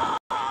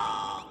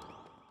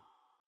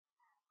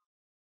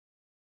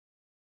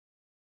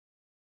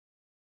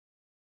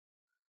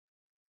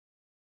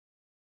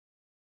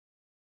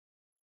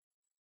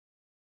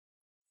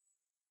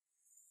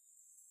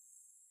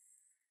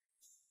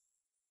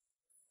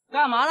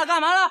干嘛了？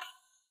干嘛了？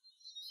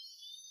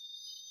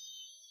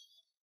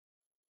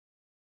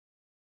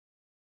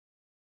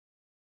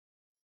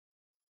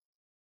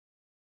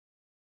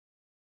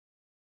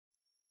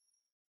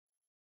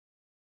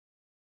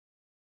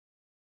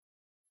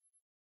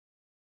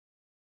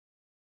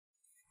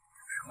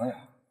什么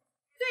呀？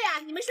对呀，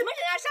你们什么人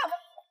啊？上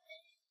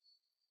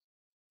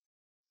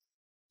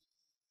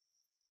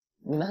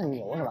你们很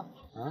牛是吧？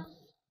啊，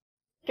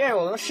这是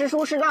我们师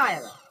叔师大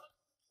爷的。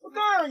我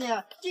告诉你，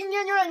今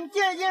天就让你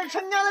见识见识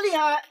陈家的厉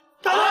害。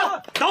等会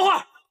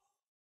儿。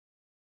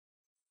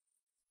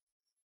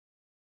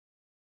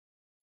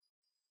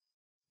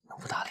能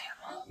不打脸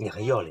吗？你还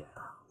要脸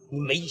啊？你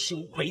没羞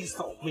没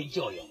臊没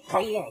教养，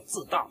狂妄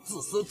自大自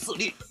私自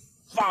利，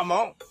发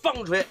盲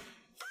方锤，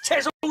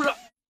欠收拾！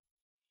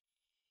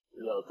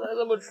要再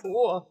这么处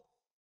我，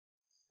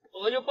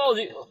我就报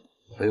警。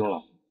不用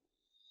了，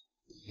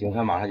警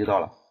察马上就到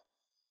了，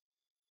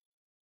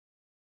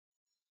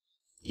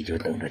你就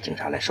等着警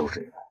察来收拾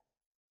你吧。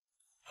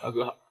大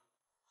哥，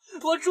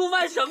我触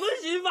犯什么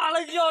刑法了？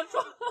你要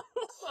抓？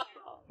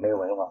没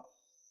文化？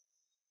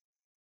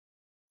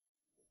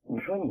你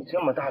说你这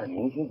么大的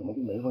明星，怎么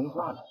就没文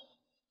化呢？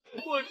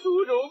我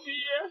初中毕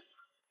业，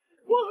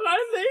我还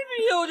没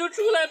毕业我就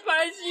出来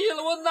拍戏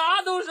了，我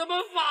哪懂什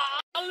么法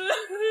律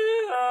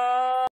啊？